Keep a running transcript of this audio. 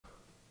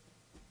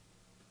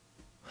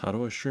How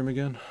do I stream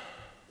again?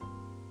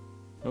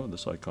 Oh,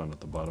 this icon at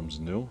the bottom's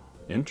new.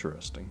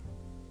 Interesting.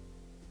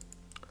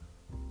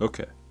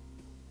 Okay.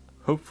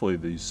 Hopefully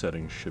these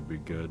settings should be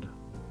good.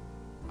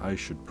 I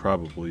should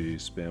probably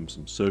spam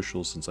some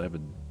socials since I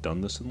haven't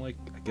done this in like,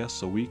 I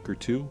guess a week or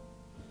two.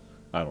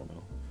 I don't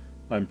know.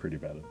 I'm pretty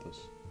bad at this.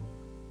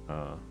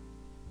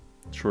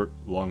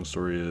 Long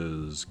story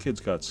is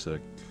kids got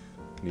sick.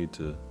 Need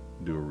to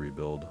do a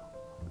rebuild.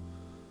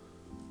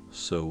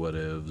 So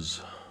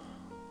whatevs.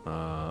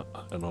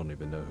 I don't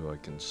even know who I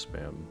can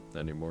spam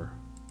anymore.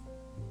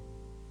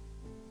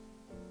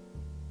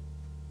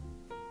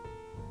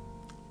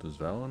 Does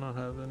Vala not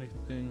have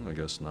anything? I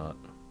guess not.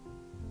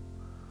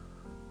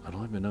 I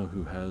don't even know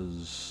who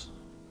has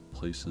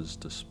places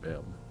to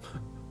spam.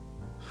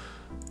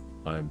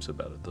 I am so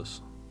bad at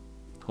this.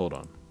 Hold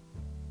on.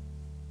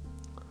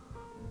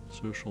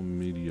 Social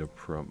media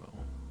promo.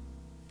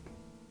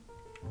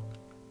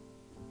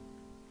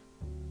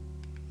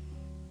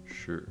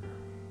 Sure.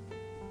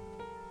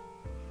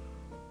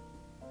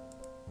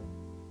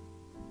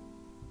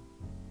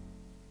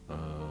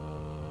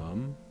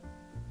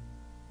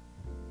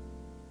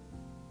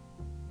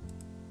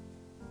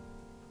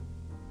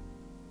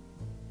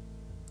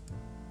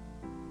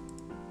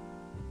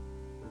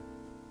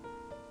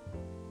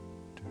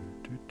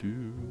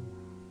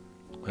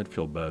 I'd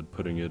feel bad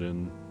putting it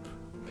in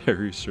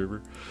Perry's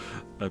server.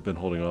 I've been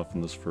holding off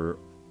on this for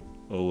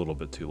a little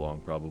bit too long,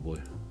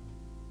 probably.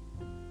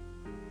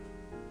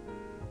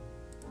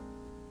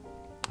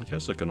 I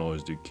guess I can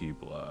always do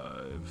Keep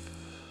Live.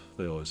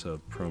 They always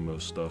have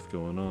promo stuff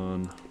going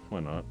on. Why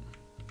not?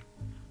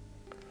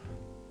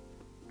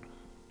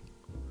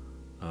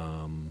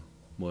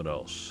 What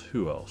else?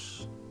 Who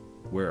else?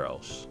 Where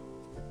else?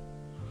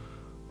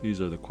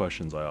 These are the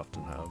questions I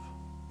often have.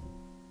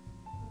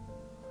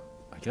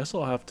 I guess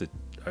I'll have to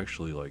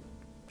actually like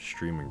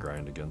stream and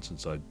grind again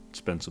since I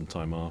spent some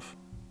time off.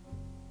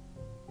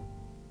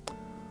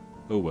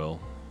 Oh well,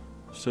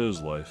 so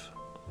is life.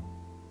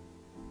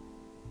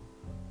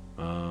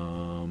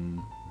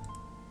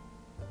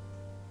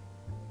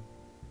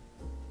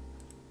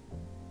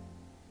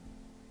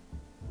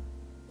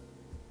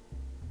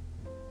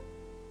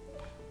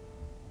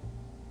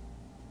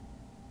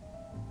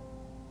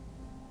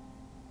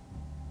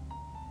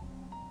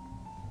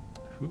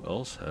 Who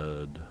else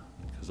had?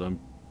 Because I'm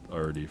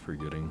already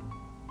forgetting.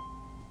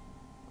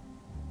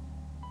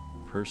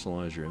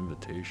 Personalize your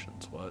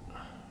invitations. What?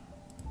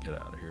 Get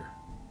out of here.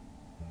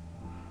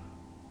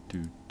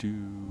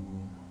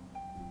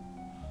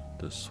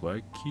 The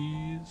swag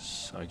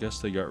keys. I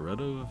guess they got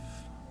rid of.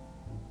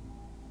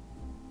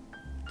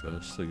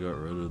 Guess they got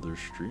rid of their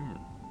streamer.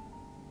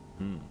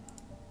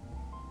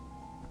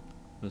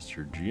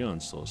 Mr.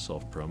 Gion still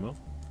self promo.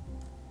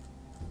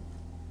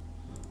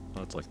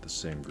 Oh, it's like the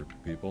same group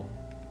of people.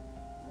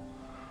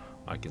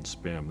 I can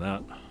spam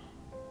that.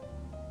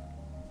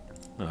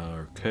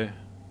 Okay.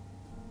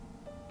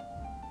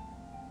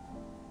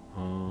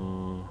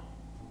 I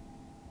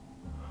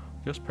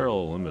guess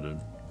Parallel Limited.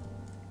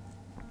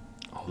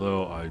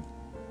 Although I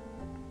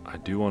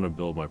do want to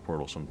build my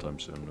portal sometime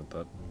soon with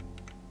that.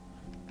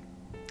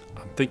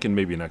 I'm thinking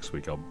maybe next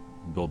week I'll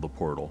build the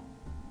portal.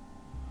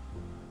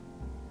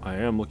 I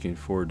am looking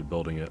forward to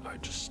building it. I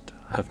just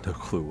have no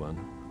clue when.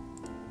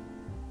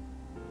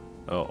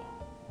 Oh,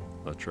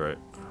 that's right.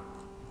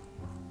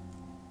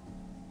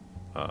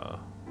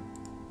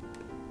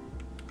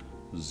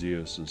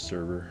 Zeus'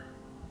 server.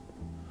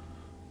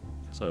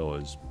 Guess I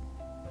always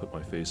put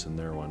my face in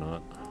there, why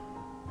not?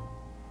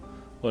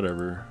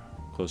 Whatever,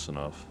 close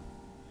enough.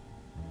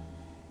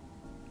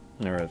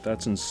 Alright,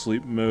 that's in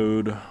sleep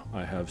mode.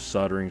 I have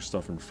soldering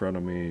stuff in front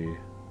of me.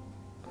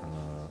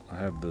 I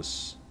have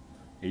this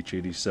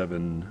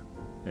H87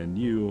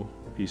 NU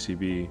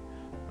PCB.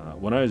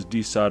 When I was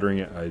desoldering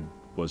it, I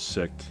was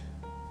sick.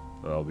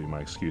 That'll be my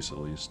excuse at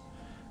least.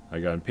 I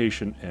got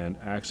impatient and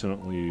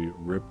accidentally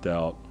ripped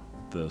out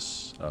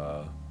this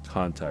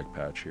contact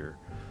patch here.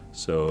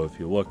 So if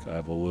you look, I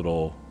have a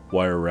little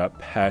wire wrap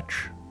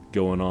patch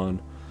going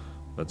on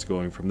that's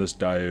going from this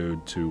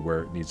diode to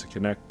where it needs to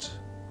connect,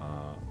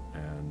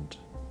 and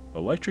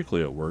electrically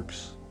it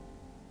works,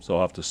 so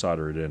I'll have to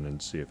solder it in and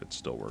see if it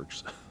still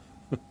works.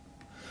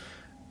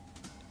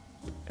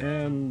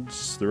 And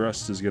the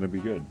rest is going to be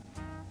good.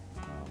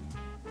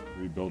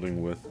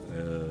 Rebuilding with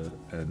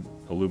an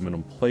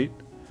aluminum plate,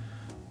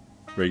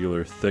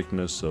 regular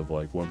thickness of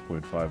like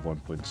 1.5,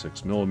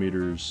 1.6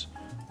 millimeters.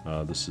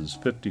 This is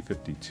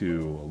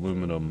 5052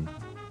 aluminum.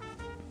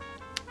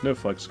 No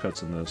flex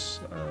cuts in this.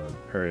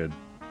 Perry had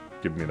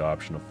given me the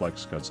option of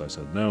flex cuts. I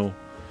said no.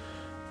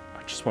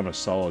 I just want a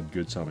solid,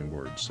 good sounding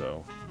board.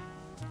 So,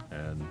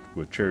 and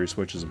with cherry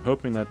switches, I'm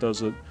hoping that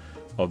does it.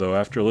 Although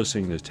after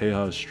listening to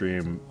Teja's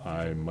stream,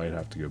 I might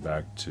have to go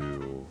back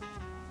to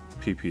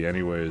PP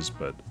anyways.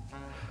 But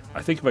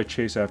I think if I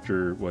chase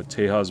after what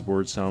Teja's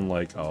boards sound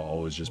like, I'll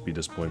always just be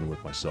disappointed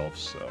with myself.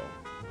 So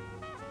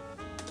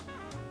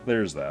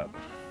there's that.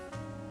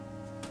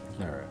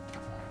 Alright.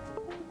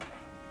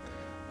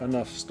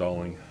 Enough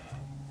stalling.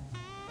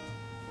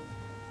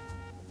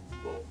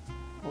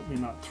 Let me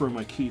not throw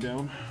my key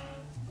down.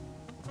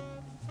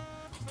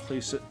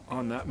 Place it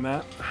on that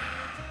mat.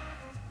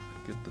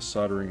 Get the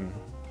soldering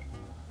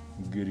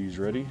goodies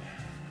ready.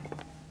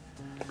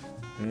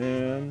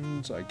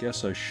 And I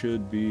guess I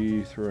should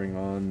be throwing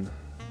on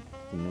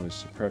the noise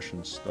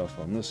suppression stuff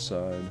on this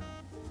side.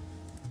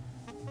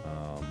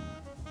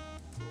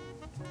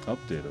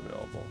 Update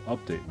available.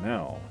 Update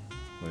now.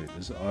 Wait,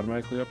 is it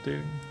automatically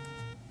updating?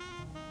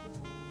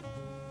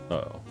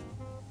 Uh-oh.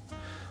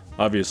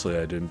 Obviously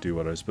I didn't do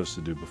what I was supposed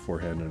to do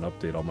beforehand and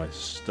update all my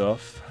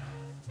stuff.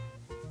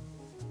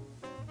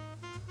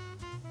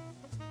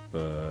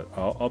 But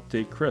I'll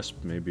update Krisp.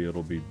 Maybe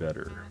it'll be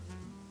better.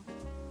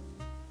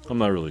 I'm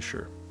not really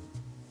sure.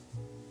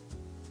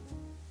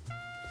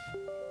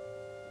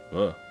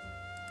 Ugh.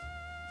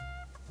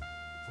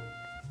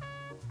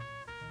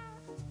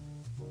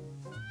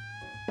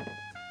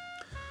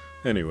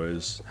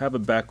 Anyways, have a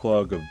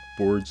backlog of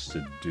boards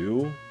to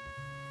do.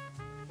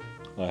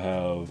 I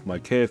have my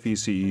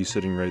KFECE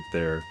sitting right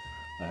there.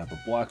 I have a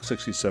Block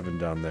 67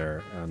 down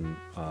there, and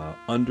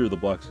under the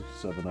Block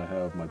 67 I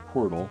have my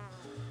portal.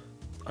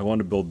 I want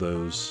to build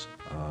those.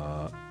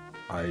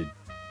 I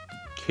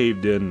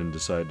caved in and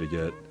decided to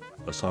get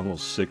a Songwell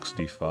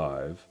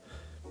 65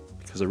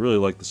 because I really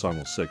like the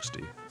Songwell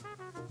 60.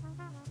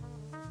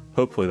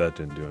 Hopefully that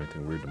didn't do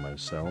anything weird to my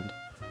sound.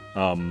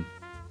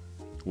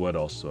 What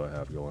else do I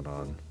have going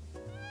on?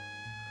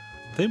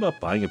 I'm thinking about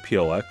buying a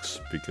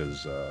PLX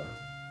because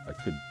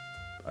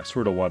I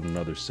sort of want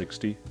another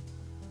 60,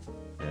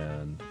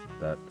 and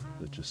that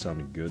just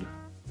sounded good.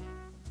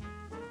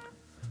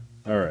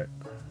 Alright.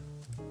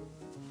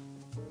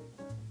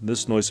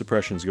 This noise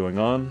suppression is going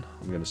on.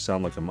 I'm going to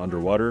sound like I'm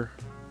underwater.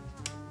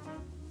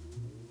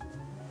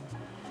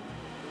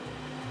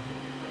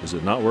 Is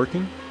it not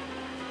working?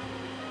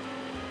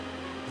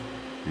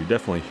 You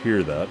definitely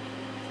hear that.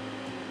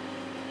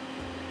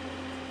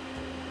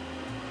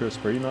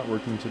 Krisp, are you not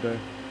working today?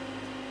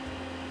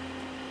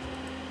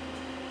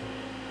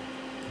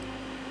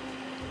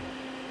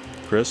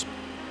 Krisp,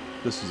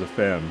 this is a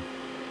fan.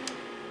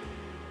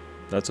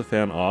 That's a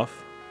fan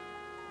off.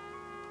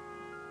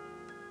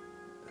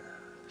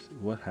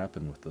 What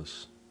happened with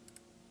this?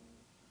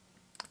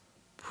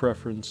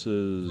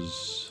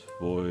 Preferences,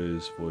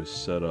 voice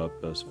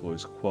setup, best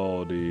voice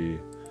quality,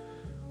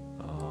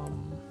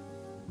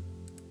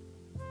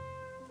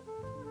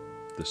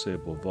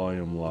 disable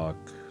volume lock.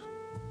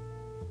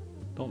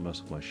 Don't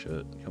mess with my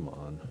shit, come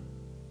on.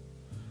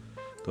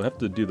 Do I have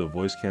to do the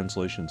voice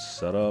cancellation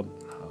setup?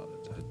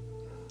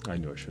 I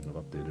knew I shouldn't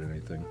have updated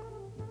anything.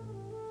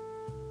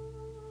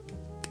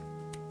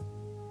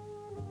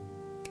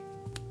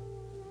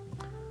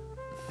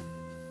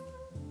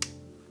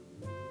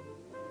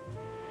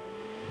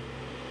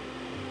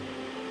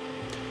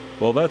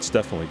 Well, that's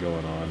definitely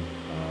going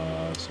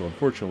on. So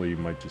unfortunately, you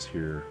might just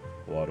hear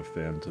a lot of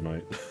fan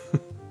tonight.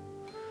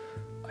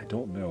 I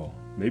don't know.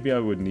 Maybe I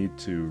would need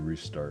to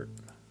restart.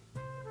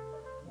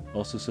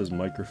 Also says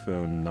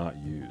microphone not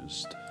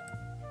used.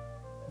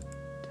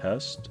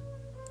 Test.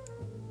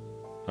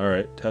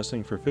 Alright,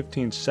 testing for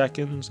 15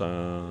 seconds.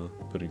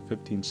 Putting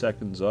 15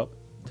 seconds up.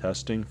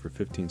 Testing for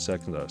 15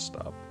 seconds.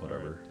 Stop.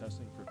 Whatever. Right,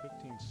 testing for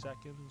 15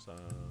 seconds.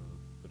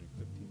 Putting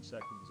 15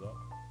 seconds up.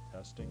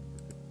 Testing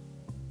for 15.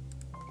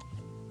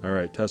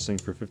 Alright, testing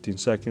for 15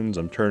 seconds.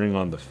 I'm turning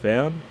on the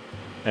fan.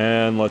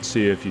 And let's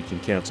see if you can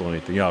cancel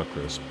anything out,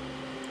 Krisp.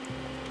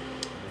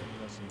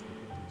 Testing for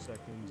 15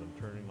 seconds. I'm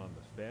turning on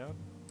the fan.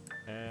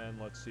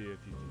 And let's see if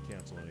you can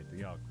cancel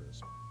anything out,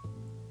 Krisp.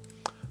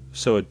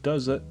 So it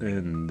does it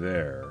in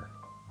there.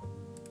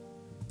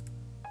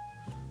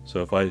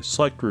 So if I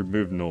select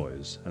remove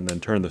noise and then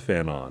turn the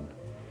fan on.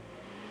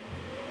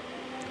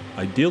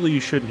 Ideally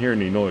you shouldn't hear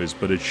any noise,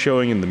 but it's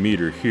showing in the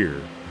meter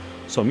here.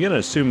 So I'm going to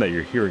assume that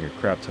you're hearing a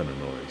crap ton of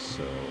noise,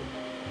 so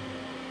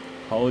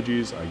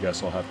apologies, I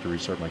guess I'll have to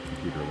restart my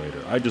computer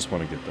later. I just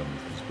want to get done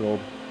with this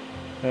build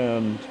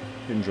and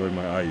enjoy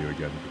my IU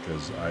again,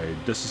 because I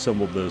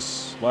disassembled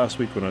this last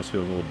week when I was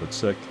feeling a little bit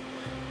sick,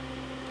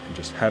 and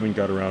just haven't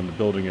got around to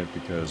building it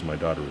because my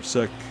daughter was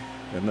sick,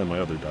 and then my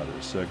other daughter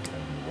was sick,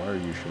 and why are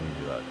you showing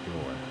me that? Go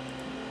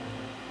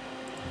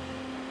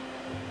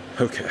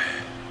away. Okay.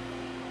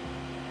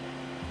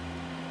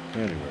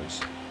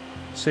 Anyways,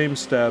 same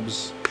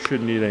stabs.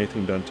 Shouldn't need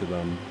anything done to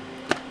them.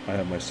 I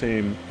have my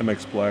same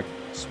MX Black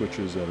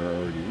switches that are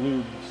already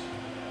lubed.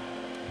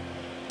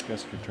 I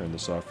guess I can turn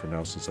this off for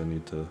now since I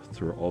need to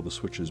throw all the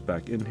switches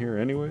back in here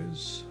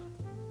anyways.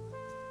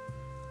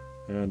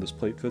 And this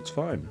plate fits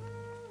fine.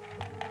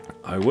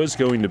 I was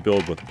going to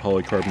build with a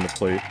polycarbonate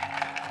plate,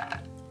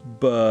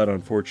 but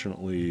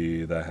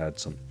unfortunately that had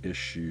some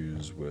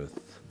issues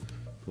with,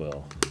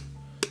 well,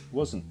 it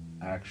wasn't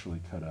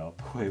actually cut out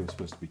the way it was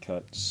supposed to be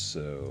cut,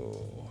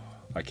 so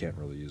I can't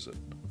really use it.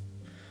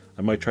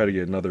 I might try to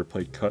get another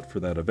plate cut for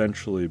that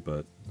eventually,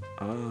 but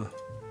I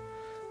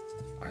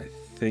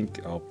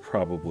think I'll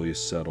probably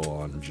settle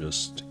on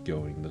just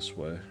going this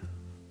way.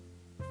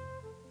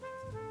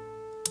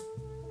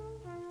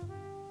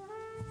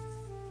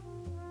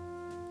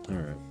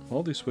 Alright,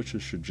 all these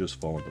switches should just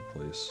fall into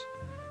place.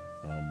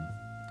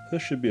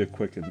 this should be a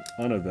quick and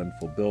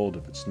uneventful build.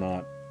 If it's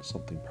not,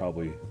 something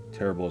probably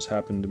terrible has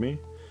happened to me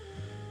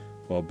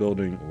while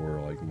building,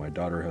 or like my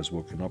daughter has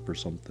woken up or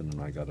something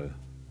and I gotta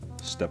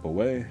step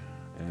away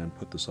and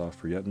put this off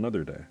for yet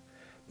another day.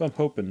 But I'm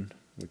hoping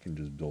we can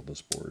just build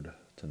this board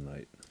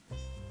tonight.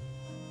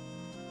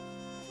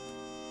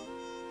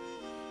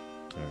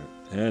 Alright,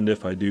 and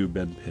if I do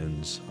bend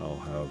pins, I'll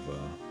have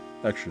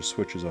extra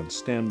switches on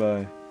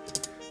standby.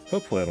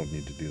 Hopefully I don't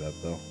need to do that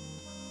though.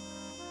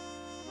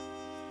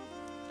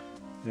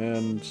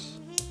 And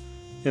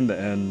in the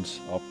end,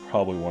 I'll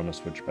probably want to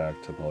switch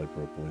back to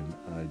polypropylene.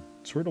 I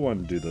sort of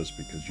want to do this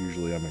because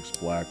usually MX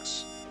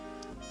Blacks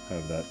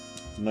have that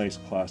nice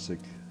classic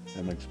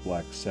MX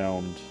Black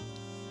sound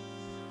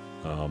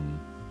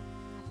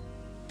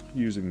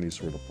using these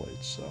sort of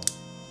plates. So.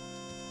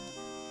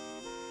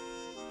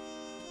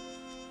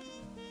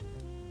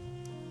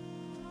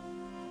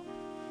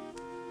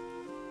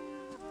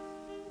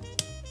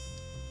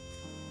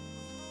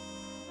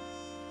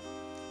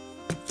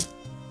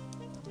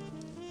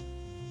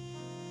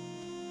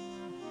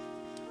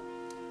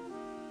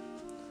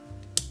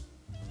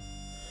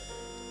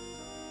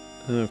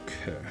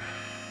 Okay,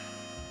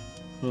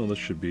 well, this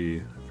should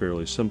be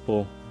fairly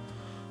simple.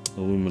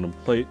 Aluminum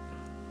plate,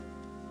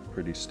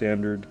 pretty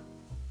standard.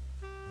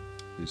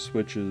 These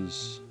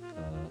switches,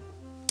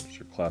 these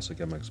are classic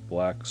MX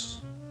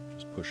Blacks.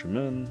 Just push them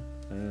in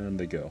and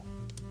they go.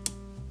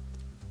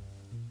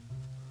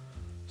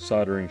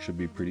 Soldering should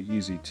be pretty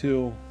easy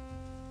too,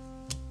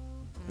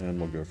 and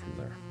we'll go from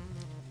there.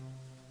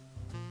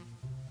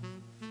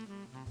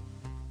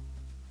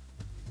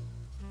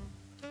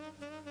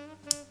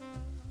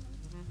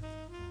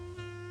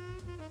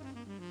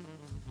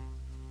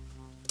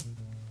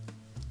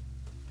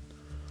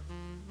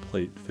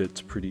 Plate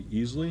fits pretty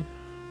easily,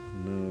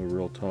 no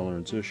real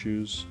tolerance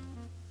issues,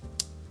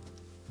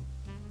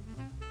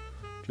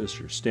 just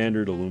your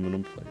standard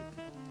aluminum plate.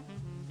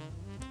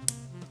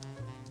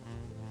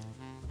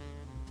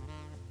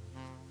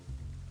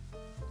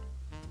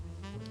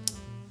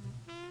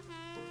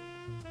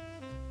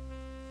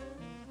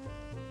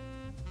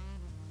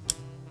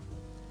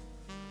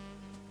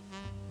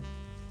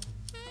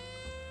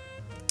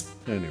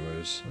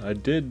 Anyways, I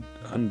did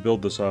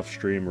unbuild this off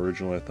stream.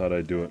 Originally I thought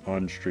I'd do it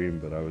on stream,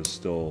 but I was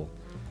still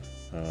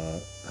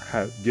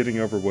getting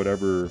over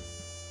whatever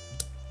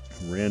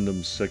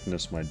random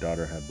sickness my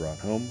daughter had brought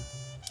home.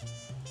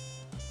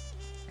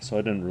 So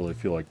I didn't really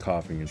feel like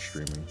coughing and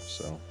streaming,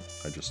 so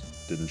I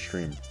just didn't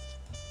stream.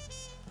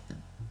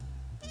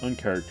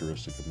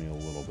 Uncharacteristic of me a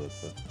little bit,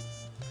 but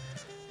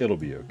it'll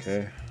be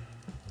okay.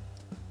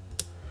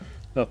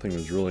 Nothing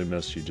was really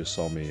missed. You just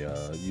saw me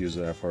use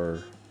FR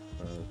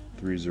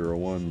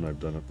 301. I've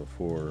done it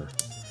before.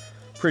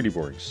 Pretty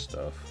boring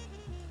stuff.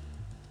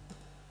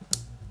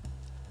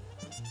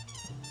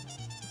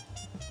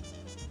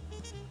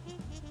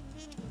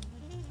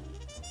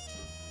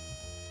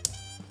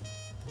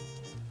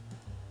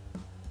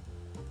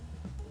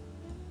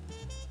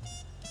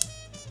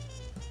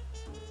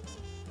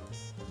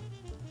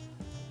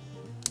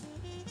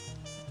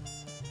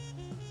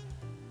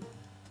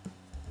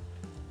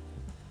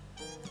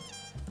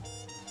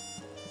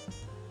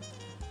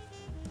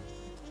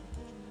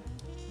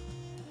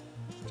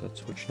 That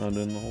switch not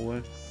in the whole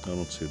way? I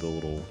don't see the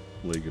little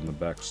leg in the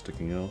back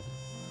sticking out.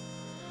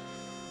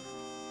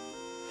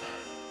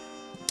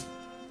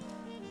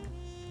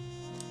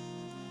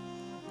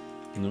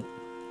 Nope.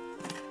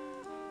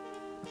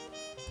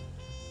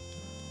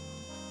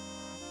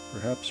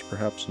 Perhaps,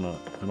 perhaps not.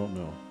 I don't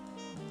know.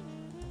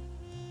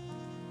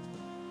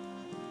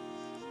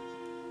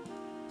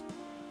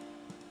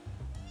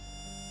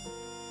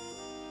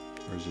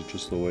 Or is it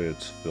just the way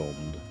it's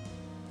filmed?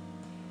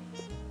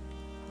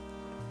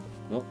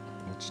 Well,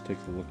 let's take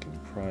a look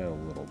and pry a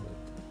little bit.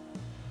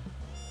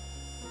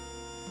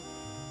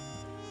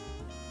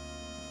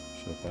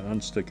 So if I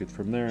unstick it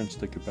from there and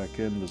stick it back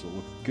in, does it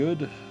look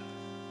good?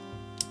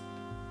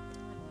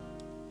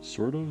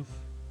 Sort of.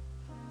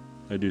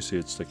 I do see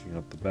it sticking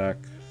up the back.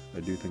 I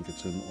do think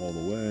it's in all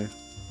the way.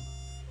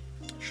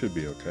 Should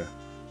be okay.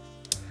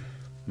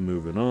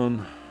 Moving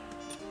on.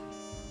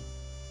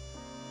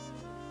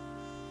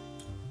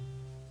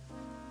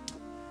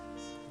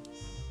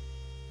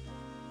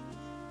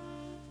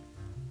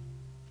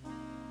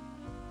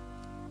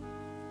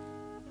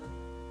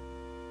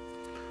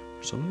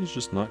 Some of these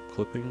just not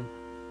clipping.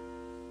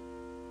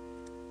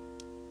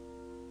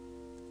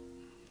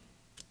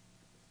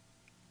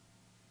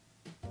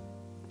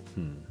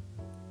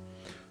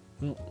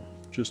 Well,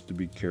 just to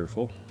be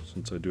careful,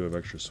 since I do have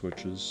extra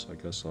switches, I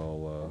guess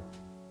I'll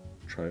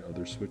try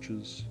other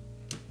switches.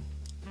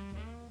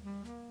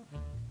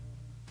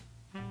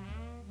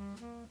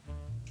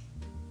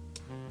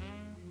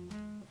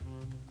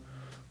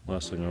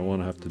 Last thing I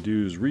want to have to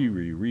do is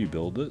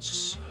rebuild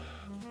this.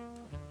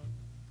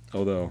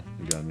 Although,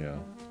 again, yeah,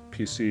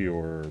 PC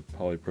or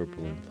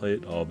polypropylene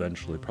plate, I'll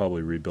eventually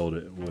probably rebuild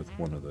it with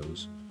one of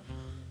those.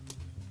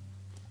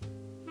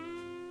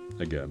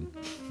 Again.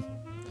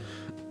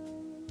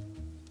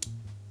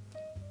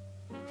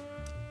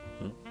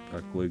 Oh,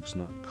 Back leg's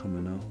not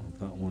coming out of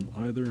that one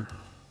either.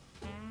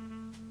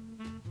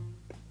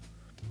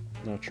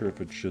 Not sure if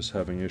it's just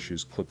having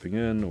issues clipping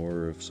in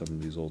or if some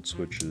of these old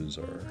switches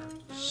are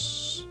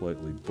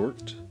slightly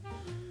borked.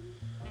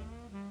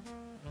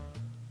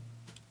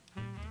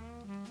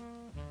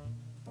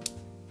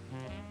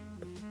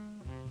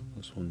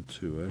 This one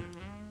too, eh?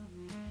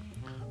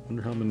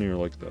 Wonder how many are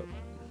like that.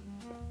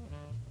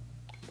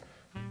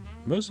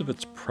 Most of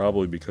it's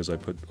probably because I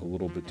put a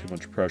little bit too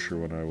much pressure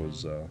when I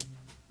was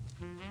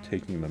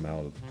taking them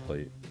out of the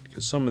plate,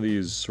 because some of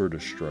these sort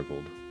of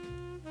struggled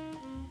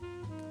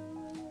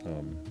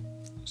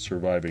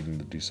surviving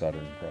the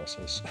desoldering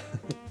process.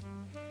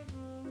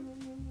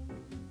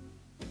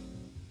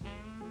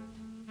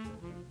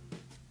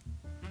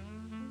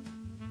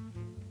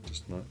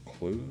 Just not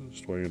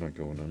closed? Why are you not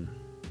going in?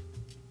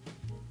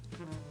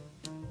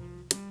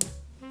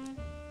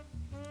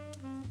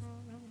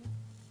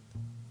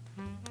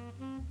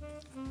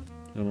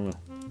 I don't know.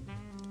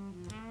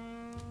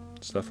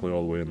 It's definitely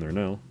all the way in there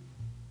now.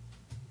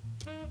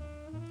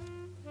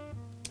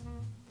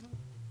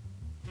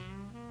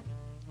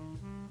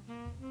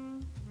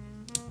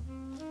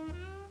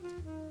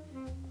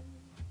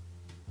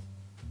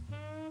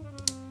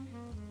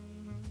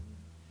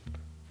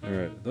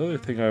 Alright, the other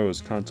thing I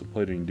was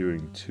contemplating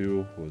doing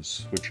too was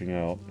switching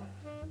out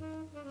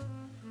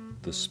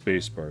the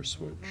spacebar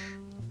switch.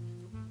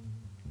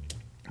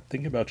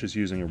 Think about just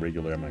using a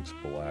regular MX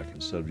Black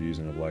instead of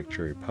using a black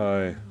cherry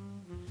pie.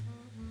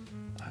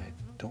 I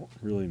don't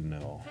really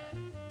know.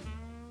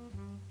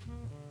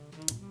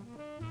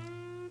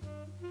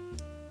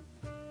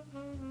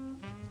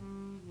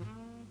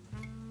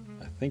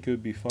 I think it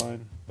would be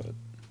fine, but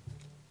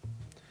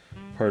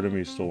part of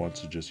me still wants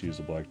to just use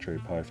a black cherry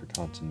pie for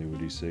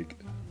continuity's sake.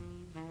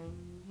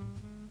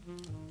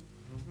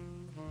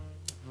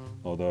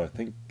 Although I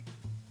think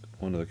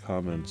one of the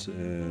comments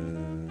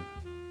in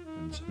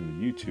some of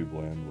the YouTube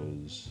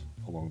land was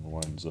along the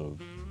lines of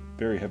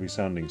very heavy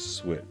sounding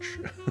switch,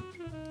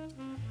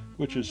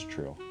 which is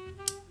true.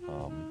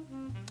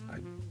 I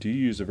do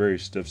use a very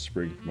stiff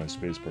spring for my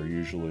spacebar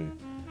usually.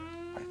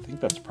 I think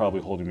that's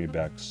probably holding me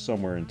back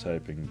somewhere in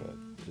typing, but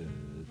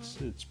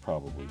it's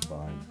probably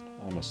fine.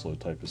 I'm a slow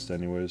typist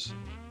anyways.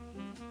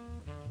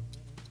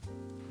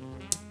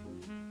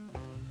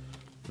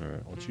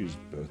 Alright, let's use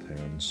both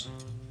hands.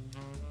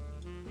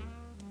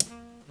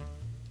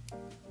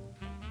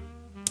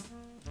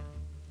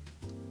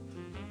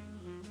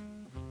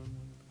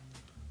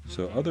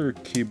 So other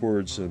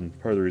keyboards, and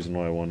part of the reason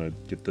why I want to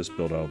get this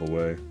build out of the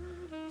way,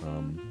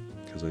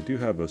 because I do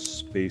have a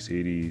Space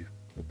 80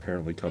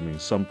 apparently coming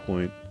at some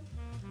point.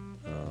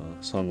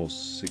 It's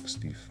almost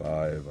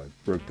 65. I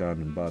broke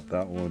down and bought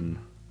that one.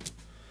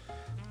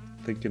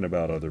 Thinking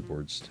about other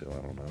boards too, I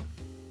don't know.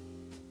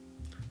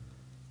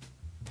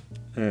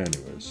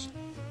 Anyways,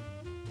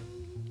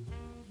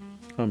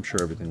 I'm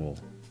sure everything will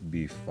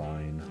be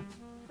fine.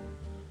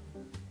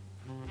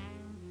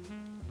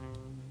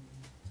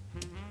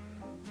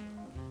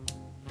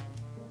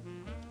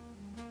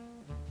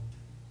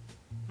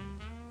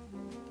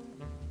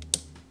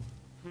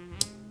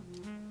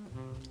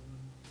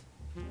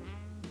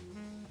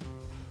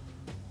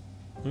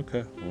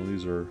 Okay, well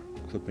these are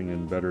clipping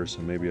in better,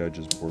 so maybe I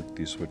just borked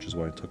these switches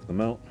while I took them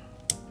out.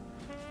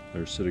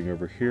 They're sitting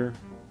over here.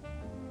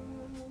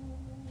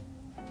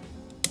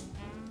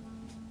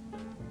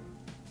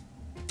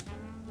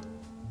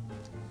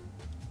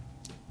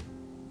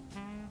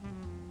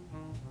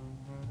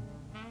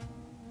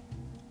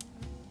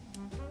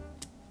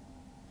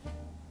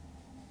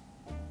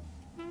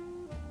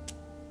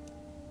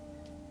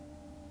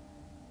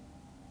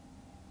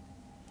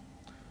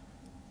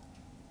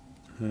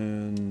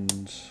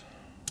 And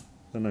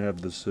then I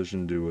have the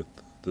decision to do with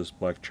this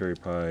black cherry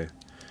pie.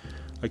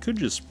 I could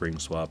just spring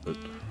swap it.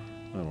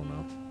 I don't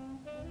know.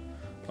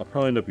 I'll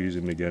probably end up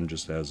using it again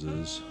just as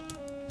is.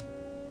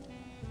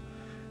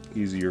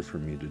 Easier for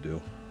me to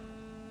do.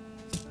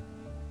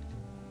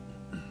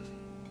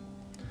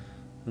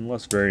 And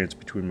less variance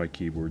between my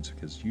keyboards,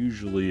 because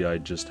usually I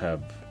just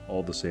have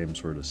all the same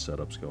sort of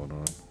setups going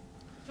on.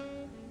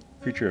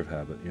 Creature of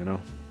habit, you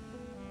know?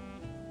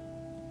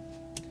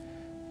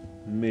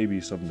 Maybe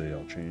someday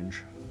I'll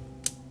change.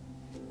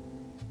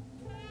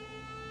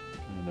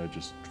 And I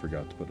just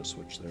forgot to put a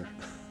switch there.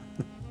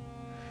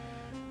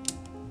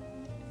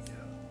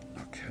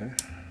 Yeah, okay.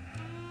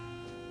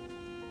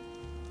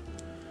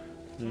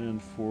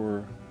 And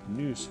for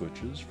new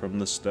switches from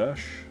the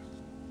stash,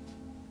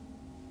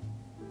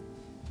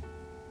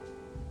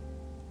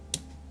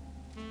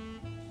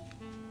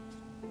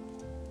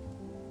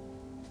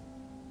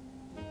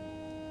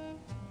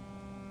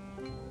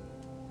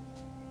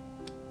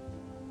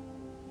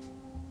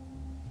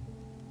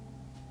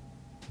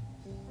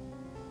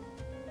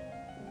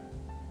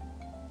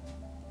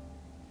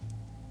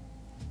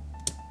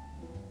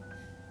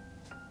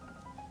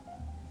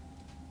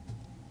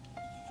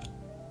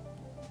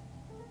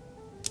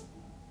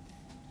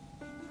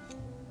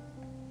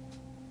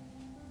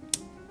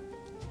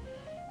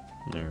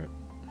 alright,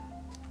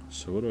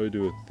 so what do I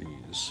do with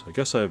these? I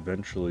guess I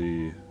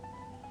eventually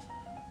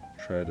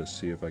try to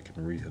see if I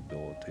can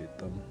rehabilitate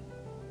them.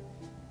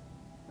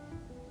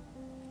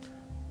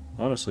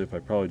 Honestly, if I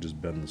probably just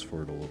bend this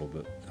forward a little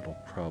bit, it'll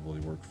probably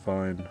work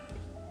fine.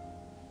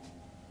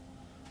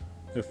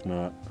 If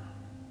not,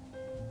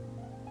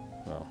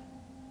 well,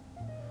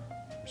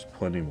 there's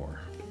plenty more.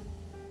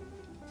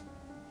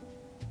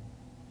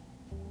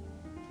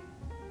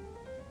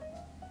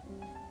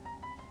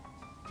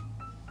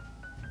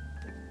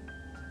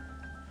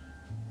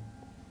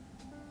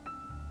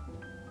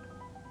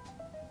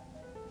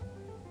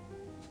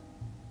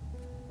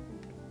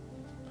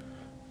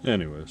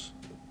 Anyways,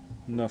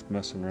 enough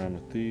messing around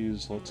with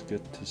these. Let's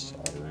get to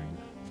soldering.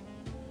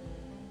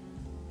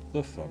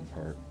 The fun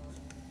part.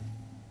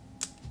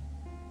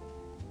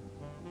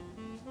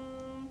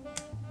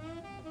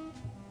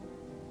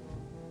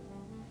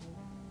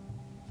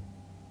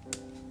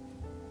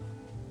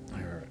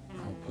 Alright,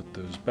 I'll put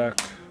those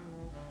back.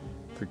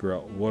 Figure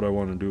out what I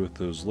want to do with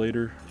those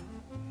later.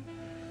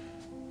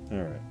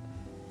 Alright,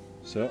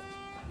 so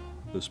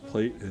this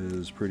plate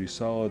is pretty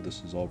solid.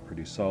 This is all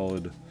pretty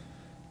solid.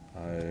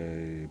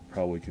 I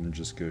probably can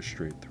just go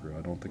straight through.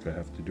 I don't think I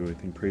have to do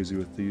anything crazy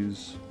with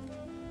these.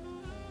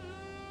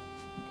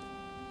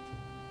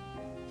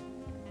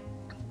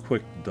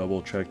 Quick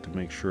double check to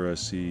make sure I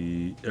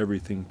see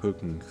everything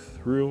poking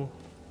through.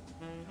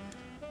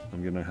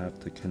 I'm gonna have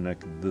to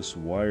connect this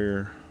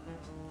wire,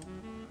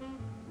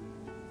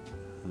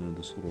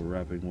 this little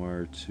wrapping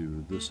wire,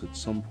 to this at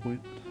some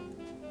point.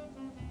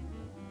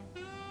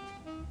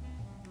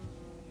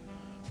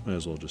 Might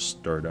as well just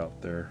start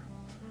out there.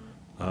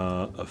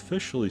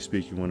 Officially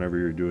speaking, whenever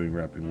you're doing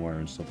wrapping wire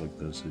and stuff like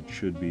this, it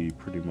should be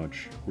pretty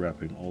much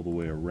wrapping all the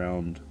way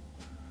around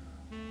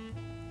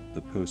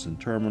the post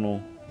and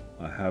terminal.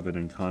 I have it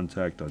in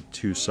contact on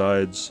two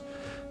sides.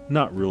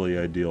 Not really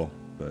ideal,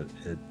 but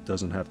it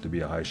doesn't have to be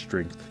a high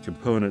strength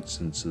component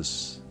since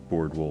this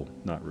board will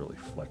not really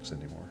flex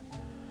anymore.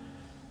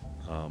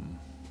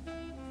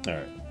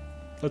 Alright,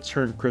 let's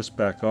turn Krisp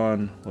back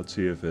on. Let's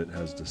see if it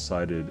has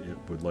decided it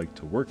would like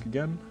to work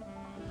again.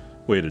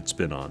 Wait, it's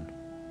been on.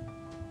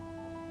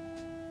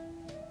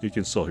 You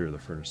can still hear the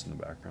furnace in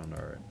the background,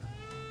 alright.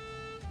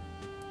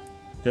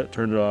 Yeah,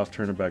 turn it off,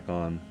 turn it back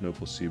on. No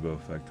placebo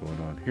effect going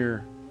on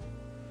here.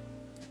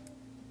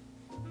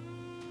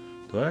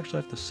 Do I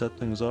actually have to set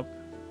things up?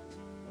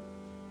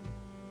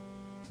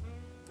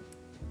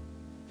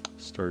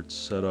 Start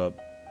setup.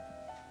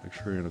 Make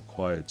sure you're in a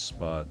quiet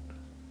spot.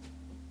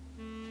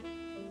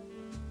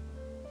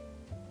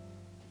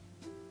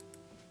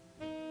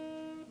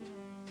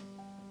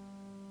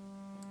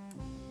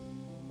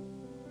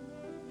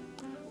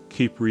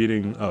 Keep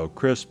reading. Oh,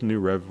 Krisp, new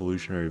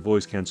revolutionary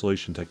voice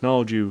cancellation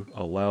technology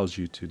allows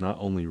you to not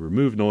only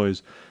remove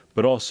noise,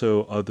 but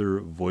also other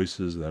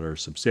voices that are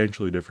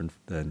substantially different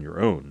than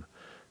your own.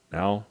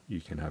 Now,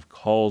 you can have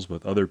calls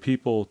with other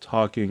people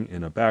talking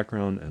in a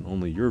background and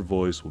only your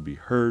voice will be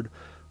heard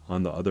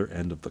on the other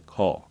end of the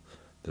call.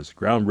 This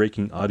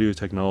groundbreaking audio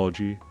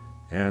technology,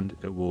 and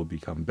it will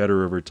become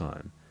better over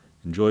time.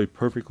 Enjoy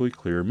perfectly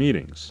clear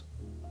meetings.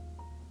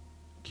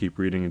 Keep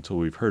reading until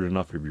we've heard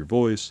enough of your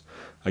voice.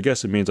 I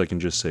guess it means I can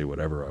just say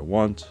whatever I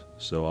want,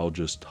 so I'll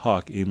just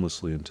talk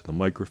aimlessly into the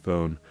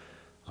microphone.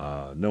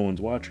 No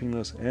one's watching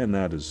this, and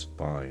that is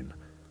fine.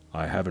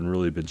 I haven't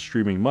really been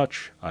streaming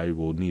much. I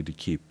will need to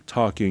keep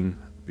talking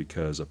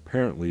because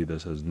apparently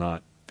this has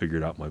not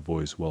figured out my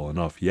voice well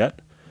enough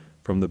yet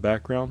from the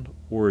background,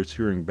 or it's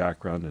hearing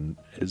background and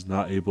is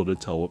not able to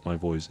tell what my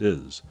voice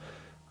is.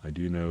 I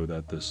do know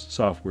that this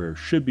software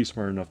should be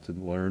smart enough to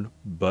learn,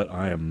 but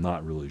I am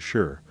not really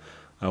sure.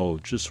 I will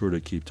just sort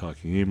of keep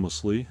talking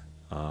aimlessly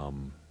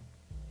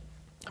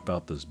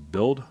about this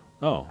build.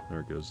 Oh,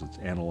 there it goes. It's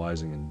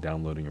analyzing and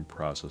downloading and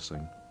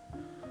processing.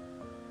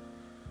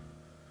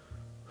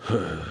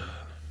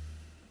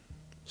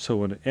 So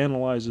when it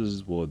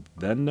analyzes, will it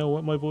then know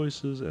what my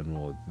voice is, and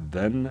will it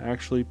then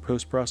actually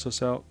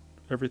post-process out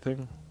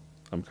everything?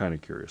 I'm kind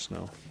of curious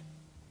now.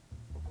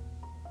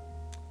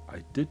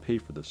 I did pay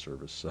for this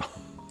service, so...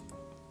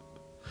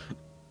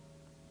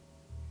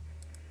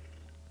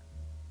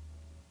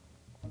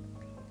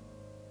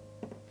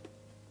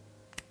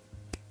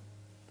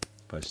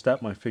 If I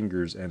snap my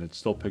fingers and it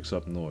still picks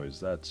up noise,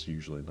 that's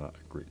usually not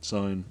a great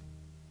sign.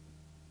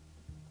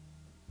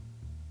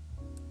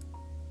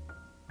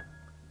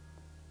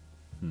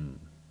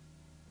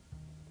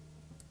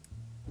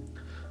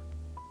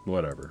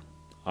 Whatever.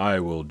 I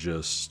will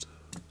just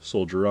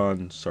soldier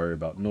on. Sorry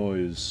about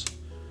noise.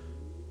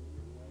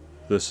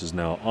 This is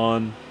now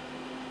on.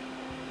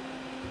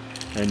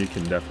 And you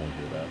can definitely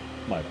hear that.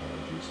 My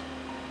apologies.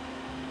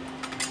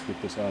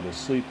 Get this out of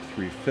sleep.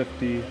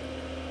 350.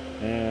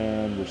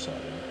 And we're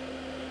soldering.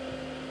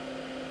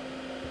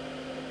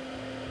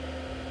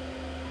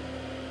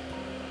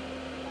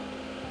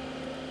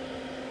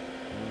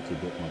 That's a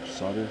bit much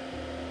solder.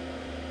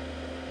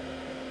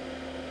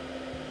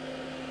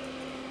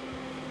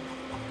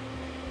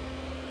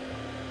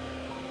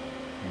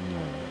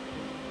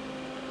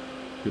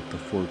 Get the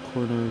four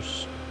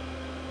corners.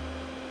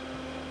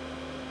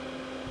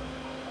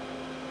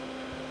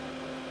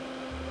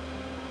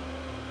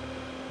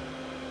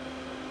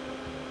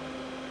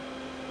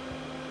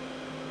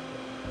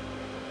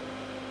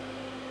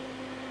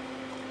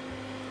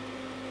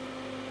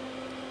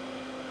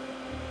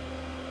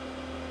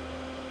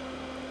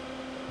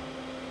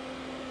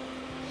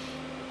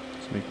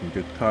 making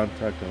good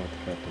contact. I don't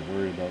think I have to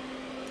worry about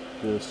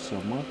this so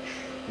much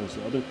as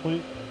the other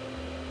plate.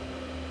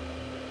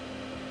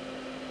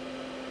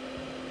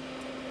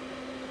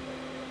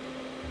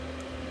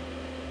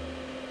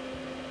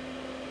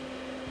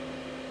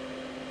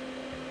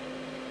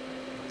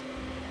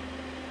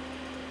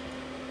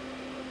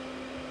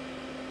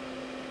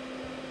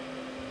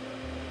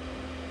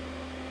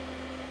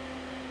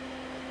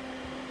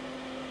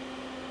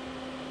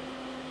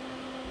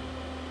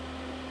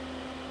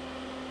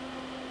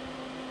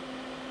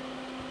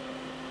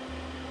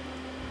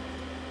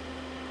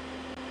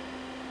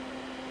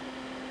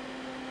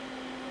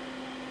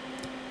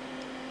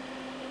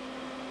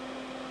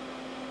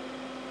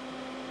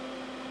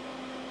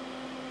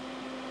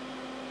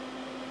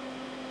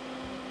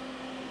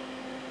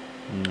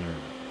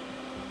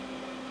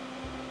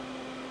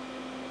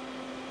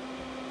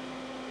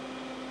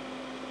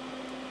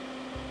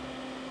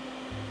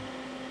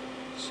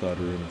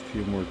 Solder in a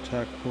few more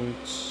tack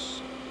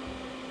points.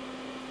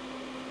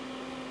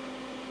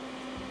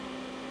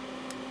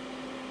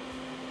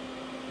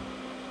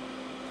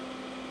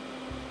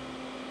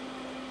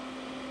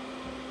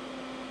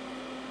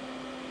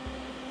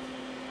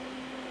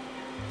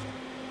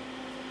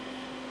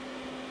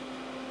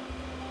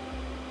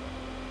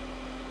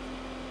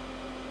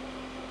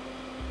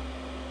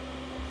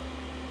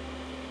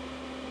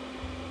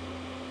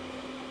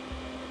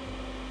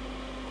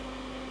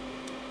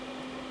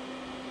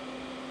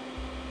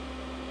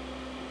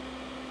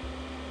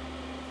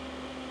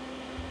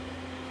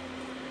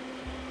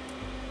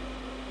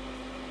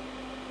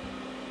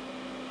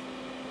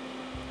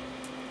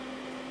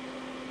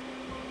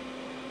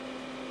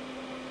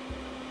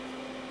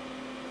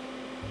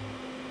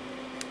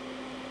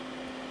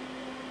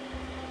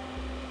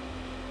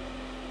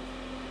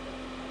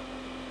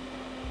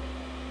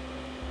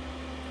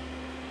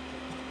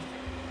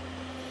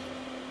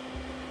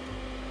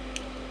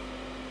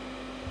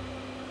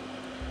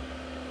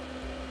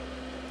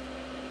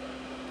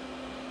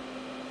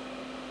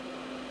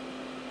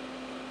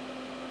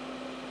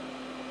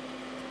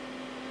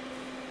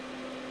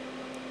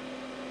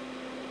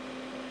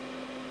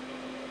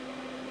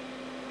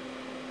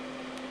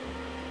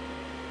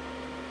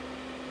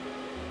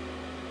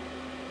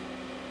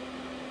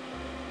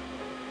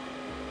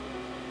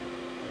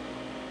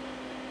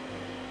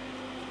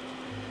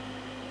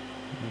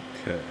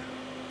 Okay.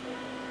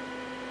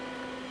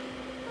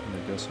 And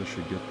I guess I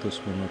should get this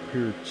one up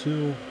here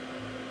too.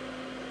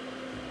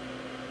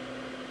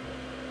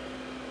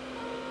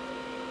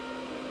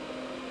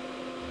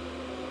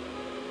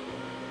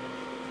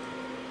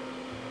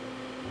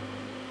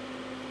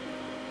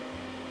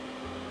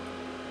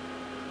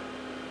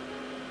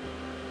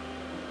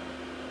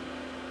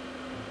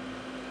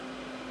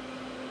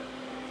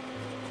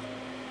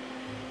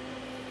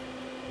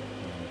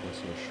 I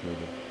guess I should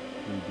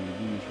redo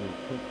these real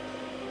quick.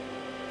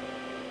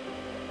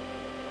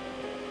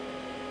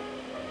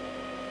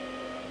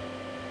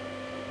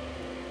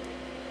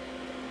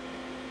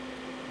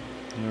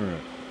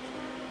 Alright.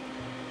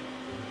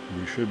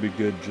 We should be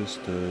good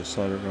just to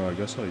solder. Oh, I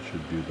guess I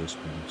should do this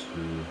one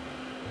too.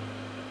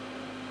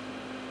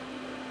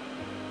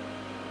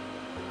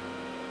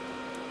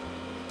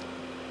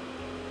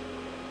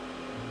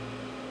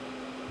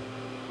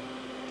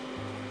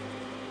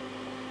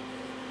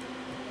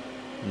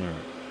 Alright.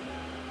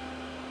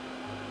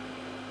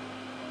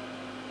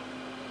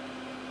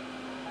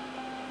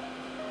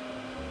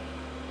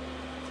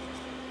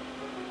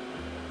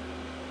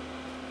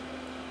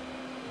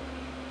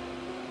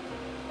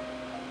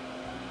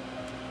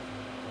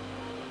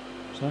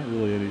 There's not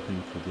really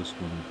anything for this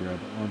one to grab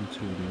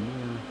onto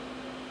anymore.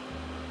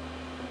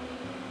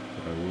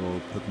 But I will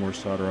put more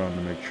solder on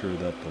to make sure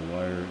that the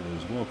wire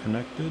is well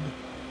connected.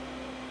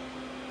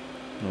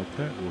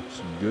 Okay,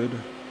 looks good.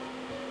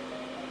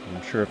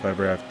 I'm sure if I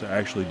ever have to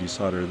actually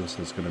desolder this,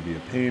 it's going to be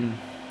a pain,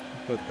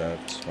 but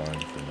that's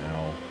fine for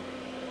now.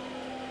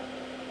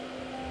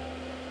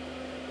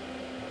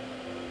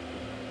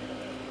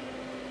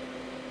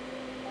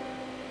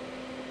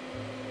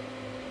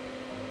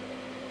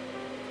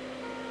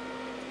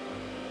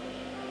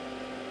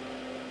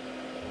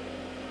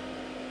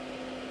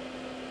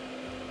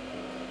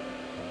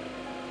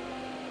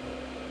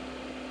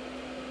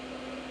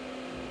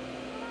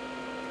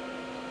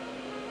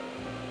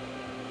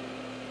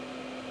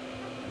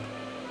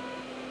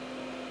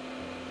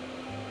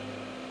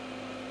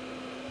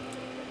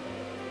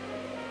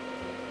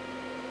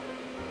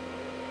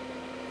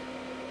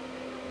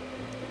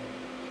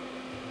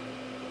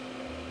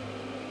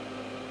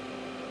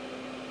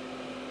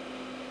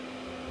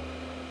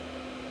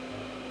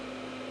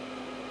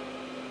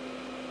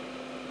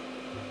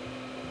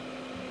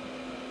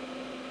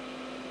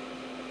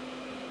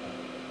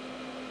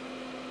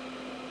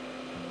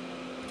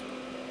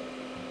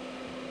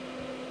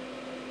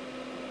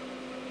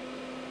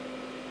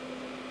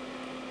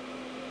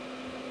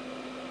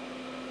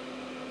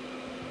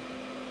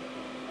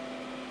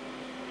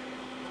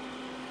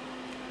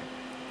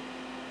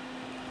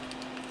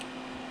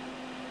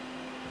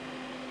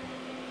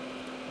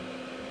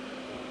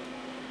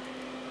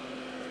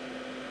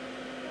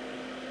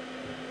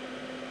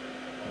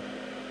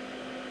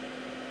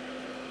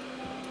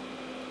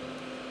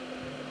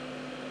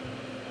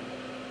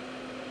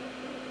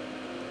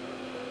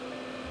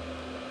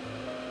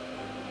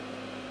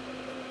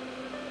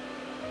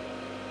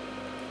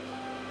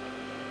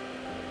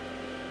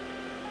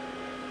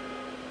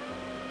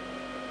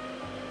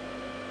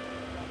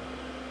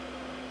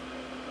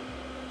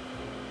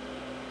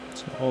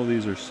 So all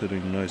these are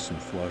sitting nice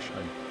and flush.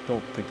 I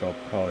don't think I'll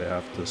probably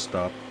have to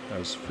stop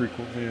as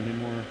frequently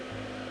anymore.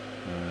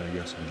 I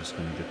guess I'm just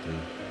going to get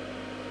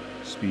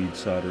to speed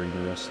soldering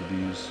the rest of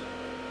these.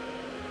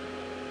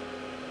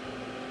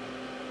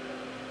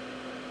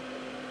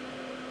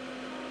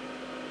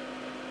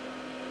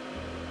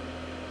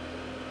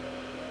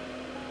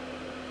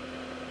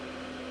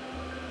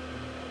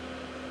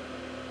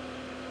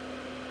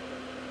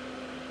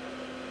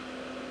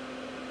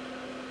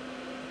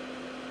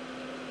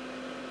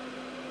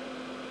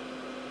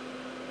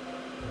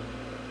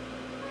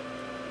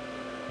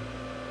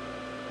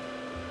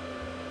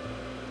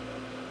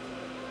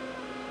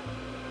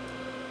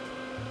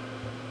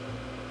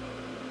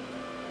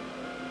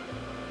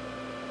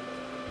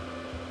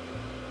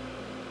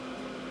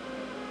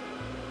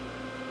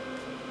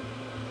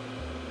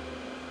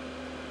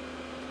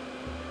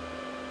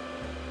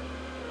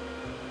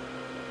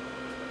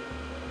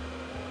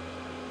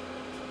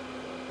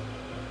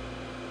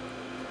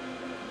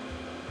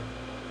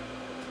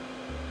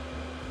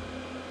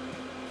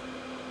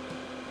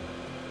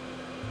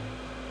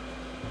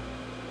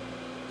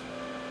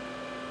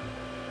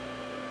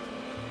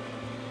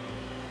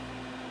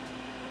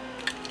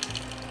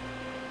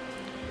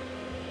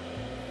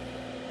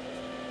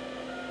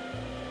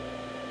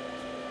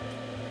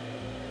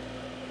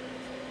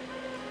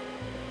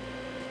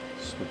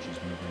 Switch is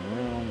moving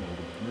around, a little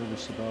bit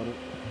nervous about it.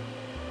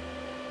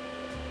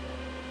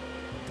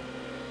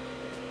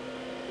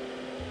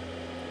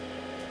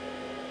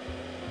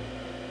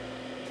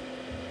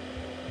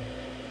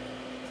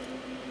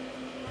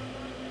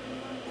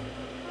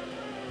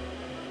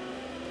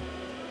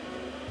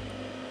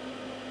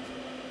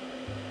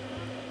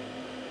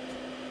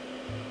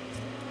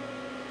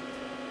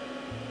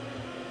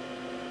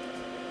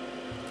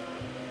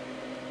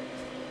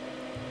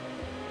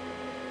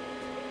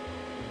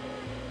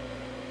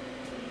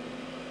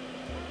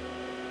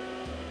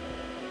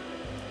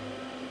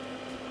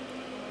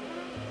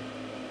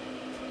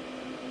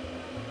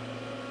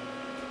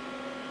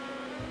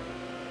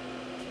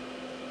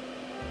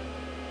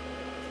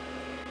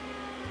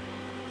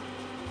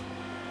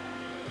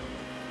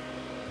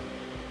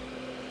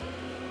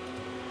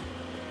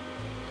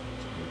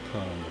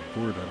 Caught on the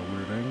board at a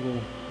weird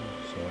angle,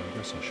 so I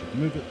guess I should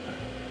move it.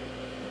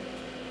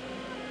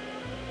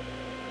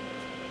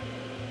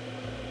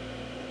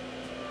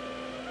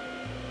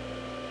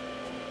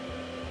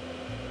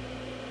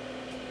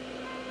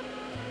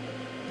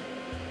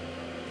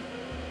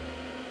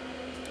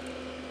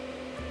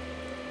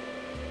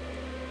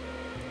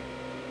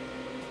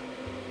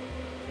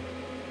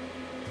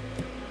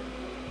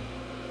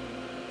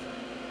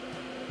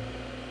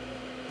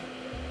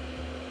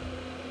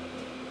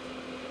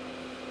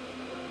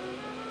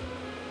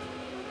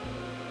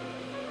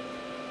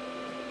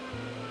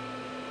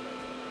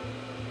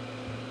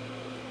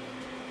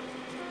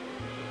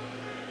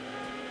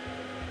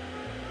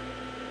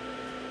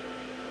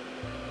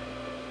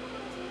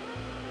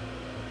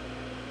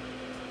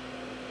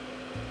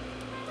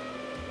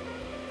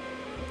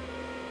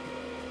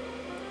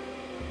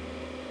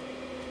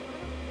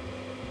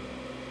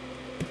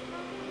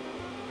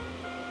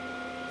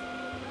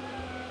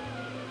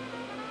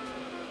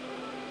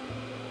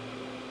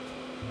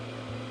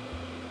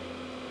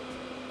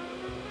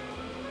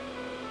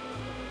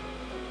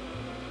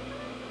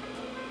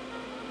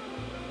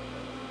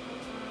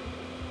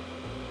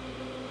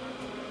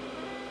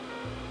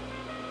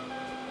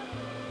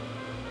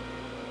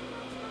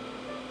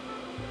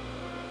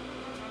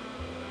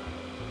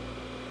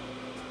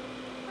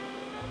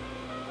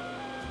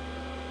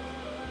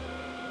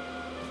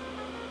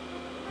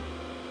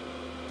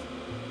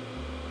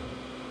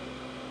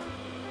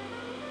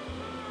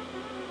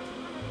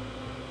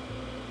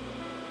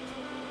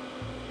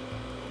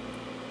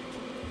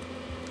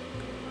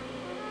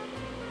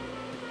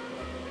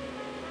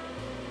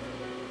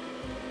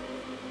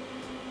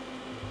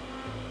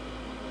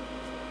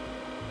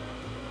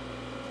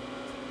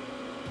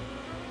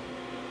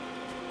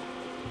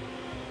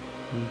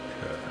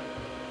 Okay.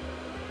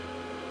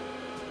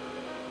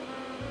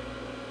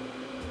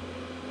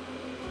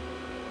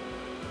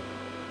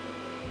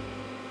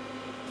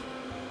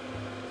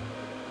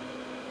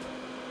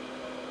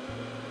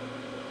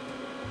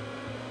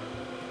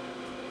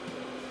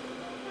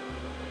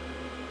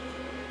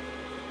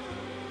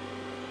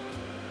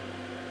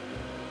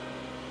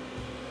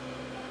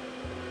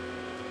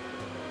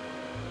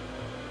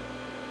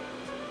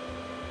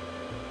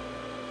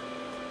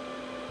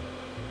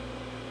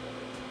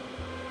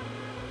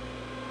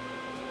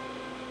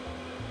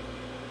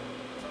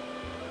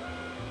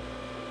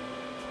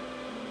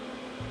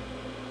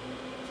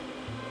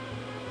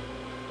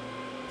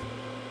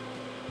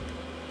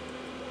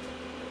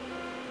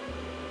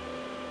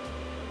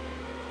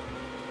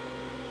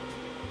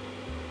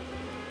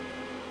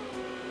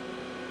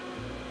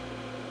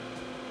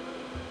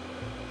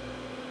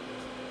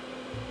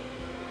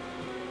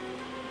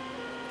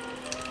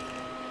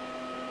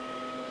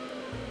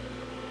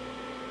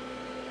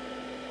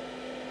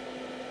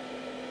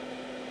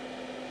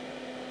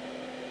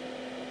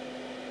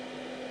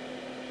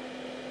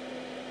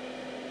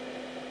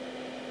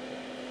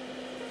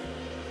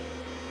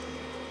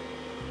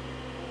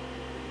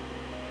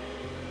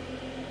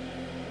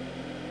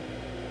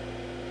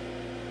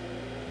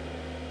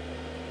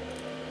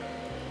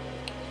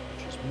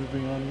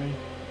 moving on me.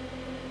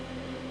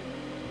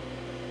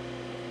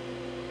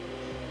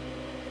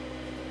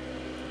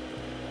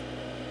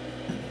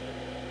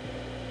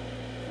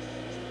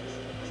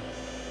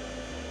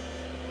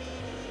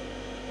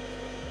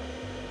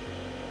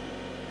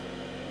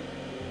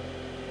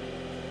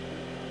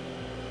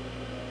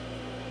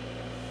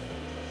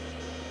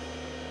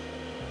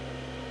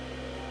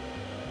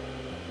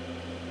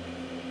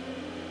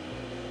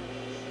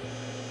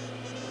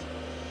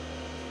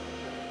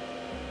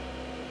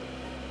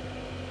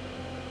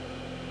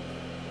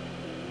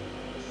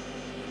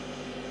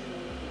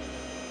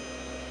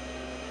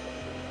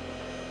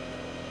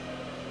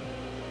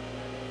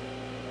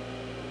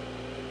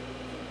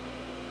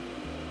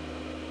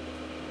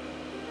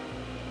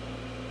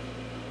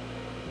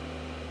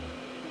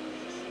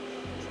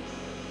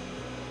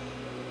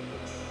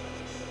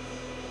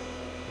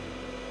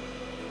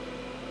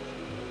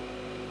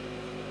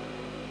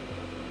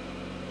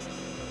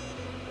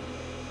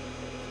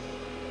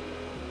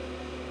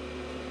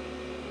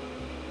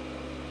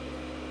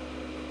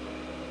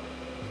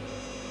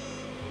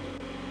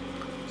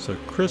 So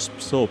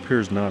Krisp still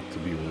appears not to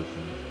be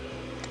working.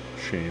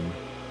 Shame.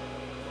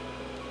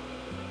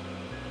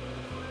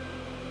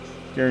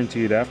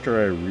 Guaranteed, after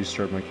I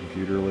restart my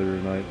computer later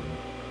tonight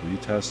and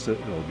retest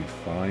it, it'll be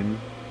fine.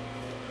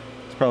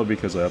 It's probably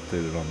because I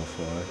updated on the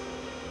fly.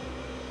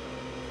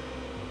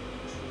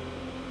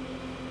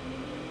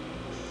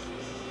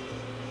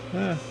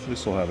 At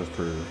least I'll have it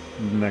for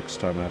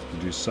next time I have to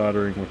do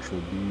soldering, which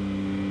will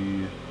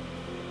be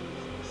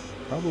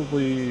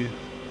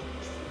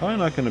probably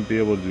not going to be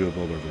able to do a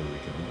build over the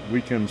weekend.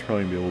 Weekend's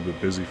probably going to be a little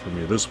bit busy for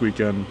me this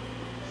weekend,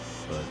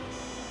 but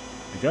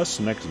I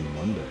guess next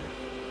Monday.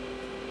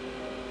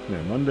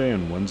 Yeah, Monday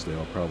and Wednesday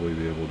I'll probably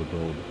be able to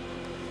build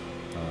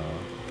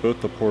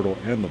both the portal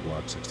and the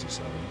Block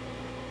 67.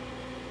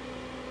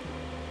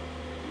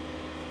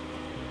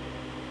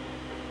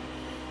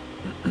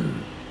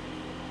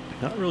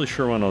 Not really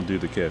sure when I'll do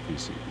the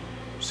KFEC.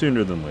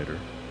 Sooner than later.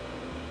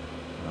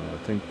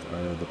 I think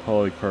the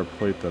polycarb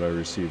plate that I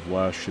received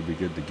last should be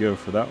good to go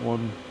for that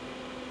one.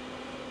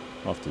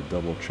 I'll have to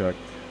double check.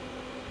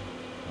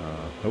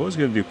 I was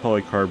going to do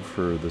polycarb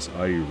for this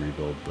IU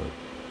rebuild, but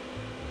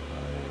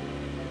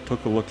I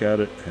took a look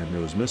at it and it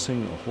was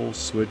missing a whole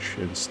switch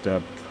and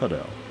stab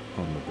cutout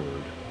on the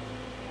board.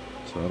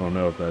 So I don't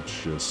know if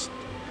that's just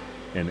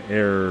an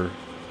error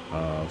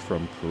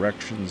from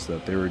corrections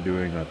that they were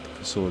doing at the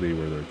facility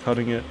where they're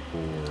cutting it,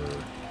 or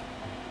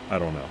I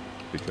don't know.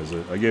 Because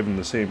I gave them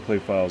the same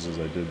plate files as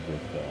I did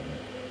with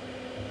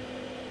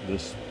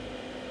this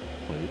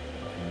plate,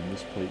 and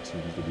this plate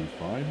seems to be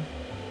fine.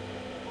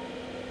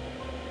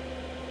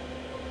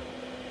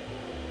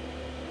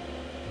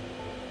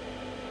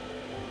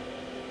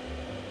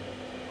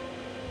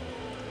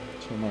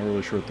 So I'm not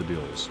really sure what the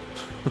deal is.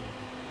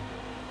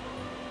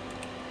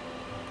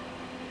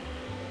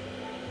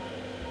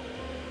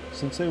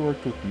 Since they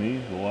worked with me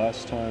the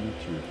last time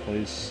to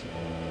replace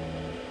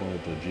one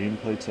of the Gene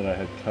plates that I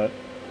had cut,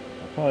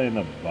 I'll probably end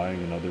up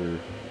buying another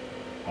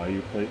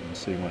IU plate and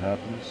seeing what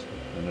happens.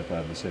 And if I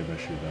have the same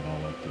issue, then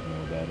I'll let them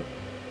know about it.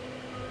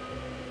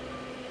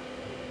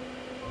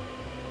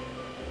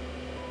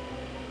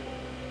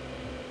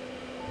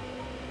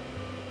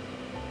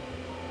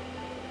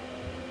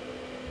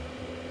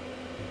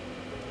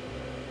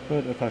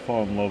 But if I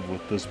fall in love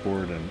with this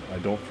board and I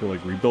don't feel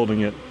like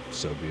rebuilding it,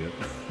 so be it.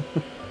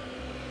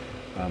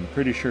 I'm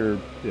pretty sure,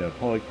 yeah,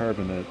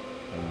 polycarbonate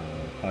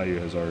IU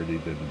has already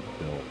been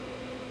built.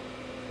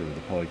 For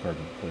the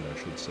polycarbonate plate, I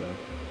should say.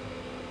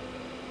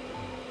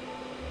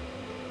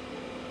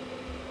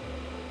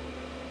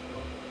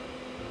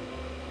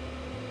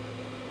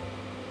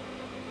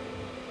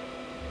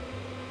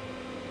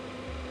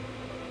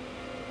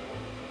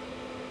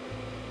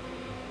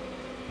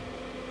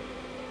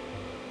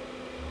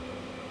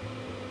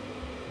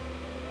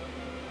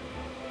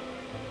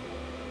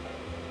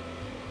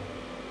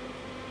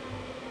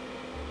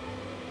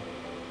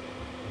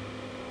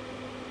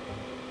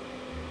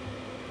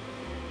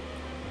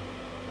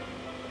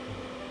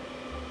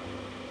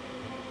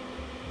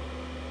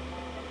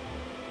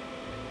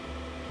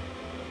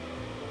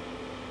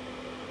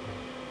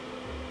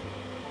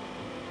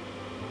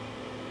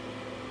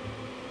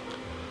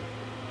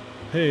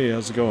 Hey,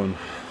 how's it going?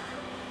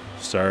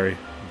 Sorry,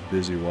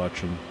 busy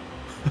watching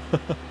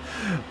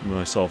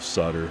myself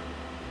solder.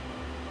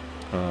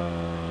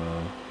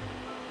 I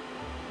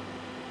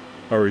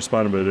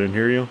responded, but I didn't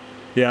hear you.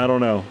 Yeah, I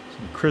don't know.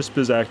 Krisp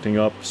is acting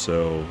up,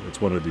 so it's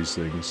one of these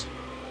things.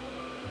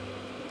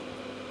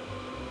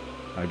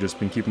 I've just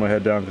been keeping my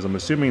head down because I'm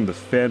assuming the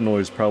fan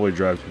noise probably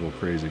drives people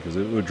crazy, because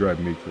it would drive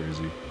me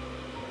crazy.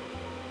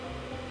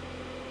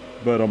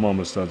 But I'm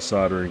almost done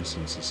soldering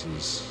since this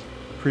is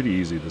pretty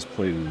easy. This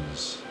plate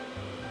is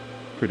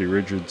pretty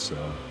rigid, so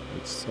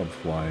I'm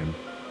flying.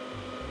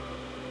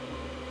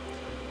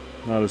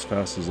 Not as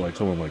fast as like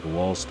someone like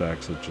Wall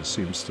Stacks that just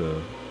seems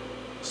to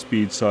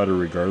speed solder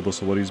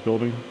regardless of what he's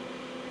building.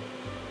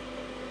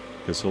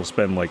 Because he'll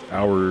spend like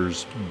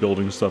hours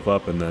building stuff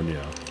up and then,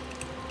 yeah,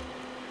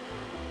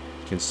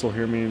 can still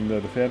hear me in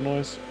the fan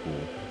noise? Cool.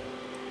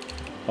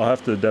 I'll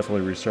have to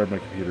definitely restart my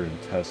computer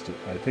and test it.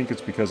 I think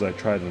it's because I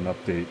tried an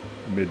update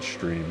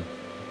midstream.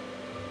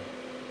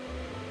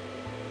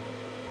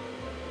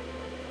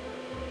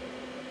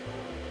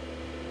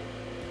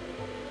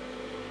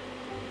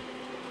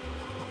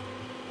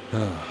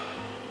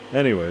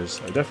 Anyways,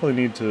 I definitely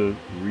need to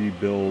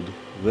rebuild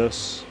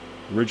this.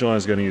 Originally I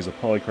was going to use a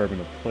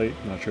polycarbonate plate.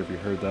 Not sure if you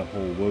heard that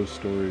whole woe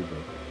story, but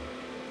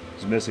I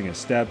was missing a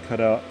stab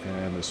cutout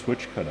and a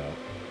switch cutout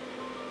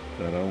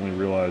that I only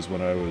realized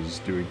when I was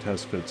doing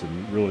test fits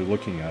and really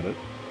looking at it.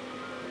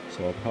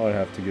 So I'll probably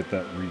have to get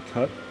that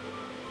recut.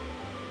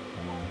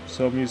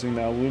 So I'm using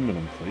the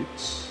aluminum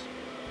plates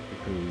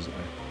because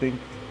I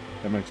think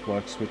MX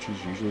Black switches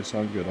usually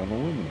sound good on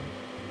aluminum.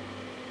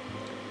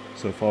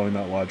 So following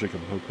that logic,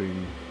 I'm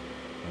hoping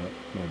that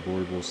my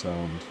board will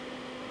sound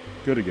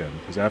good again.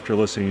 Because after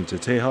listening to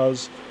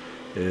Tejas,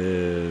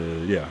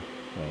 yeah,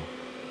 well,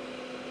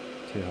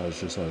 Tejas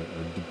just a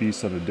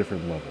beast on a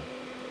different level.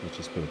 Let's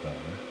just put it that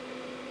way.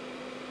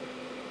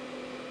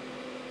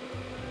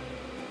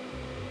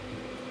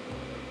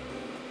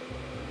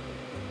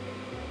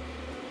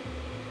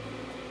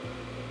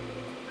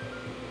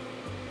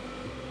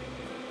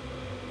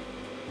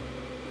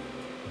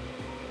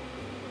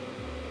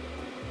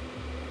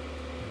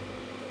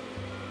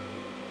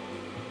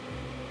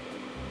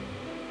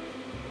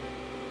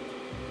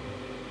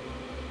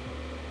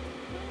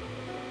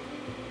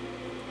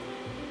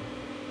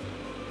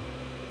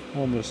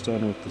 Almost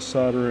done with the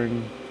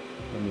soldering.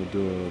 I'm going to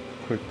do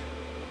a quick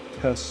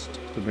test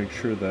to make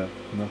sure that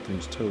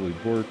nothing's totally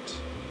borked.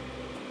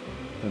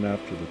 Then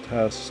after the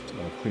test,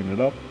 I'll clean it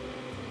up.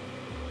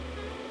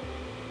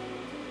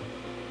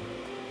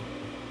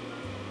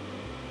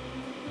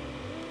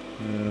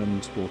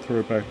 And we'll throw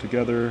it back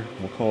together and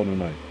we'll call it a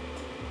night.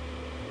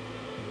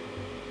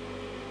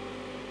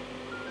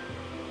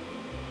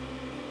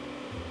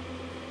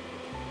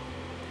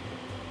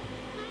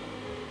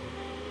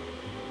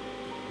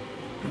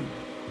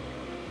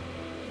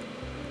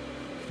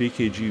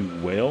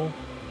 VKG Whale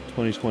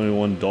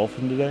 2021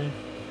 Dolphin today.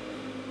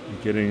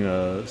 I'm getting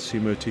a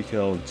SEMO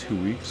TKL in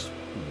 2 weeks.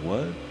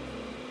 What?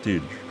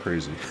 Dude, you're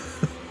crazy.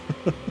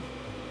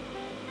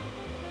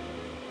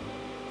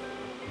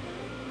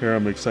 Here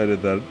I'm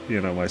excited that,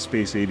 you know, my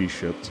Space 80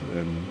 shipped,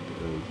 and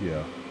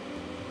yeah.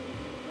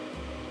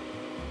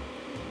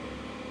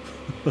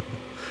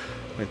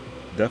 I'd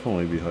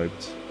definitely be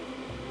hyped.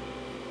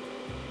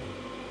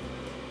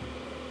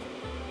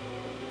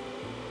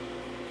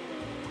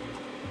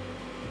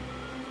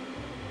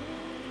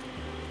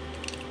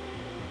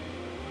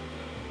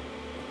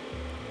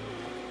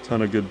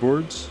 Ton of good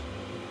boards.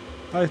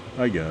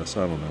 I guess,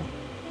 I don't know.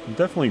 I'm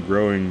definitely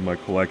growing my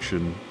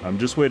collection. I'm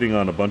just waiting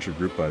on a bunch of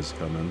group buys to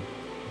come in.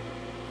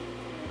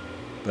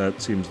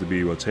 That seems to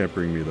be what's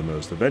hampering me the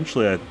most.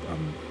 Eventually,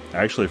 I'm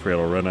actually afraid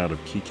I'll run out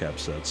of keycap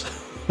sets.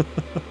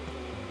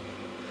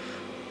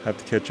 Have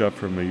to catch up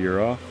from a year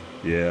off?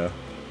 Yeah,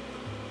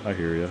 I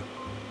hear ya.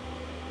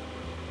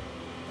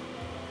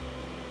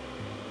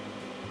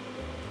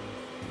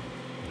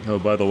 Oh,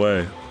 by the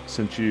way,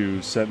 since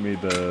you sent me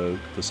the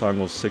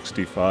Songle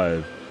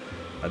 65,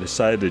 I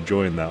decided to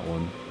join that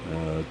one,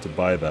 to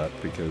buy that,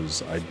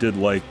 because I did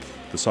like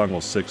the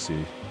Songle 60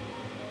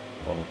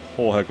 a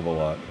whole heck of a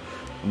lot.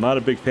 I'm not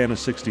a big fan of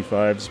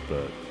 65s,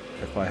 but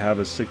if I have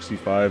a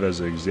 65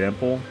 as an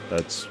example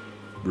that's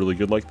really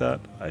good like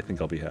that, I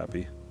think I'll be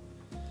happy.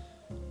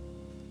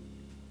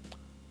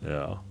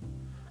 Yeah,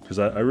 because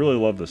I really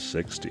love the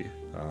 60,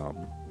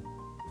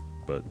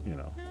 but, you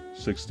know,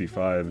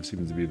 65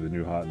 seems to be the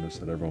new hotness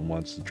that everyone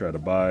wants to try to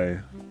buy.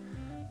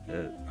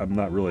 I'm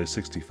not really a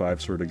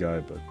 65 sort of guy,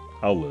 but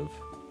I'll live.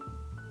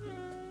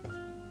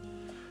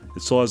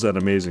 It still has that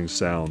amazing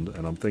sound,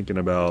 and I'm thinking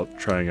about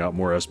trying out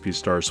more SP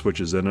Star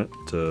switches in it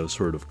to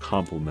sort of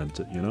complement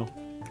it, you know?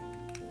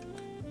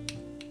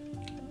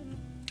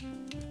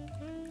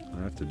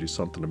 I have to do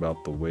something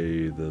about the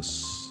way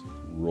this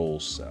roll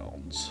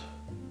sounds.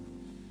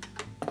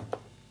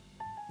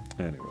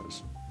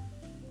 Anyways.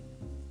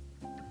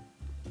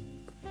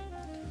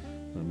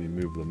 Let me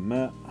move the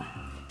mat.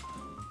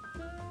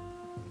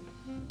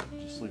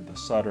 Just leave the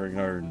soldering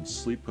iron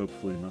sleep.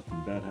 Hopefully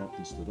nothing bad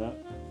happens to that.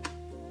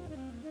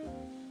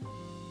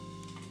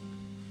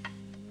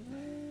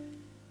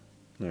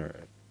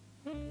 Alright.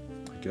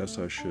 I guess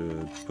I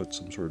should put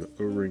some sort of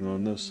O-ring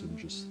on this and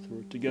just throw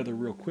it together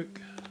real quick.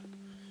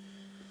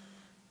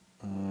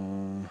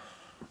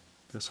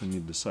 Guess I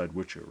need to decide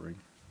which O-ring.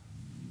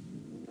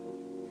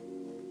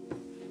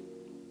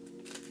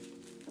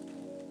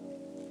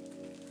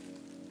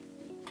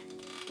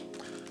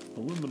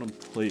 Aluminum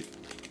plate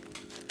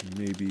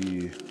may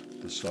be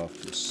the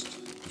softest.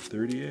 The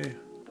 30A.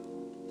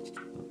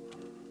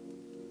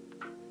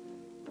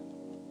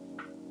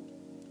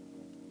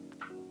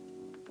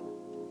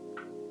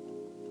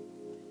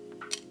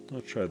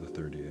 Let's try the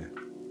 30A.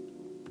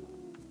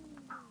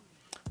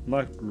 I'm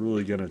not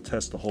really going to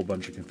test a whole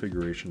bunch of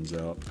configurations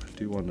out. I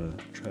do want to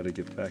try to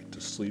get back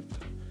to sleep.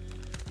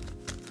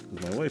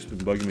 My wife's been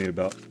bugging me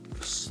about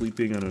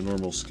sleeping on a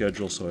normal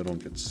schedule so I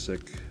don't get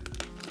sick.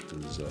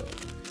 Because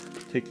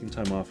taking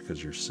time off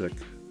because you're sick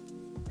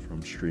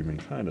from streaming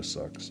kind of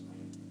sucks.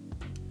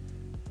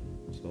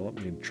 So let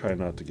me try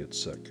not to get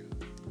sick.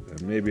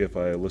 And maybe if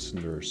I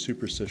listen to her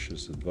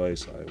superstitious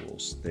advice, I will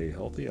stay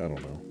healthy. I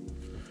don't know.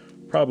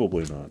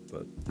 Probably not,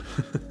 but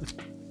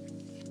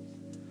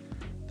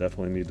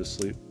definitely need to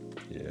sleep.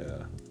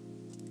 Yeah.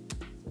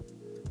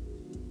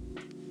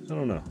 I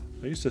don't know.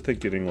 I used to think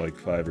getting like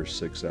 5 or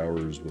 6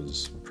 hours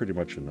was pretty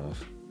much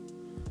enough.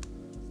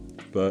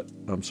 But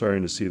I'm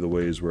starting to see the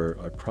ways where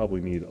I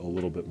probably need a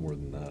little bit more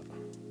than that.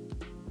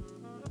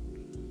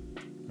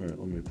 Alright,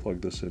 let me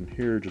plug this in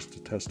here just to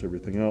test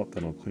everything out,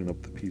 then I'll clean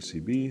up the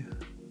PCB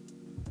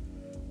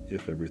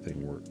if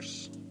everything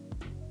works.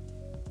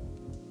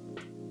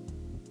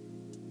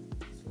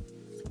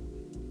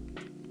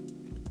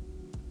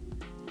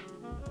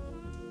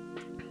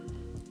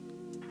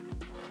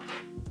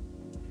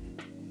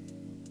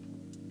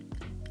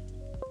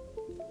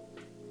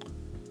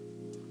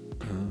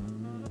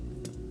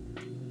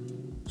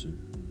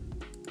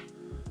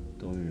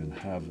 Don't even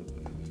have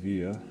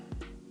VIA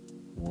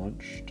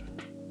launched.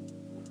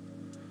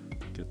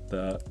 Get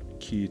that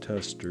key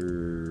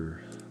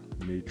tester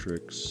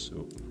matrix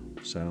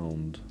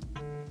sound.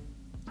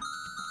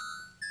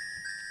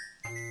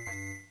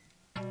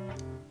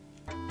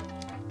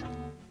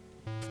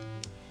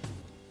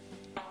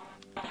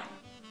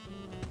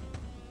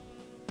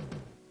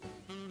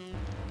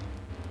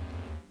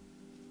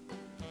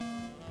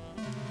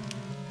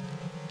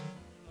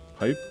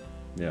 Pipe?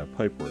 Yeah,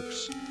 pipe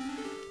works.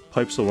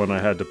 Pipe's the one I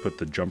had to put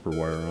the jumper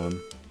wire on.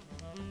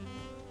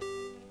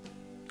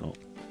 Oh,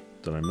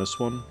 did I miss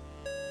one?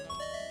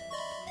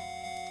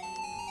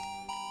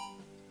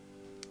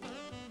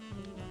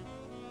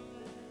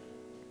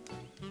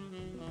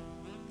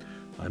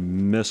 I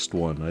missed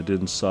one. I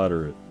didn't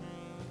solder it.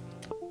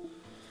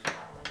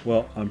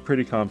 Well, I'm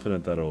pretty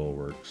confident that it'll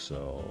work,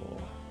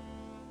 so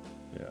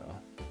yeah.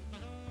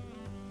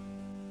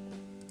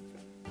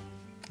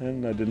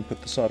 And I didn't put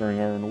the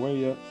soldering iron away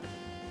yet.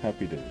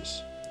 Happy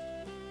days.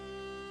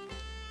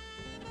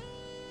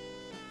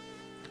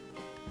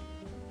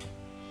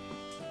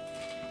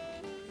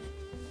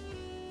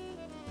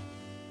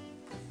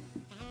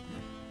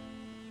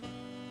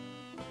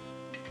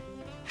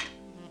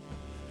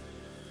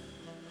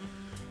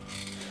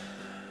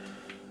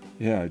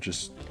 Yeah,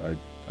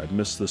 I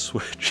missed the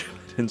switch.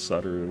 I didn't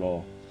solder it at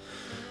all.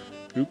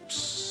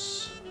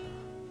 Oops.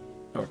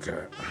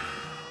 Okay.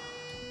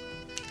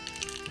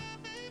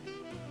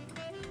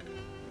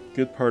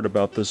 Good part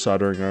about this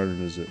soldering iron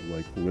is it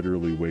like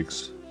literally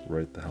wakes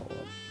right the hell up.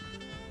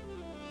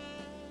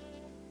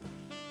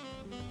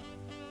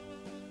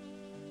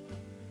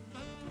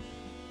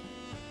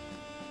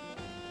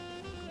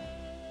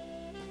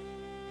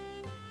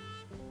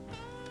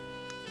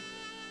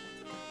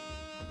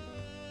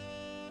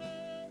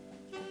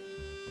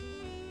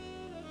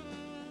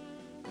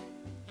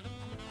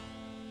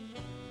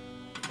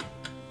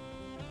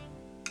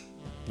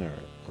 Alright,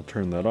 I'll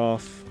turn that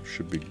off.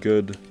 Should be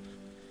good.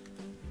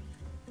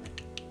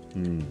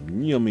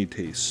 Yummy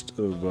taste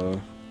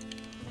of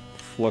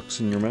flux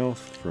in your mouth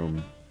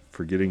from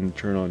forgetting to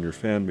turn on your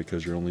fan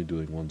because you're only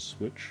doing one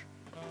switch.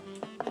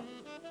 I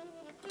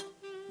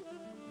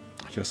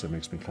guess that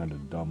makes me kind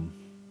of dumb.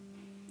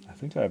 I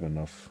think I have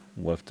enough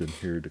left in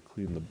here to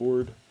clean the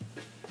board.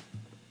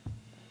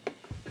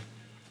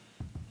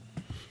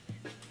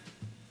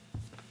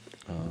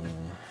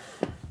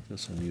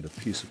 Guess I need a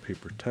piece of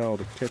paper towel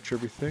to catch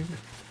everything.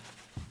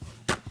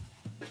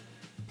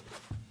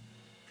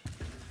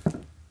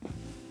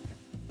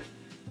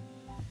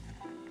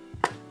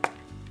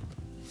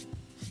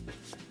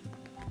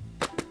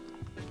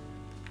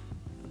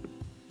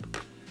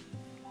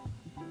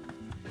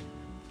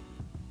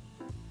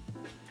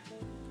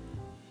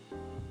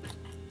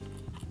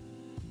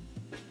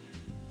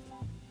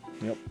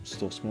 Yep,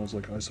 still smells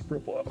like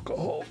isopropyl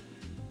alcohol.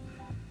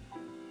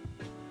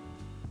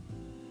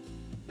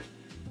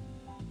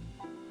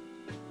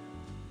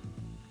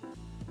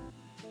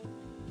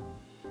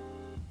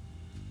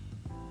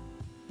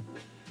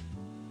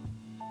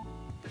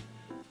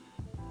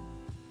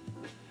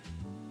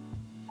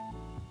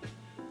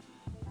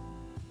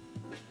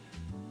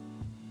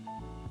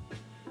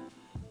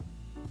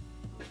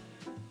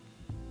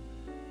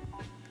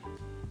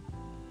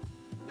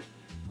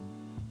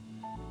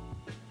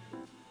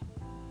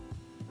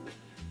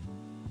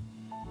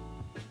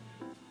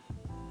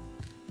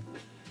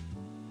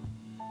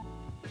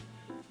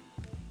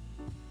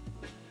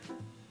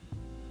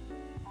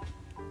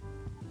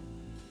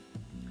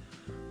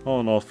 All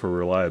in all, for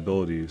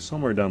reliability,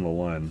 somewhere down the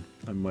line,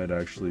 I might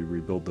actually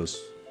rebuild this,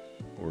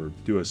 or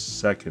do a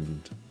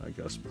second, I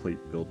guess, plate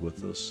build with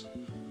this.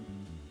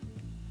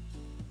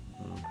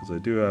 Because I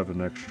do have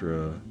an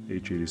extra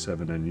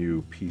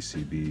H87NU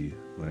PCB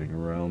laying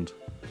around.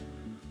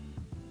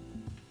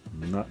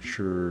 I'm not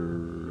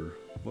sure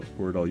what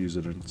board I'll use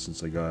it in,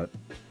 since I got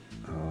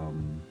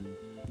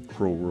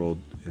Cruel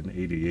World in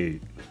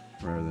 88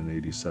 rather than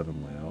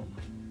 87 layout.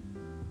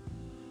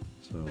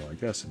 So I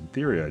guess in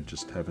theory I'd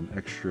just have an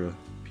extra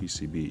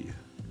PCB.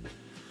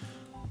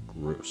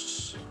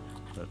 Gross.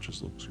 That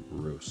just looks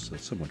gross.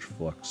 That's so much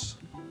flux.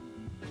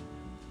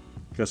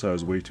 Guess I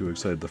was way too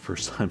excited the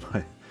first time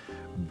I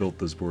built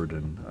this board,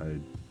 and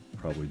I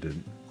probably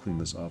didn't clean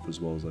this off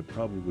as well as I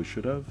probably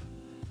should have,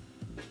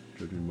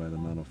 judging by the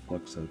amount of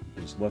flux that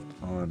was left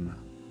on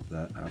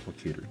that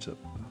applicator tip.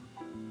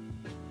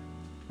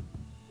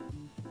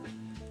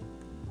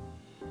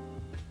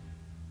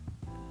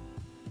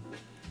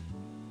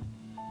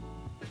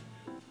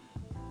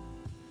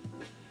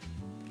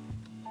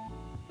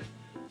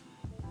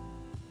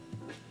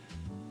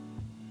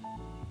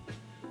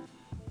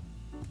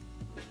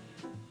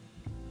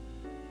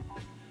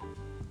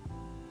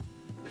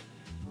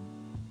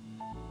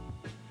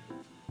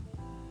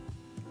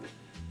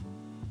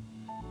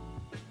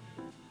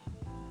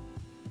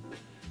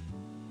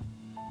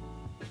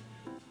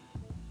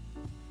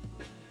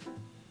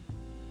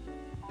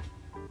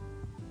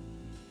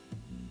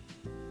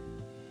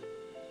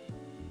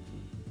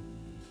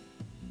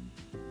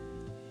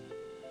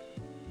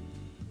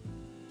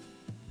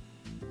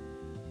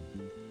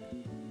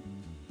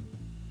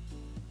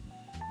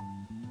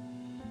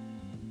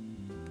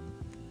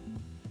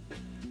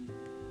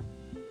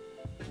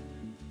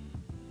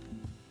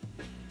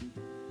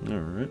 All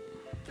right.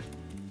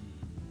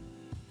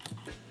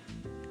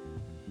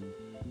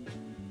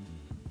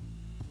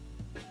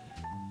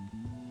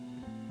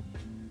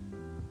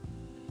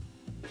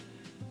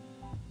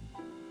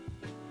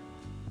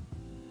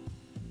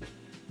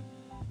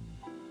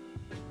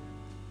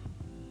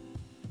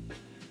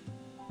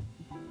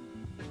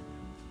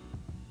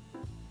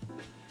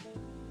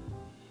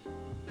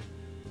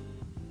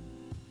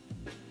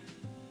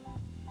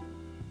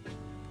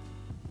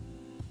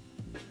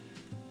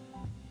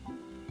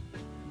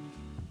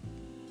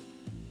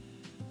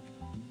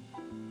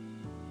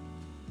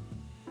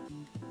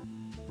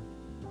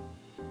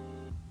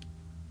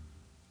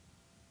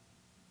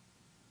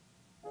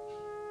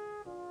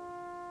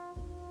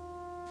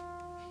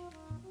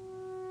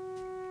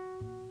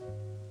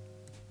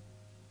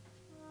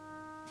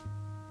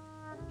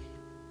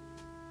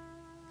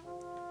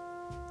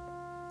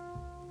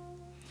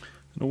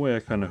 In a way,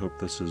 I kind of hope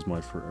this is my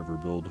forever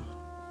build.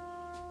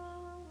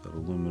 That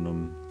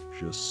aluminum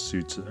just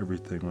suits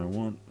everything I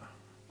want.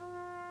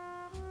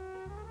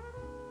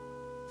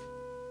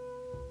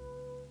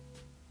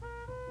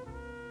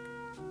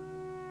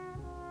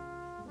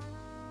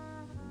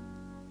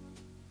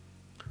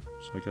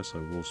 So I guess I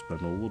will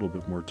spend a little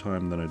bit more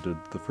time than I did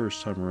the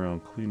first time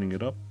around cleaning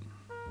it up.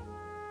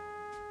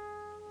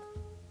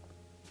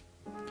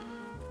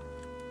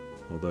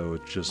 Although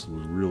it just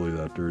was really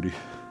that dirty.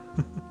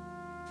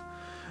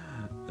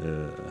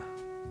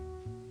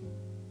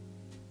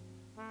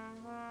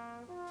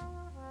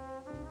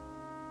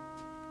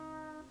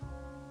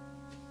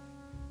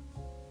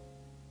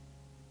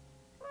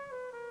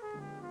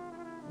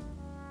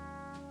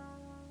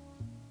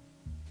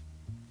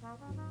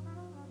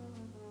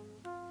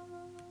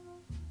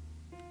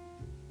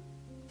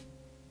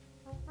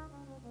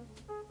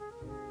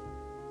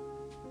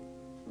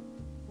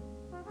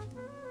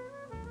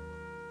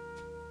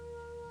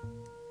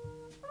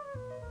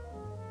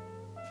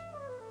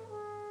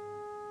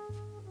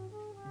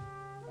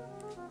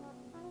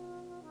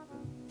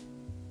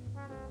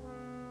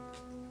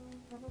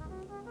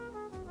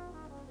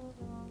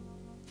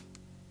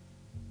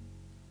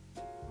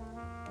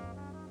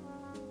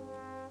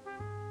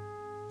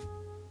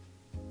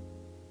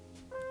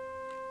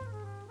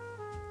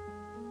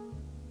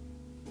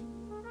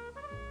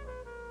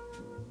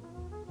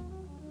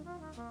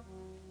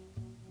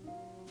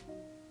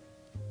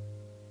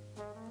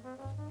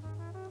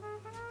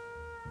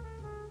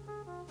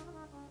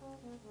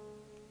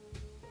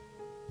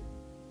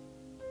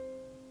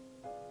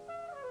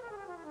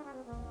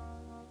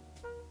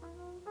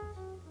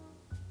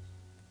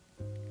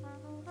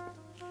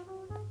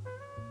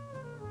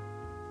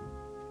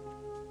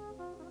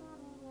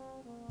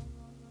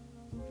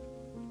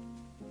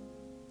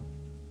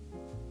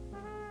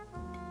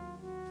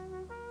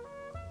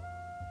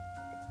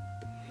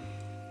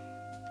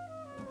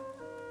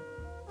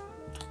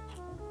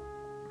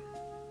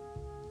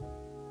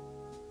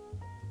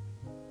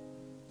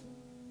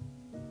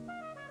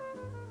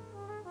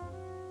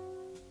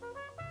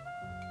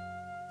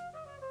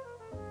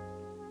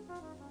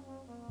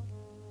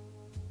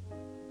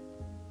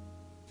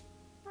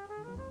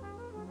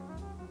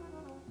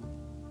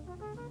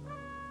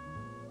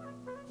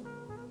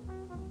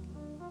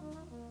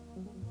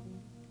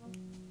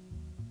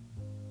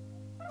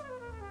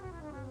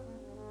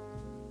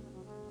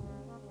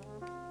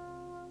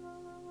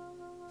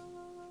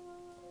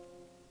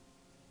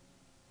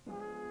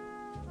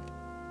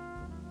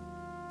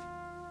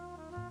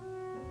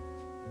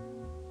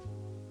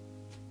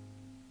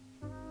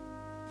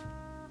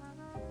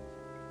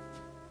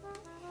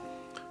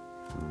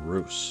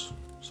 Gross.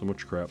 So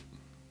much crap.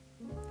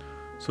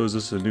 So is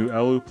this a new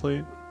alu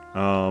plate?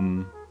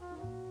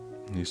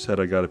 You said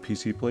I got a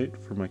PC plate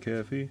for my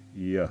KFE?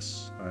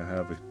 Yes, I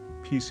have a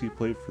PC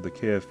plate for the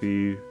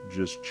KFE,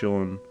 just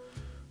chilling,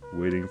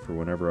 waiting for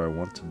whenever I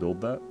want to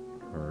build that,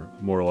 or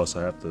more or less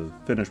I have to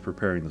finish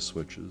preparing the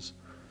switches.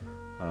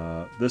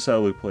 This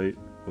alloy plate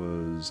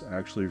was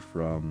actually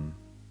from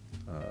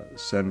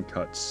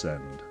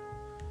sendcutsend,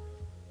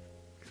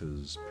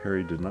 because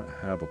Perry did not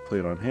have a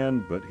plate on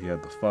hand, but he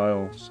had the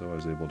file, so I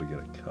was able to get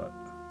it cut.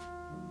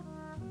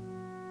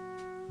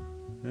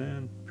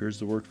 And appears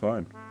to work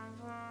fine,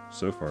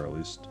 so far at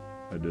least.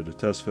 I did a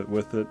test fit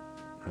with it,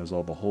 has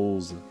all the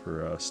holes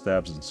for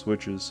stabs and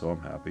switches, so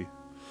I'm happy.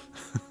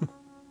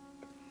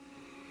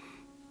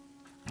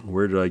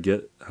 Where did I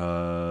get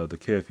the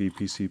KFE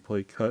PC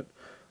plate cut?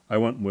 I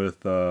went with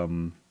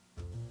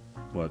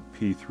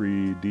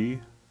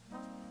P3D.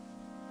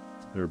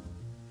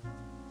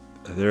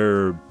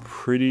 They're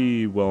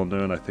pretty well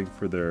known, I think,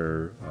 for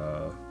their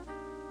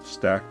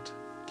stacked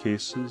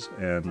cases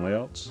and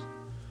layouts,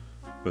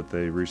 but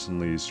they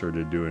recently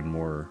started doing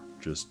more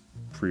just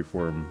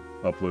freeform,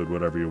 upload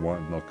whatever you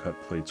want and they'll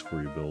cut plates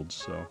for you builds.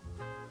 So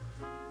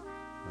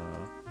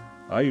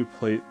IU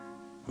plate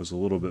was a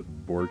little bit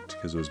borked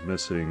because it was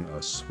missing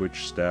a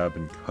switch stab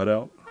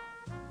cutout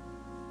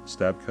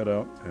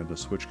and a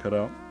switch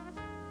cutout,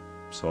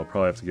 so I'll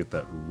probably have to get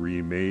that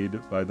remade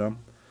by them.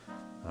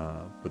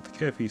 But the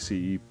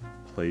KFE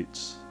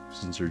plates,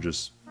 since they're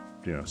just,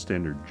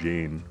 standard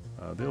Jane,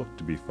 they look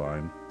to be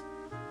fine.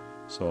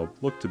 So I'll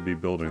look to be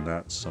building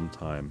that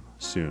sometime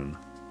soon.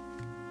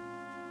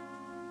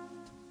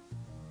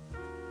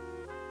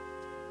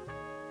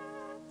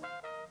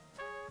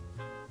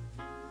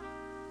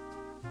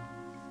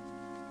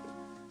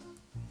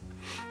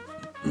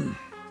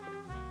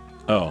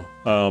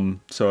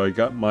 So I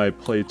got my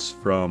plates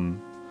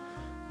from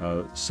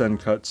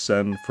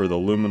sendcutsend for the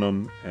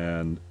aluminum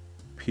and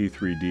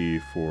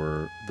P3D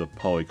for the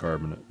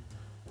polycarbonate.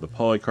 The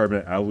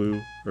polycarbonate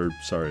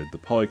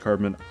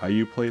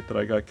IU plate that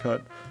I got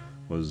cut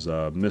was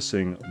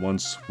missing one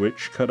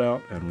switch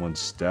cutout and one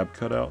stab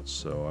cutout,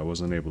 so I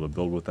wasn't able to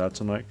build with that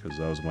tonight because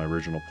that was my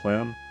original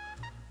plan.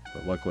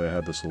 But luckily I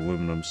had this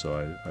aluminum,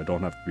 so I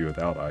don't have to be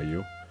without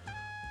IU,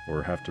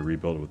 or have to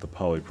rebuild it with the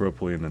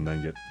polypropylene and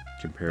then get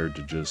compared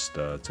to just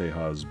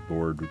Teja's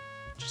board,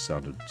 which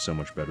sounded so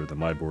much better than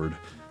my board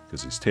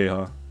because he's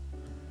Teja.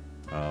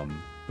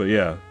 But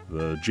yeah,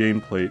 the Jane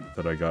plate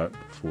that I got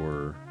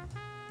for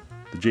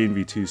the Jane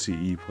V2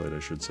 CE plate, I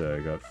should say, I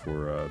got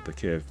for the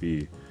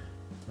KFE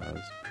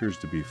appears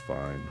to be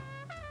fine.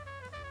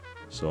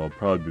 So I'll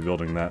probably be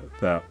building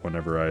that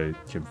whenever I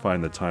can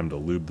find the time to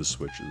lube the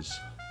switches.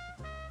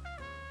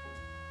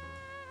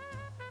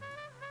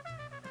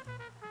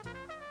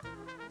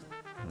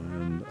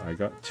 And I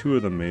got 2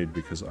 of them made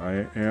because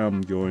I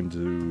am going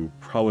to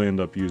probably end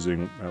up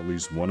using at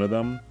least one of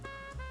them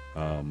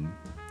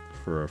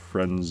for a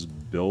friend's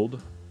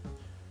build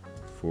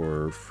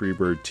for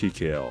Freebird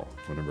TKL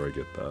whenever I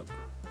get that.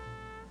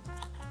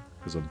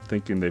 Because I'm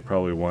thinking they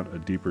probably want a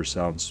deeper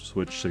sound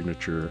switch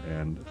signature,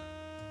 and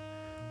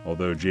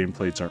although Jane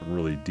plates aren't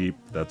really deep,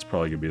 that's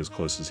probably going to be as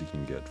close as he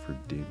can get for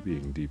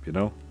being deep,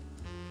 And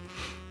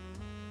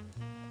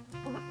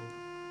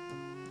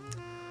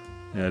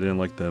I didn't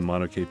like the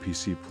Mono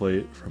KPC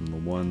plate from the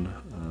one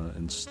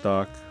in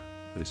stock.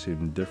 They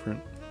seem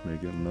different. May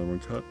get another one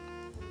cut.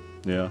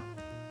 Yeah.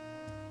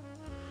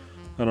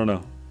 I don't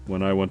know.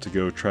 When I went to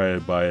go try to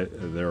buy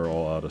it, they're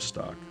all out of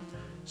stock.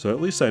 So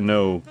at least I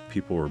know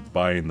people were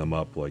buying them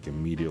up like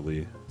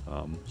immediately.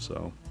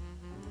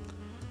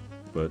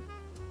 But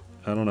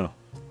I don't know.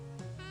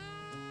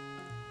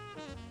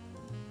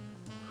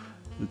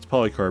 It's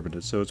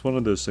polycarbonate, so it's one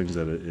of those things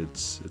that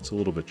it's a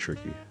little bit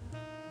tricky.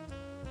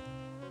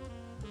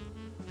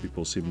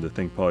 People seem to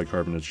think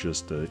polycarbonate's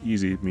just an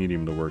easy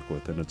medium to work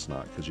with, and it's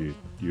not, because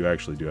you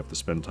actually do have to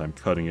spend time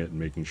cutting it and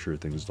making sure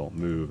things don't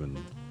move, and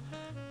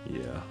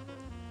yeah,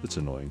 it's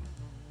annoying.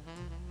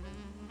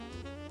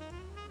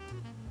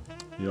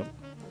 Yep.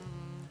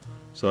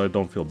 So I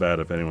don't feel bad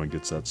if anyone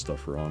gets that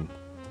stuff wrong.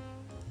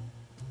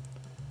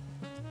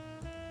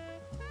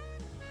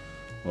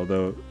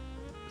 Although,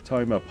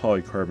 talking about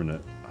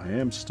polycarbonate, I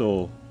am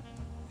still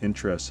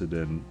interested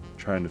in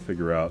trying to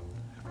figure out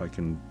if I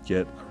can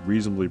get a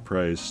reasonably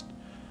priced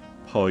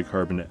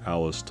polycarbonate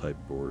Alice type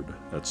board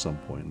at some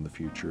point in the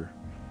future.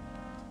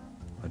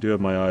 I do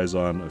have my eyes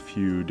on a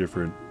few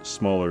different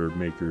smaller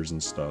makers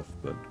and stuff,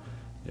 but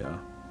yeah.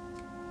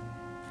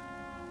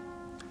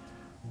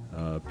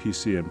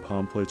 PC and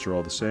palm plates are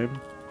all the same.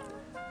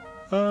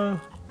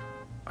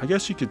 I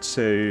guess you could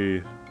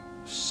say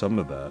some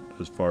of that,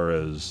 as far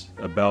as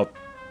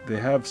they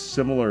have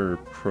similar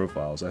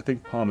profiles. I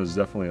think palm is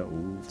definitely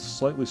a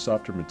slightly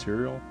softer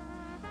material,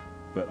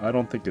 but I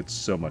don't think it's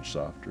so much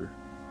softer.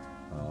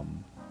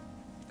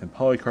 And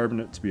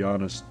polycarbonate, to be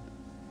honest,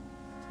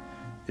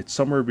 it's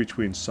somewhere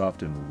between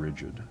soft and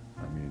rigid.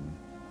 I mean,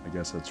 I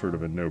guess that's sort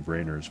of a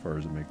no-brainer as far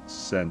as it makes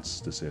sense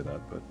to say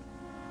that, but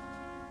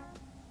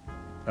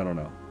I don't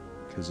know,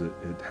 because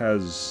it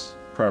has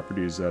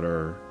properties that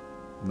are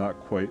not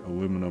quite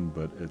aluminum,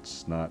 but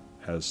it's not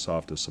as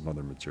soft as some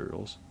other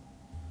materials.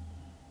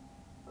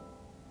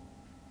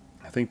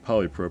 think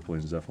polypropylene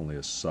is definitely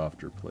a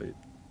softer plate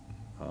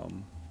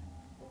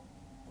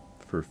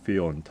for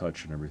feel and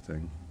touch and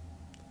everything.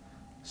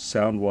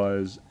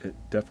 Sound-wise, it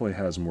definitely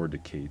has more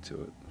decay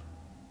to it,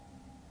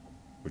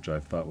 which I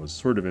thought was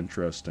sort of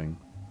interesting.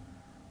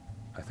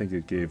 I think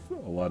it gave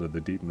a lot of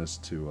the deepness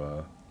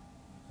to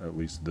at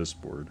least this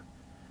board.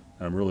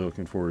 And I'm really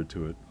looking forward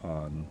to it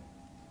on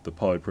the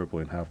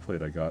polypropylene half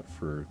plate I got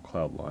for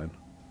Cloudline.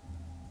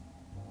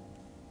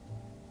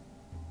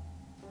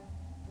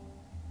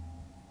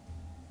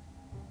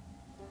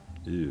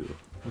 Ew,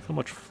 look how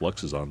much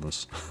flux is on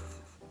this.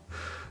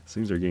 These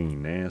things are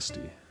getting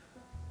nasty.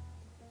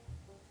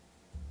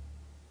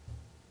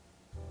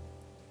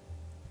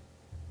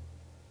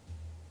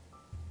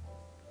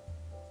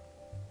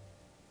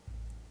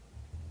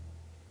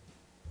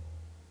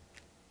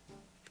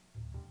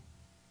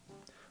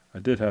 I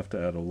did have to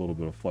add a little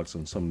bit of flux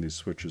on some of these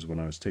switches when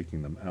I was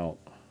taking them out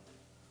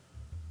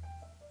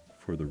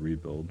for the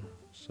rebuild,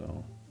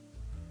 so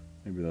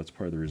maybe that's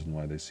part of the reason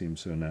why they seem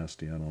so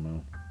nasty, I don't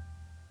know.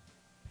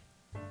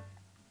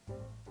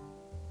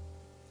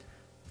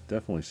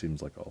 Definitely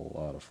seems like a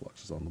lot of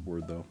fluxes on the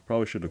board though.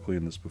 Probably should have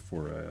cleaned this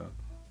before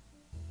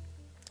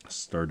I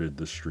started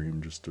the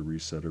stream just to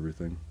reset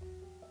everything.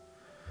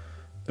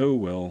 Oh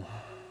well,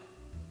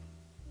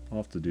 I'll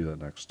have to do that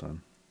next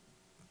time.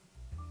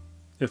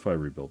 If I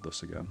rebuild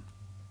this again.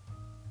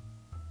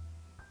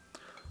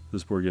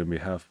 This board gave me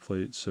half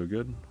plate, so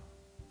good.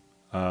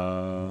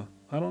 I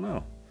don't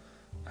know.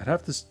 I'd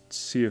have to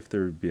see if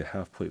there would be a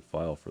half plate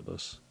file for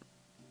this.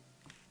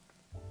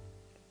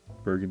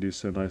 Burgundy's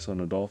so nice on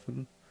a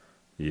Dolphin.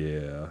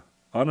 Yeah.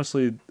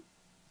 Honestly,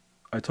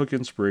 I took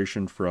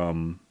inspiration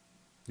from,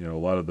 you know, a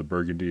lot of the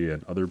Burgundy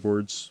and other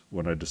boards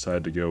when I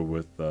decided to go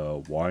with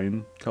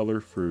wine color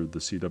for the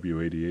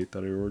CW88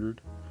 that I ordered.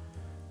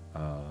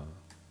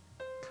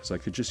 Because I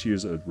could just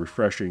use a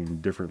refreshing,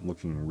 different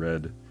looking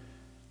red,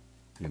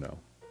 you know,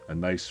 a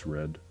nice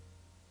red.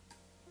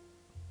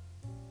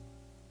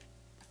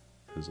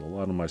 Because a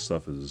lot of my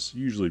stuff is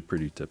usually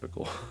pretty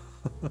typical.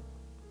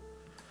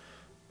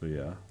 But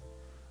yeah,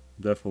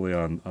 definitely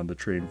on the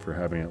train for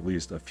having at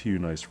least a few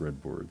nice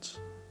red boards.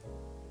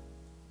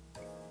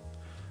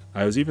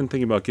 I was even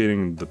thinking about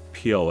getting the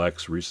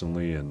PLX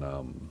recently in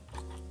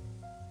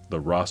the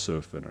Rosso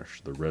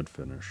finish, the red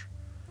finish.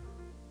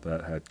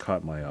 That had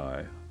caught my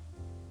eye.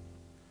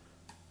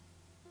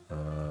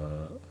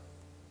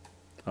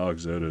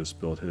 Alex Zotos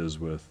built his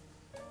with,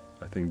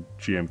 I think,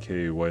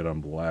 GMK white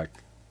on black,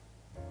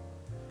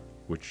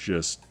 which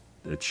just,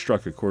 it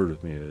struck a chord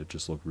with me. It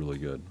just looked really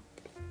good.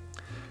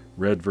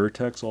 Red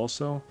Vertex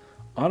also.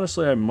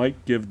 Honestly, I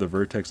might give the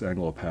Vertex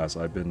angle a pass.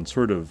 I've been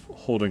sort of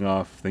holding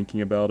off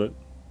thinking about it.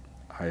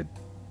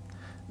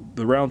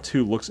 The round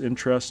 2 looks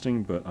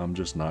interesting, but I'm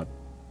just not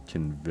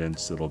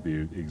convinced it'll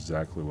be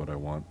exactly what I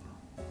want.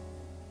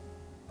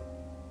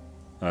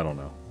 I don't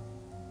know.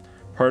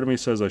 Part of me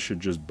says I should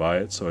just buy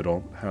it so I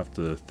don't have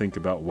to think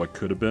about what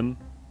could have been,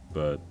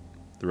 but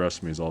the rest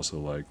of me is also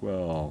like,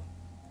 well,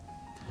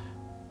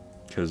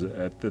 because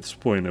at this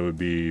point it would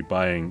be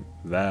buying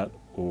that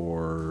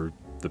or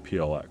the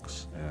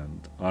PLX,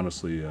 and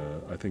honestly,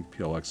 I think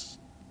PLX,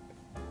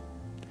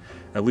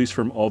 at least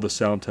from all the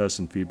sound tests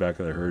and feedback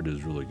that I heard,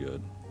 is really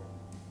good.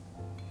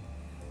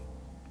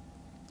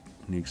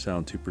 Unique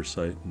sound, too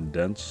precise and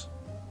dense.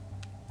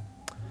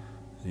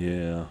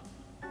 Yeah.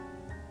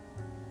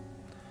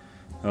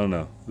 I don't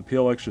know. The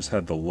PLX just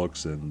had the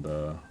looks, and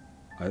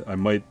I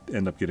might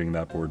end up getting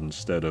that board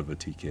instead of a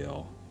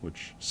TKL,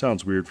 which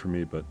sounds weird for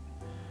me, but,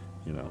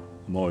 you know,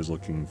 I'm always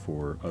looking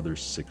for other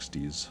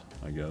 60s,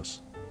 I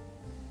guess.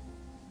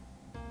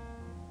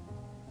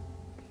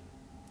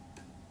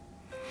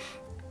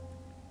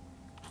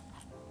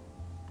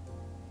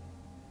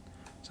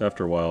 So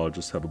after a while, I'll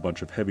just have a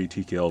bunch of heavy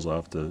TKLs I'll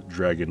have to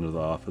drag into the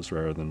office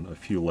rather than a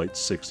few light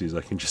 60s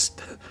I can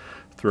just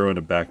throw in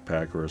a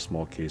backpack or a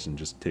small case and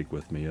just take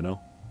with me, you know?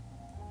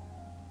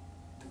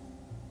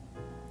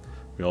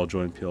 We all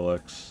joined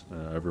PLX,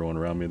 everyone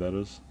around me, that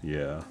is?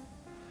 Yeah.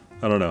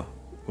 I don't know.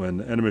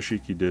 When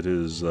Enamashiki did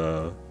his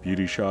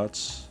beauty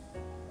shots,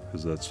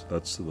 because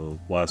that's the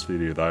last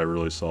video that I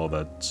really saw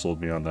that sold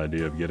me on the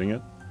idea of getting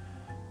it.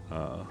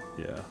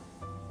 Yeah.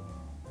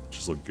 It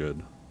just looked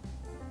good.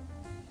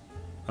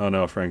 I don't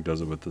know how Frank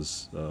does it with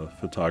his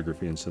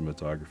photography and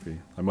cinematography.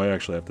 I might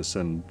actually have to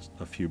send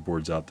a few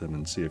boards out to him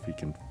and see if he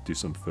can do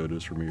some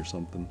photos for me or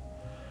something.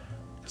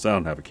 Because I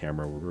don't have a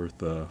camera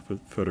worth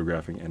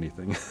photographing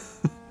anything.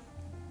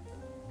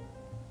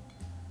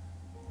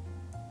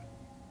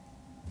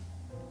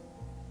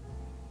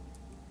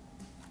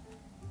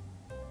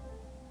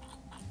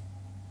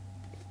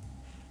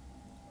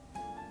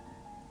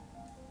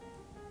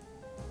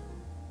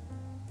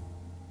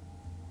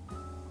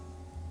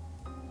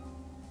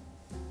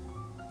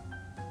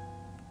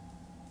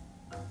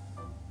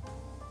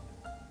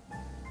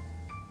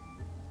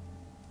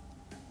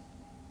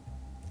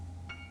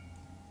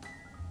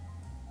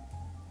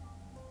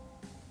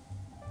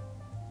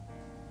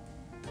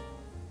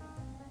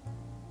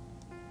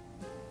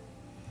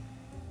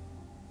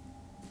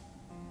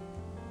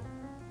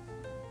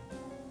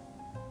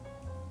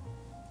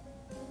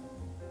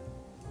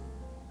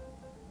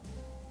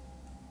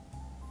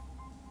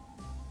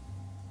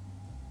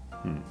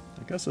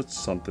 I guess it's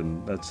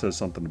something that says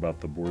something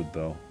about the board,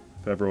 though.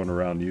 If everyone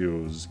around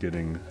you is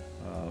getting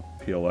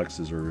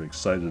PLXs or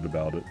excited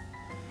about it,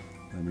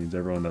 that means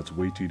everyone that's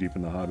way too deep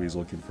in the hobby is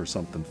looking for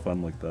something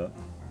fun like that.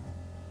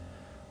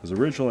 Because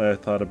originally I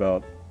thought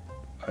about,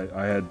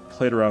 I had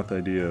played around with the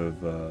idea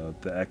of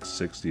the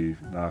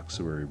X60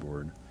 Noxuary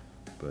board,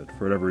 but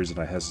for whatever reason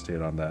I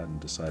hesitated on that and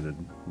decided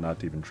not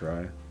to even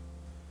try.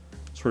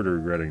 Sort of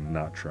regretting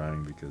not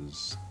trying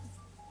because,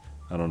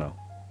 I don't know,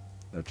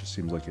 that just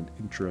seems like an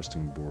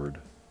interesting board.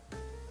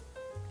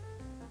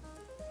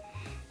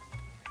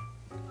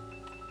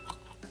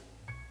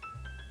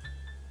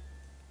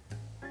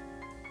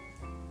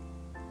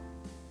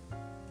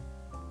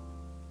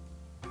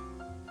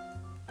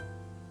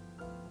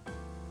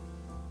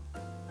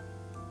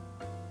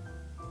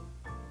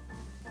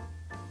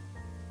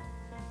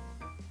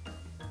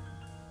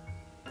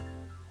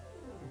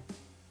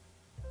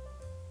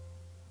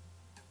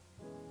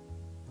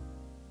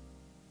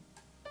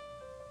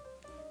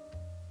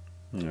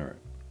 Alright,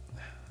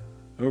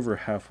 over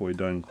halfway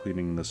done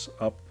cleaning this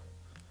up.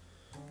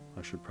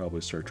 I should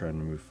probably start trying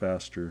to move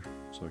faster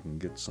so I can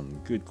get some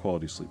good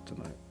quality sleep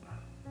tonight.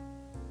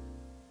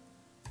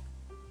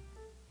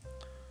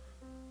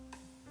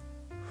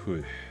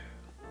 Whew.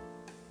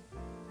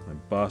 My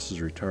boss is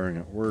retiring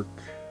at work,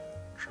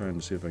 trying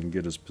to see if I can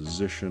get his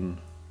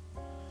position,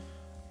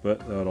 but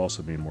that would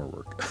also mean more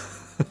work.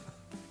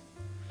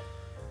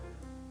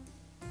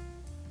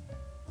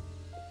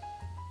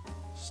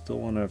 Still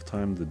want to have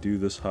time to do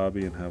this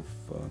hobby and have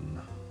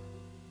fun.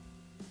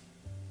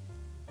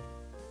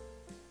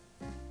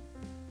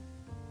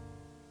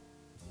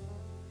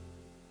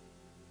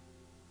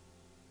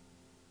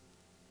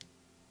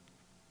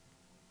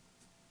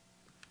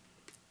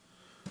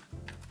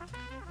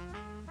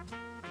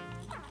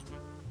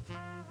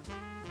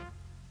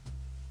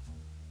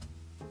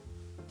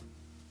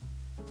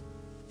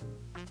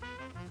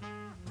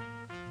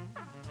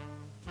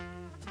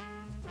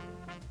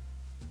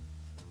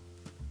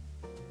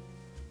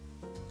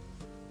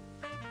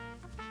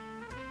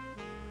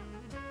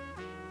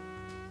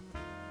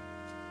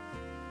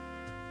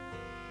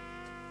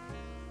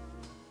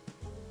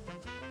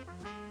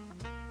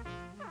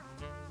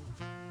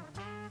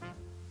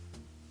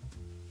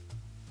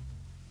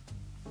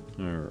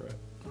 Alright.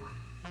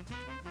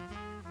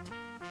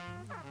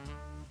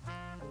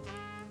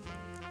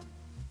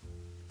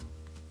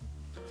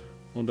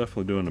 Well,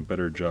 definitely doing a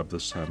better job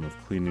this time of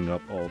cleaning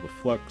up all the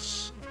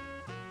flecks.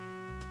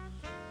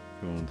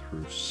 Going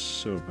through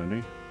so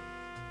many.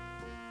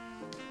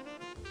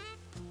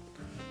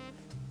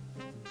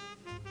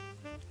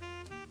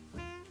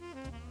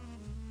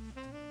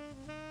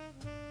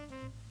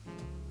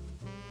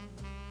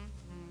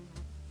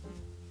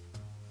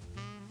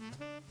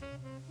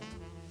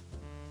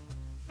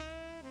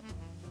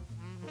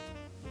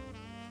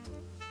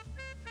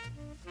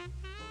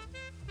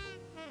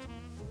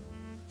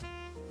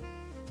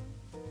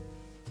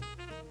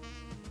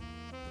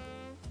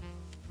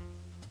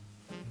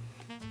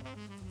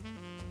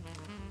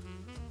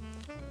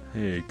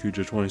 Hey,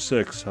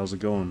 Kuja26, how's it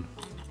going?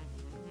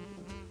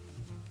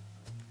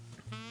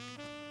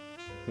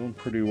 Going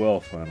pretty well,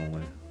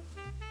 finally.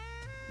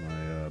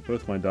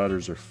 Both my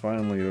daughters are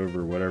finally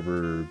over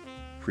whatever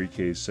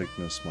pre-K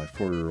sickness my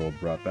 4-year-old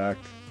brought back,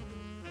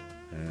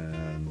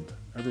 and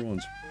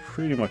everyone's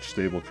pretty much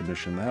stable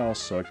condition in the house,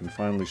 so I can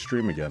finally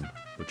stream again,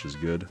 which is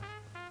good.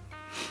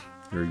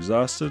 You're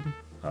exhausted?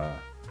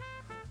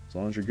 As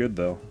long as you're good,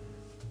 though.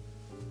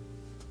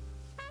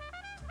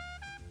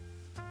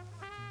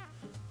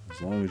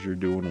 As long as you're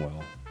doing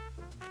well.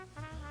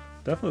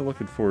 Definitely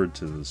looking forward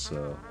to this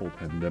whole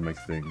pandemic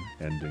thing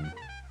ending.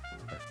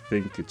 I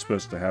think it's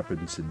supposed to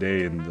happen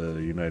today in the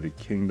United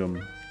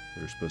Kingdom.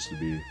 They're supposed to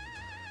be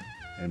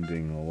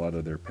ending a lot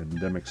of their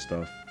pandemic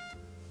stuff.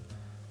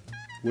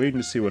 Waiting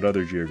to see what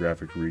other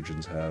geographic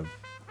regions have.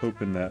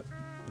 Hoping that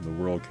the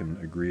world can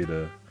agree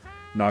to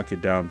knock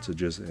it down to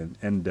just an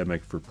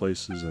endemic for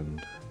places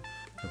and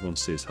everyone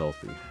stays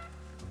healthy.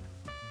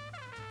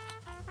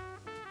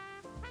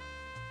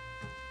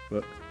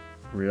 But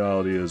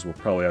reality is we'll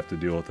probably have to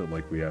deal with it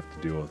like we have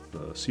to deal with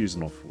the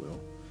seasonal flu,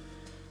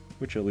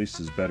 which at least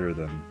is better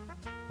than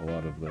a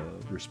lot of the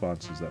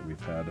responses that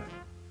we've had.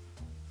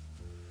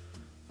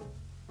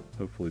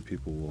 Hopefully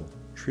people will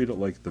treat it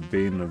like the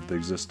bane of the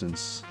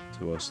existence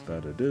to us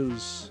that it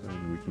is,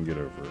 and we can get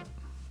over it.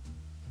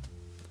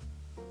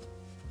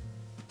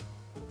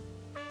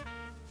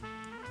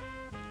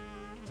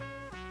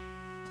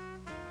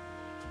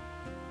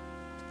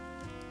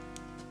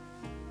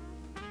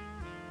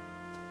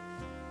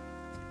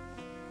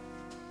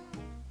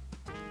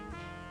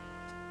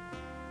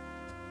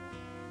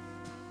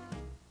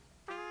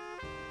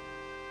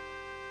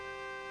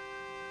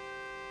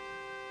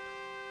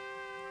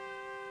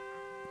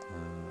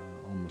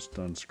 Almost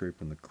done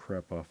scraping the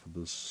crap off of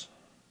this.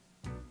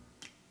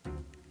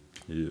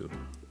 Ew.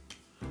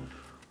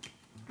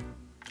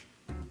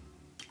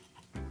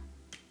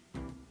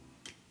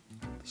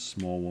 The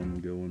small one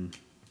going.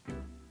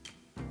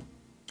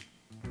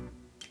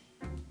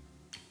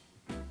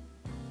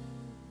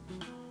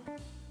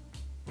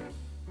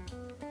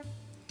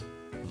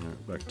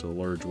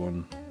 large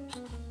one.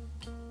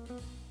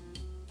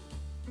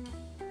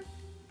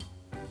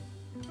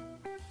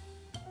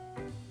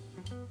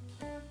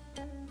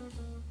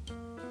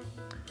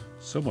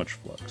 So much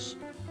flux.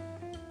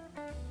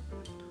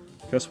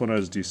 Guess when I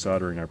was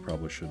desoldering, I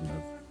probably shouldn't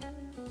have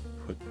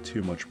put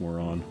too much more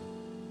on.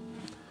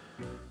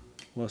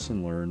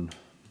 Lesson learned.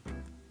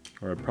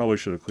 Or I probably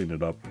should have cleaned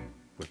it up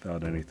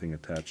without anything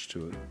attached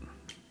to it.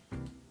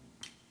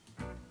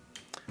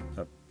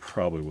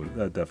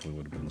 That definitely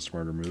would have been a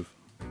smarter move.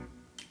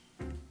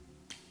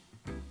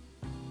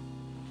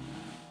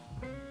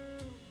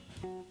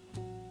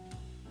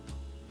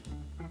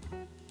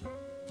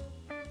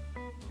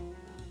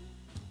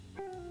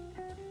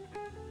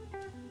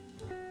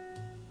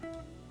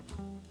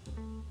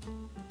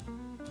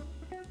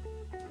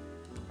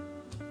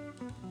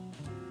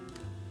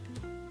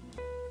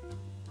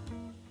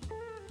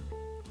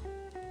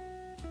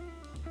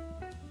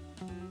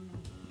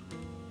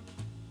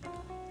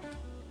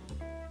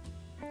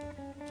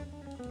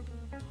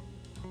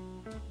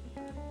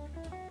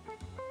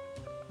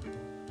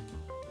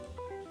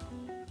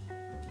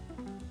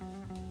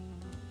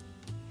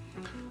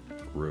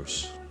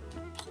 Gross.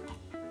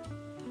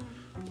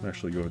 I'm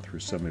actually going through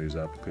some of these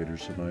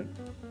applicators tonight.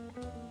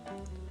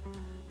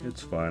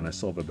 It's fine. I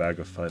still have a bag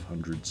of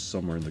 500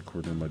 somewhere in the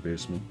corner of my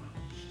basement.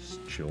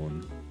 Just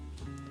chilling.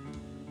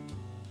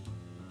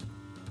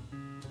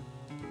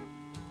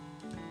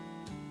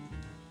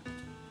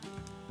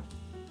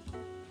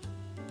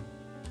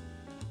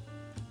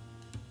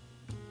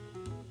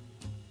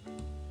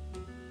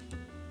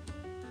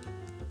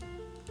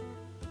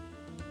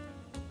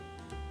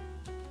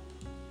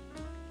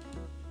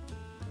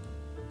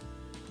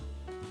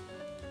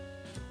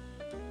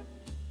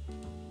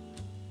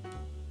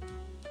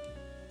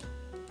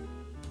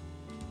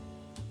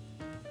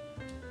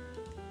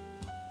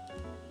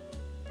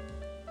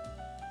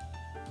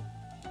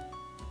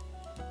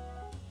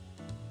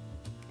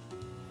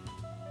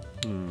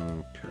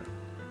 Okay.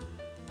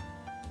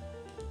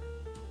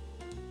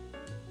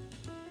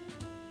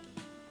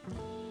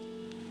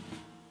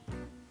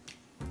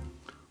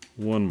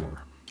 One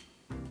more.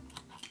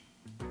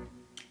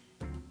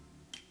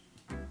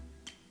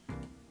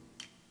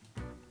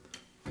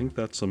 I think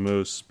that's the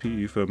most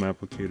PE foam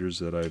applicators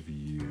that I've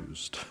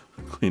used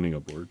cleaning a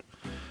board.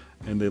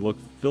 And they look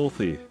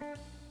filthy.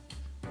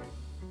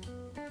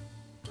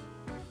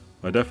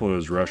 I definitely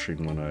was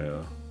rushing when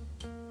I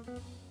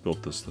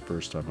built this the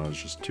first time. I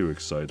was just too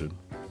excited.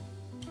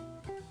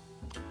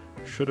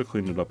 Should have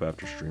cleaned it up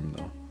after stream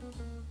though.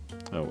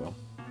 Oh well.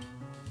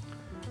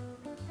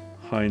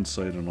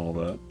 Hindsight and all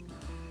that.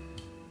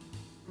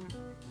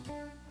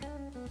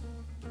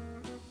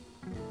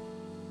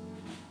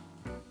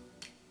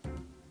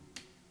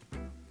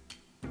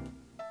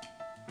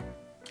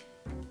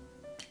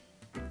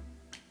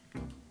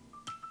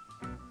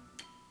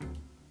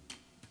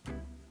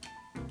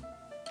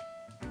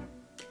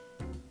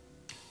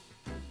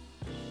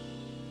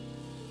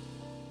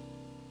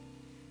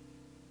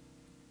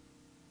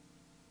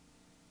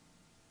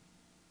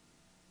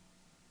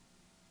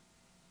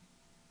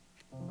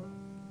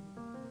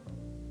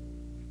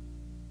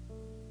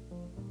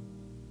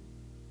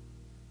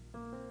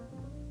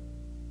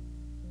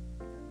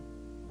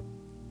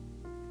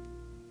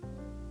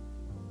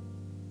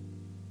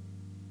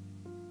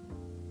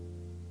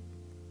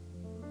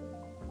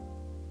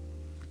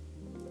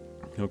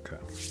 Okay.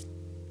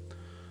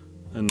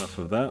 Enough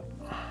of that.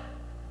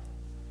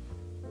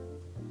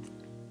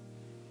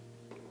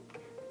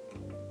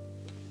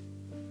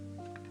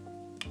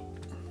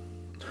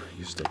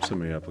 Used up so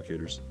many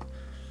applicators.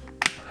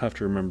 Have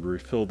to remember to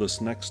refill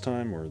this next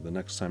time or the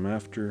next time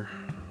after.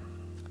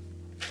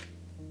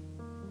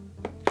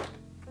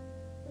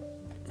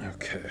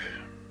 Okay.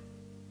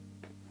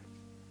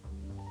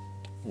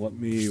 Let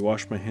me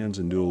wash my hands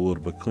and do a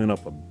little bit of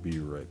cleanup. I'll be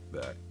right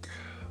back.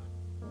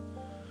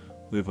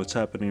 With what's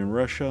happening in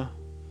Russia.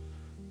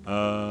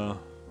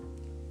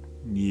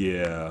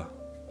 Yeah.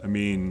 I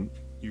mean,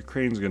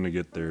 Ukraine's gonna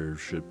get their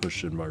shit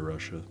pushed in by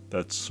Russia.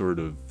 That's sort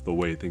of the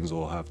way things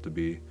will have to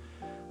be.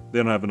 They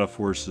don't have enough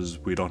forces.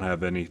 We don't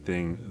have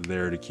anything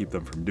there to keep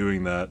them from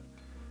doing that.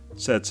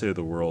 Sad state of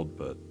the world,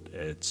 but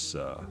it's,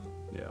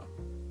 yeah.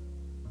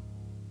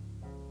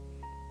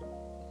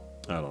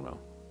 I don't know.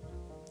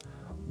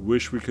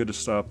 Wish we could have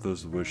stopped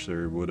this. Wish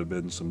there would have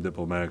been some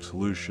diplomatic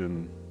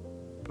solution,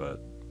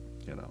 but,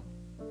 you know.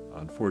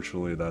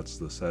 Unfortunately, that's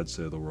the sad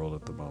state of the world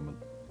at the moment.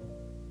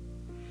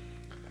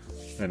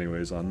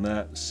 Anyways, on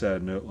that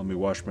sad note, let me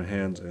wash my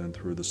hands and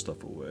throw this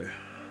stuff away.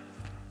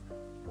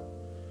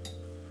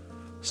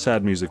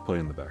 Sad music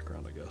playing in the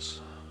background, I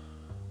guess.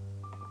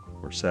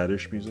 Or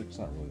sad-ish music. It's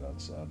not really that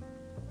sad.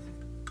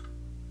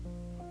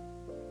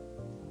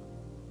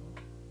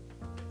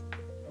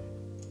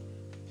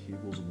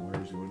 Cables and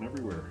wires going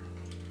everywhere.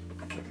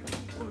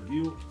 Plug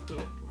you.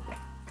 Oh.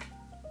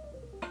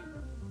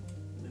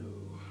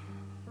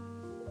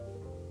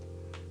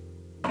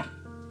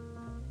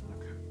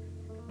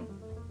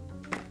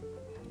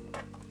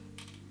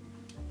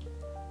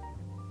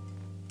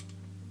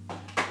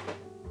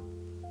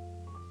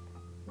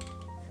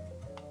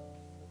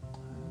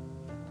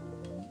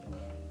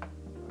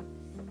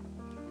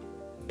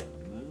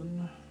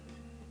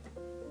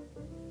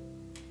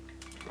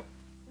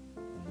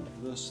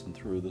 this and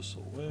throw this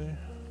away.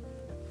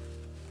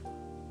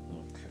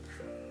 Okay.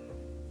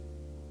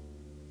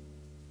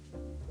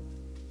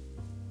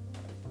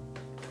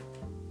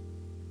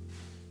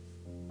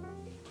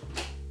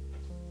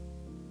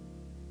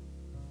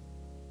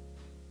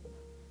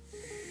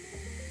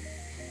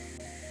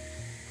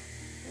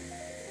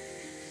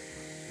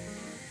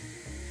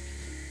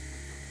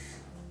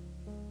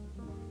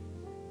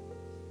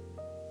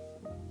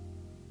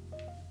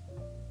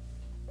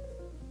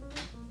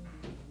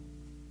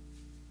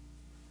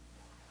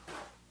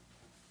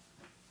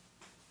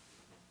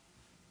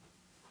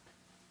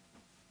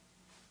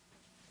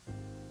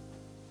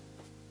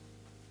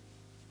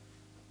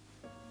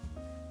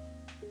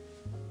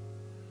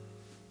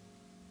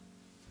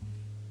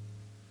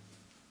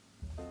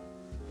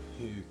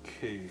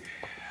 Okay,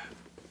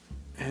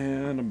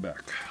 and I'm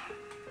back.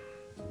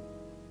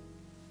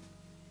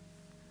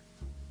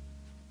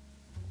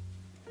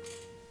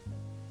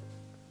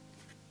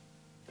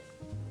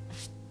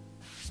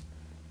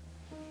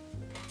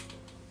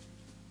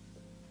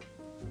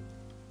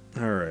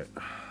 All right,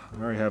 I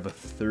already have a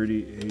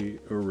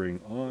 38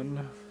 O-ring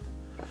on,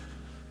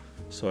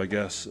 so I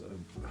guess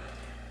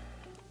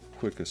a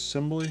quick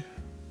assembly.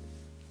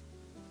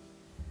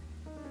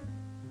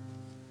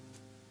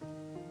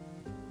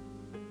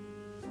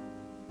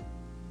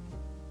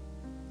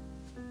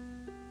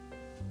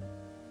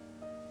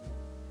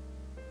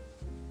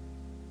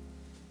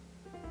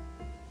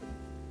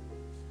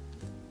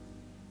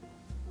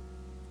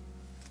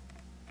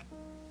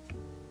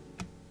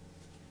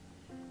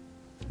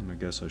 I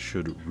guess I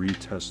should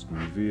retest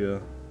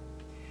Nuvia.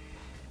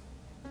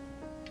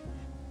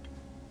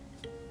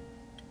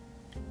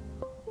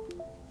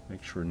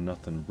 Make sure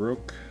nothing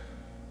broke.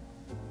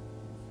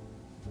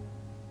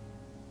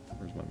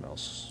 Where's my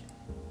mouse?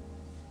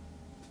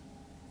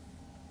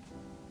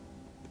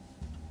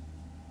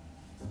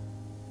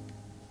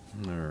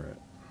 All right.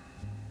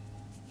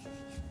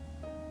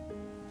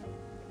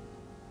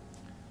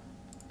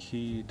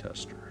 Key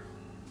tester.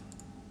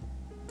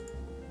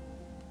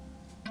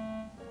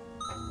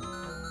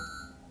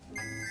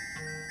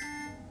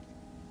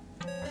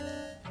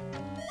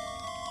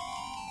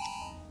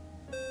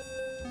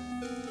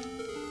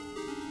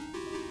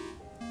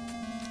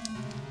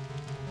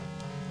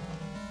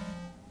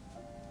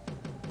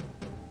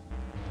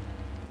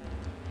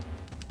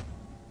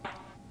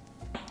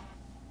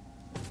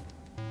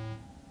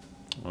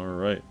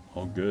 Alright,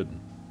 all good.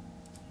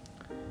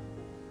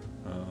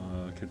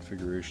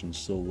 Configuration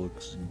still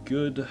looks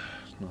good.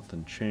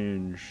 Nothing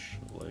changed.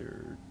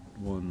 Layer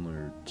 1,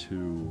 layer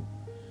 2.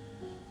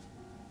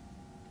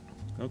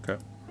 Okay.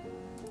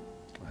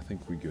 I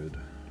think we good.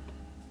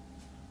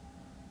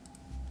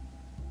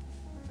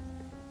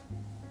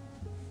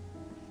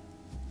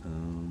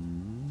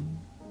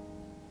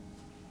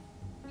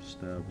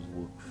 Stabs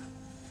look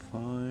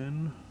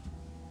fine.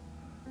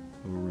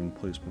 O-ring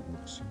placement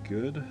looks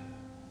good.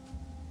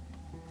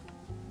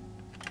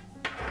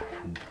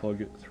 Unplug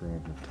it, throw it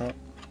on the top.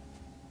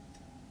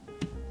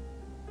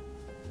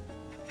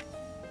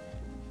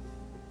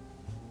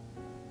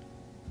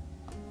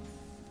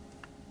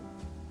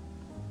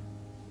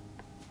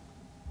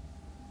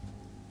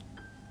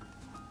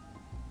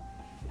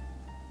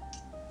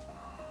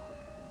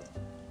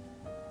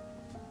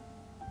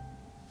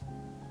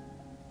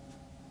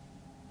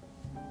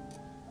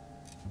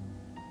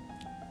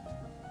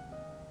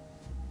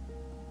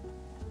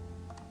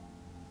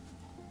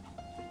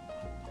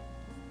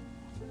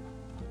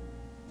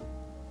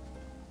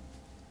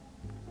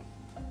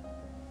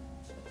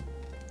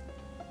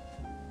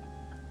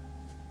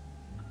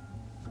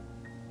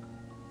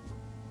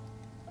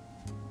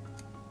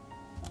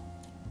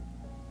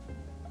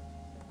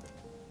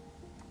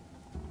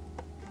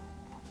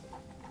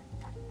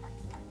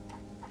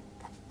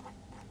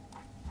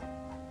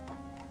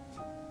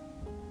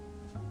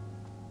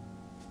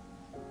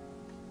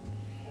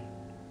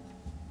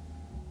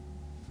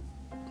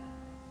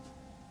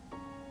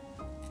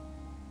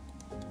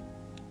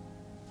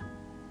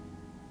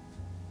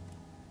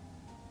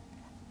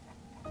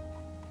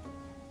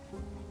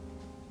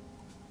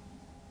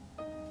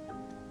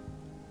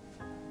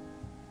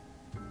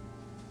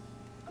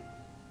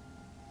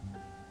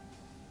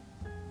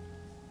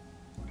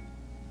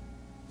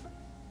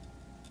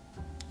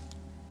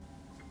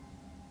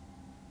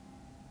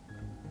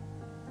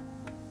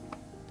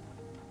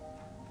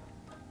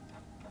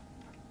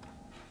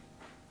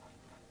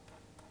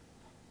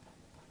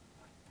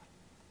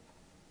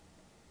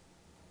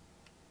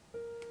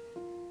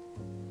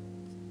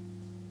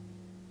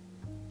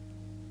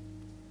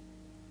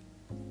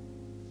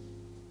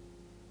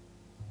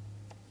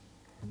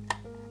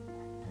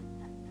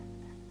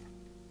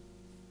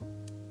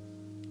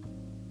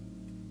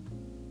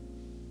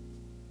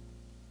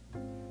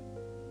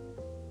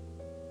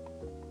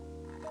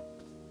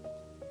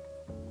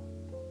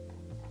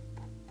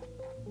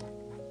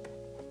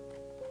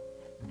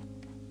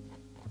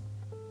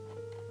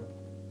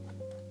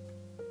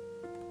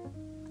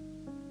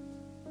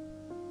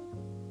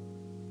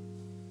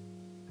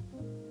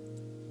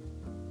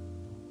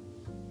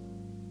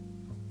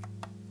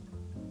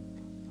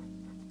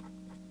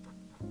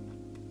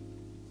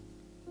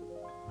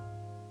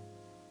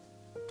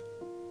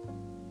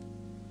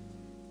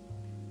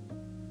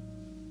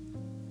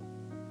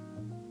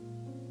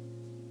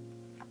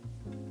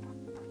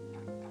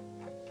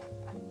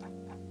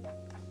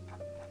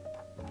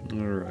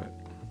 Alright.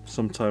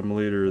 Sometime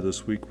later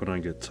this week when I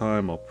get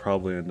time, I'll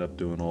probably end up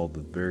doing all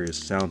the various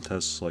sound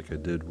tests like I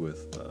did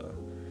with the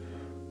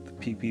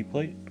PP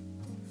plate.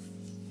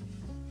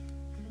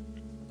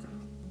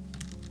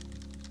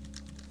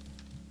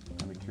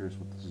 I'm curious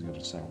what this is going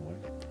to sound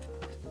like.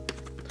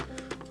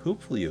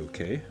 Hopefully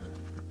okay.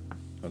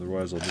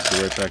 Otherwise I'll just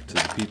go right back to the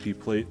PP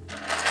plate.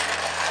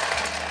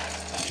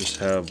 Just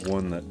have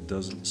one that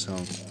doesn't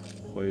sound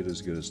quite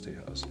as good as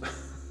Tejas.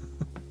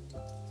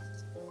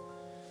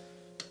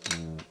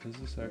 Is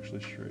this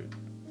actually straight?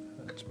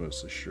 It's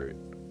mostly straight.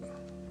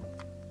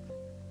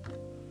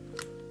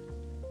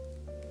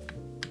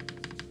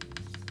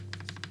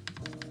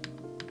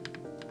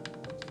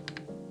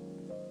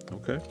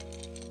 Okay.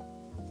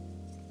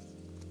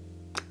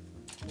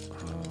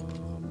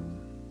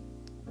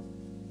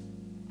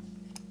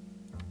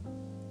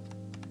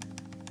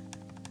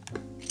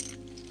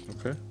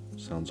 Okay,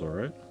 sounds all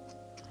right.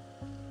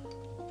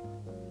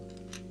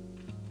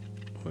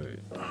 Wait,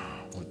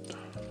 what?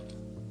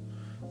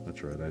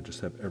 That's right, I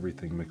just have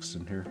everything mixed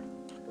in here.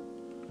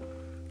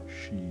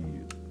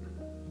 Shit.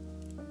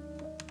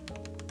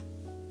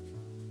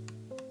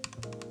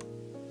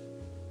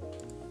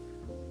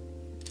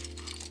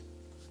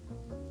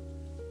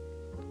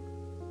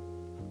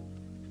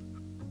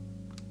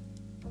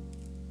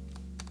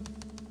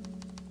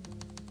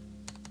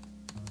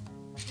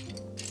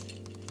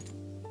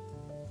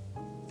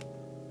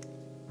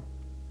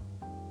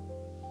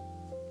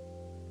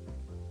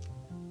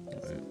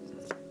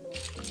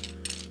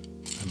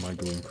 Am I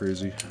going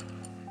crazy?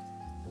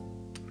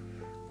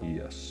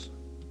 Yes.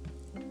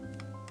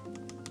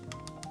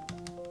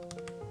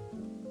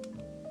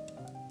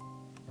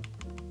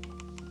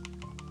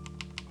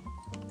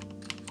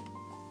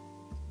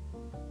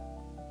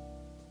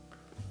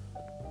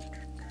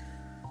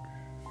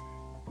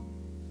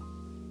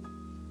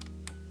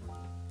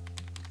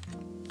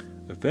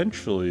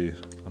 Eventually,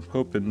 I'm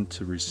hoping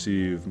to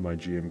receive my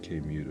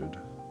GMK muted.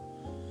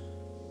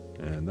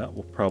 And that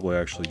will probably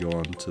actually go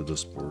onto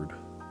this board.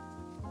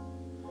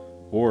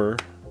 Or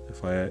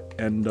if I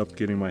end up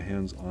getting my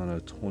hands on a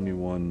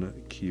 21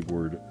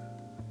 keyboard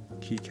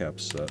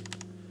keycap set,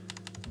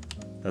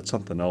 that's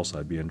something else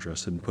I'd be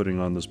interested in putting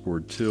on this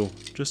board too,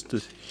 just to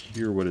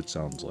hear what it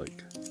sounds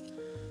like.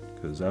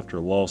 Because after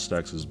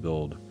Lolstax's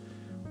build,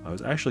 I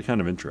was actually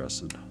kind of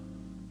interested.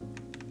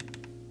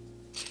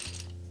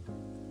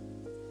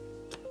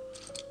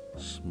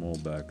 Small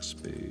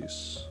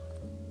backspace.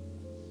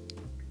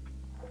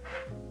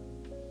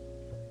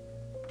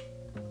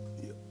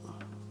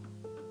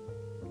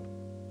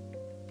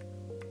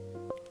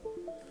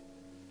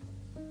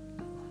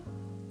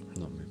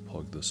 Let me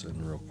plug this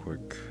in real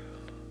quick.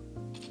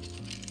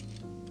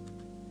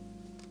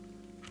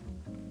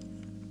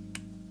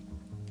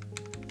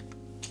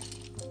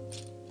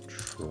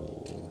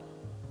 Control.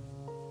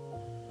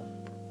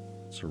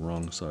 It's the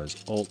wrong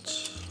size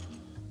Alt.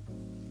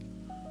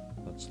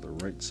 That's the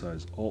right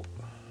size Alt.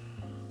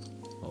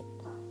 Oh.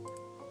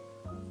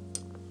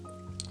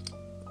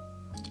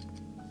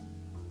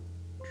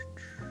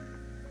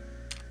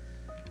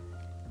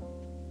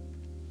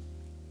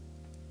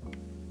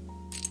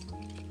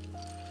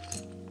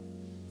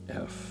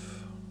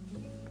 F.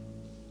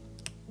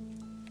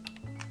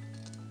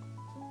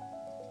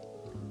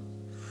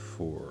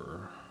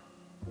 Four.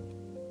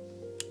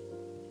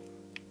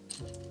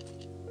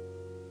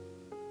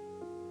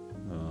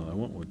 I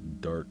went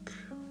with dark,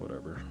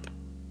 whatever.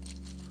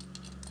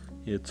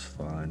 It's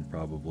fine,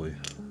 probably.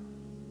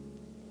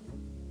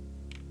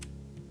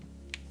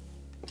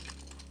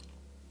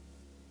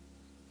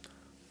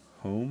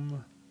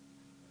 Home.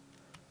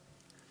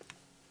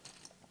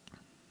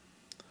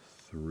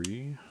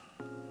 3.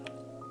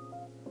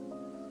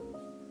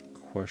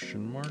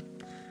 Question mark.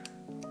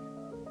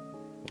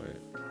 Wait.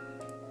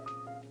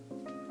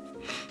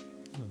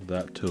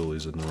 That totally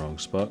is in the wrong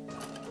spot.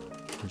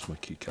 Here's my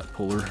keycap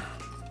puller.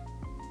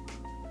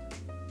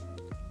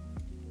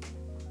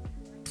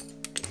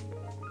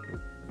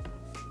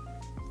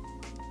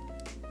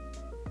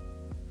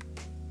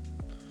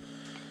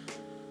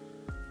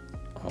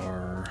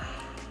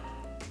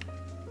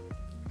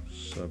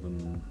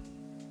 R7.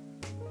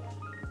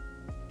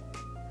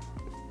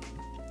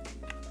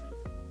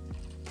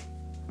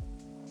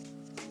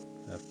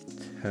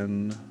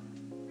 F10.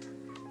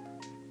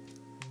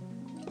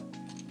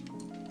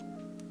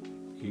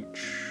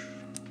 H.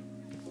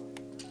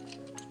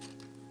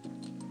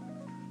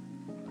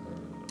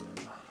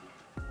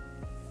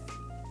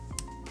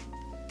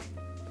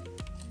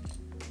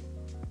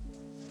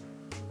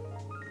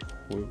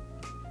 Quote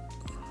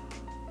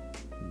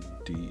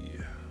D.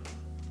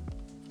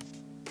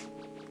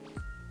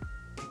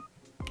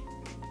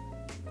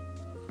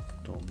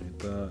 Don't need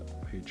that.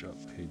 Page up,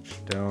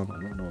 page down. I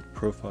don't know what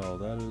profile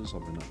that is.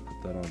 I'm gonna not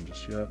put that on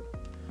just yet.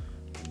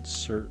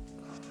 Insert.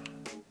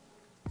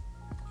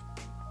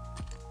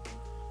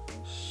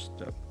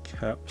 Step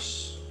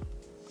caps.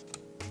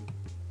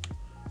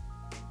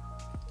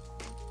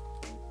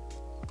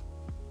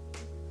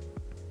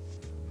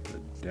 The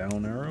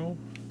down arrow.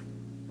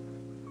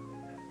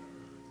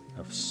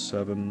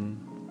 F7.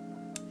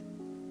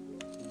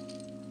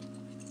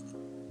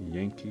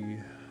 Yankee,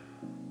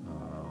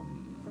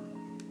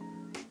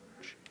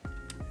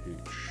 H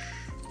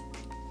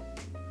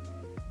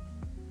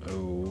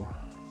O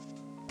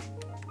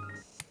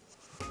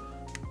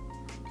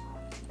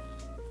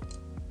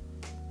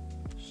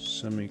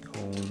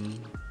semicolon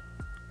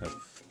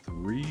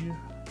F3.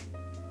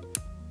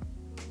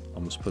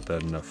 Almost put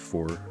that in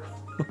F4.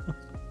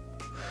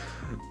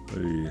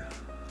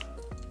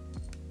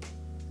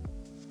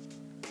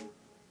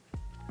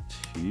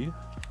 T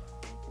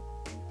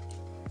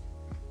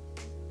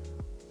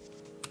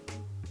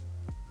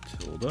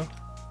tilde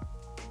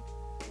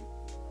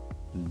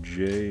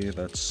J,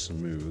 that's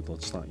smooth,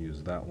 let's not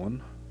use that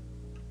one.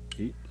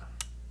 8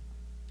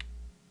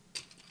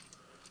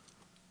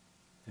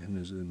 N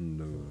is in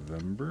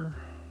November.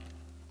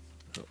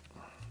 Oh.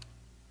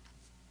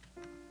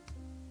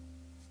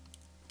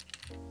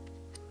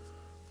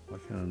 Why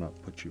can I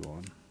not put you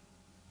on?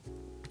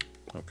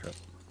 Okay.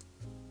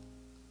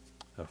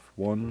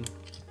 F1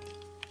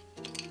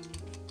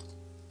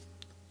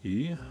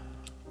 E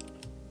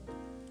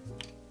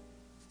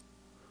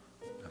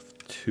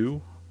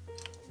F2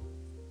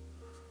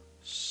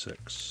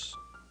 6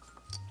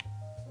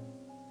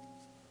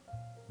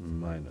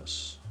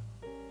 minus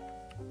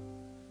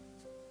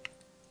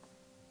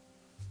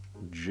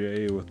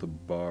J with a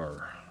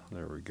bar.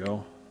 There we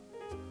go.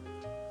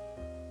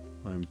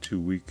 I'm too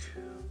weak.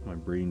 My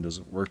brain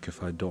doesn't work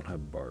if I don't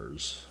have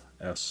bars.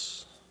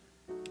 S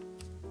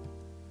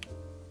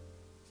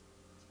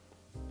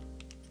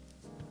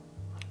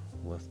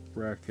left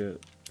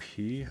bracket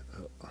P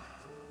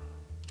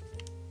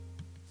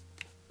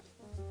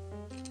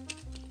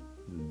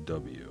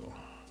W.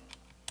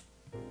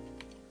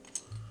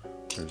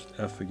 There's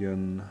F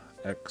again,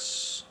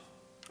 X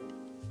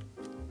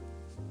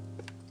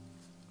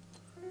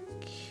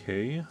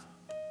K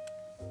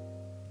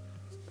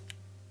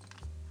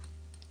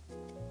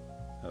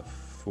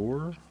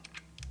F4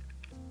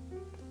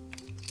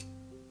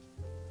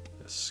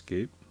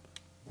 escape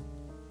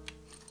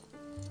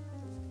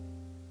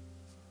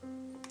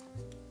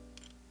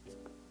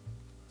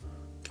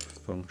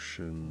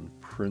function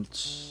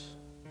prints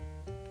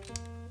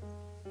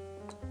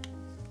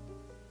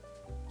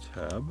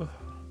tab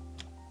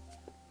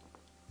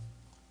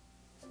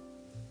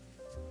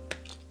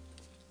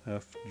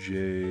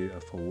FJ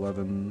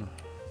F11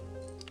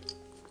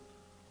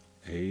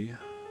 A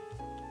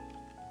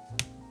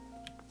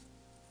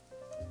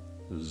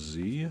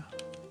Z.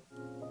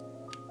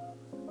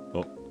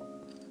 Oh,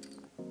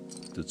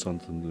 did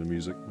something to the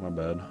music, my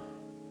bad.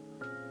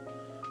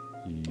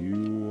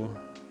 U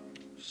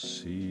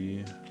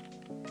C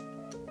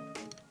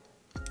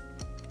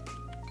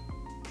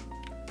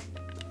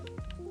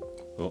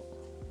oh,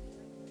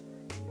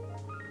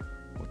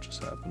 what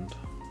just happened?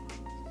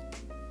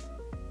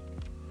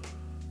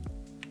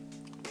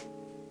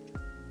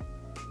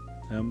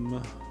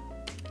 M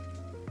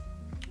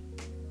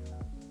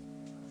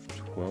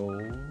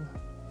 12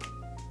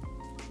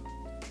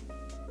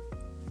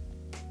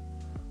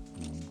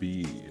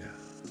 B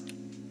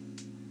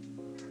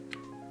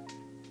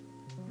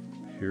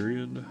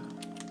period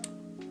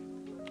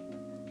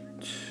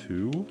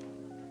 2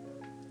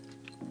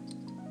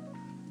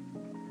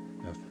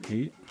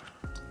 F8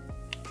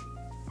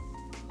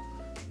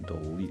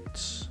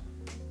 deletes.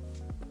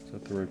 Is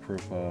that the right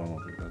profile? I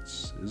don't think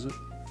that's, is it?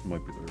 It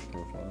might be the right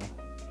profile.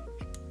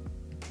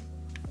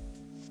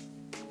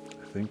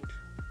 I think.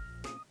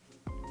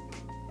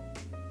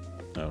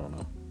 I don't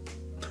know.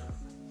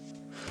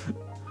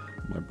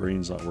 My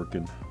brain's not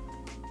working.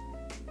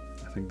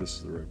 I think this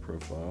is the right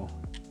profile.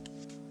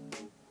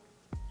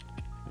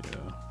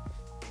 Yeah.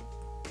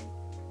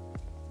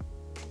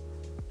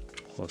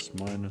 Plus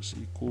minus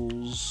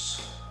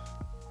equals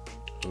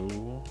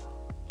O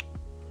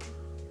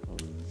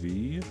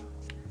V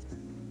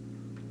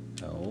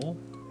L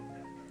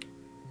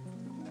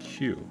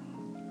Q.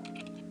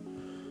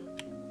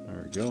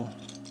 There we go.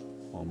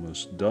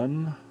 Almost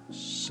done.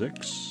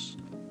 6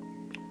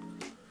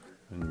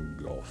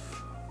 and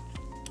golf.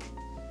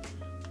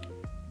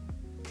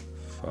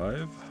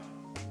 5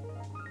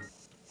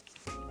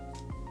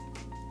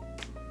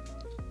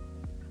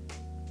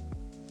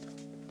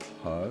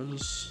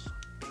 pause.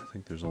 I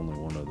think there's only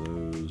one of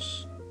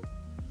those.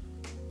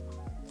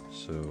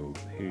 So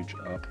page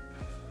up,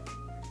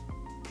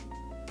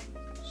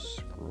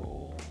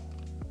 scroll,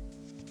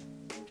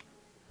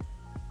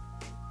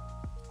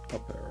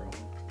 up arrow,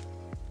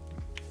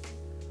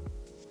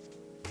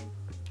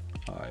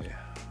 I.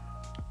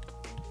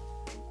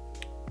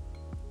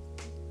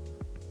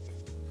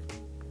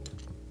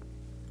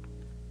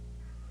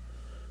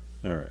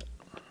 All right.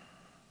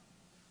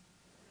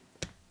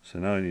 So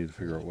now I need to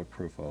figure out what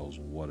profile is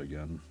what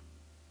again.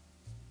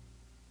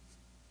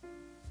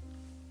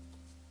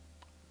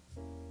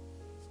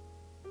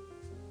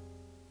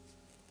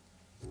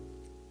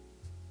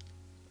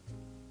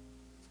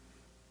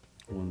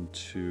 One,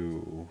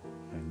 two,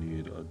 I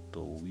need a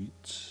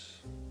delete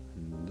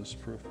in this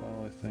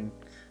profile, I think,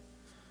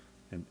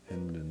 an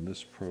end in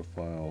this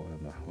profile,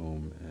 and a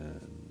home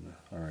in,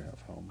 I already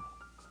have home.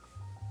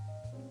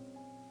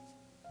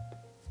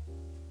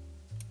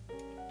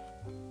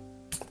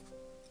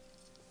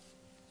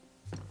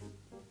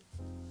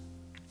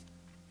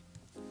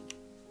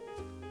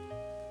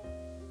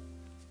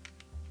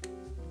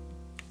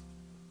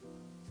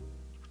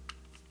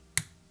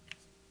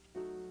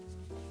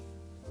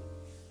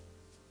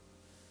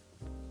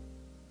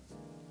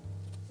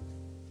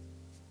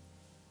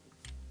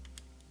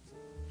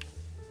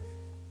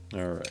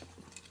 Alright,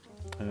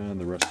 and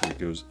the rest of it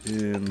goes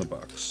in the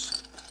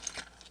box.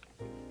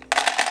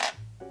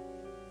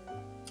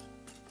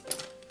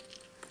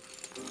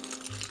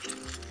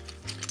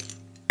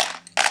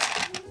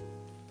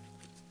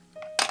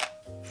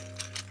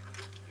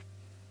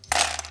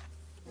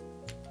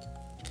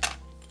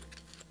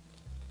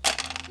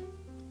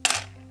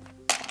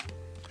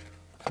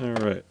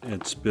 Alright,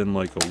 it's been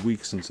like a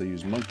week since I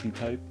used monkey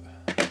type.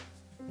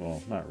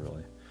 Well, not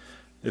really.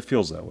 It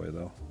feels that way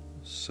though.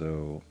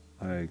 So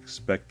I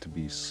expect to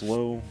be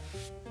slow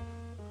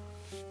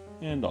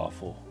and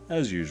awful,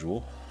 as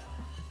usual.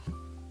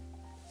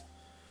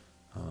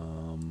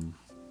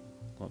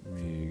 Let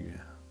me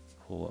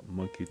pull up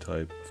monkey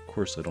type. Of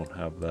course I don't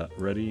have that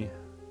ready.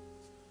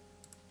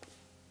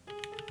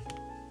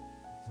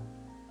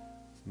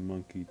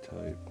 Monkey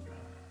type.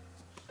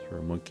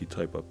 Throw monkey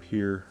type up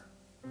here.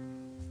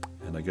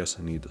 And I guess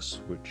I need to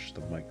switch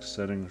the mic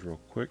settings real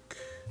quick.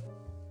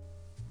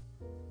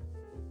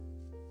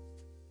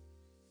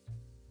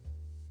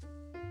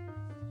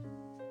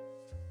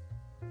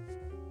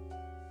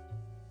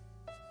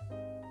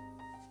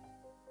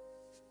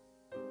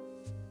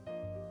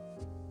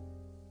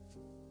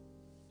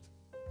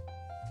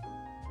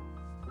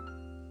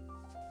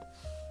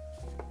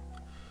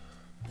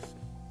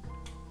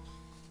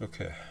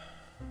 Okay,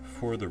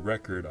 for the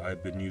record,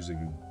 I've been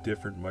using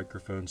different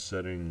microphone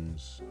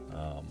settings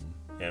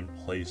and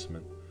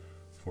placement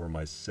for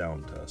my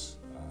sound tests.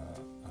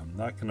 I'm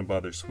not going to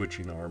bother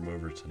switching the arm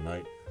over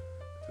tonight,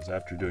 because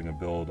after doing a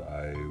build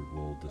I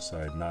will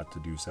decide not to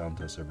do sound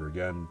tests ever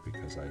again,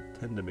 because I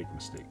tend to make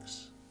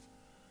mistakes,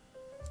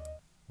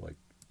 like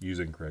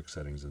using correct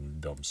settings and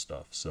dumb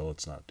stuff, so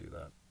let's not do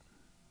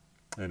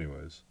that.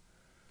 Anyways,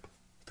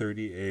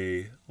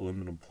 30A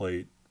aluminum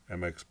plate,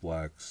 MX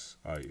Blacks,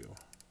 IU.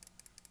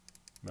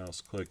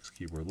 Mouse clicks,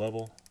 keyboard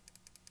level.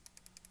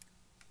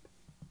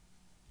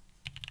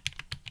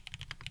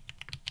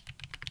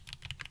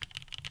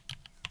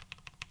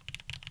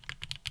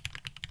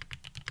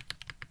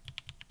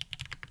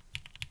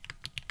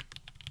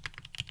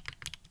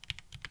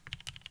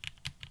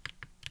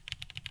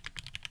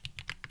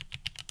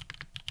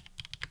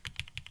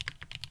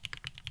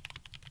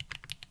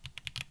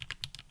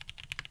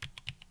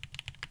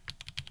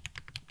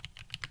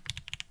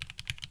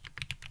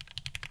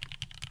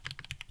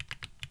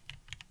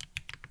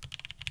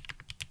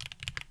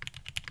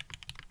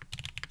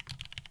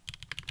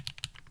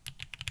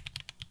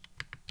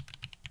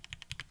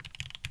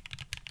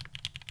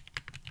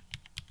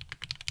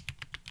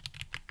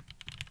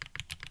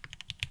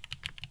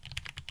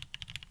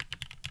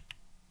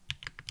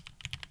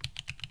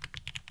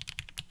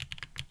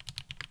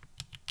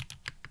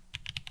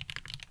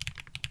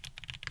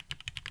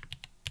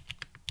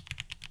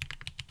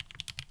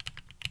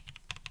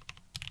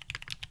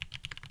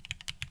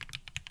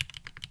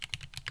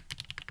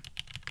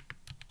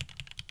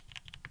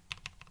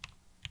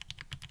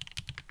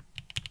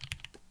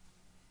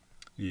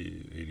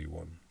 Yeah,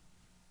 81.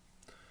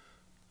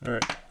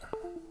 Alright.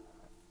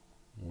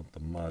 What the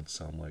mods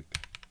sound like.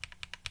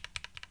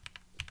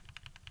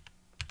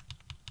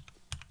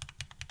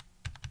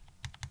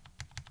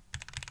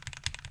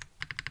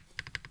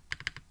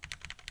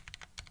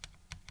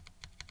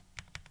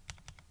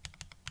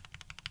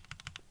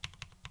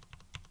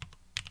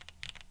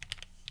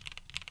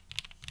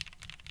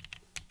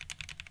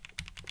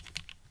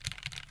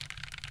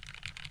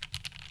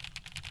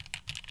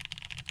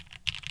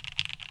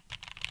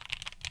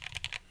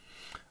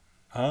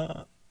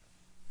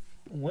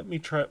 Let me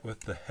try it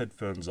with the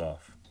headphones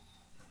off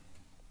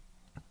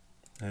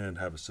and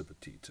have a sip of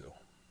tea too.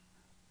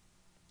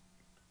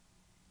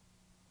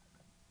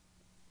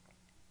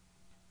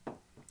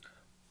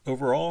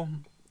 Overall,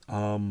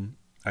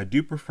 I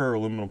do prefer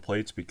aluminum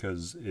plates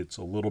because it's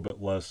a little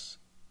bit less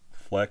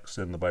flex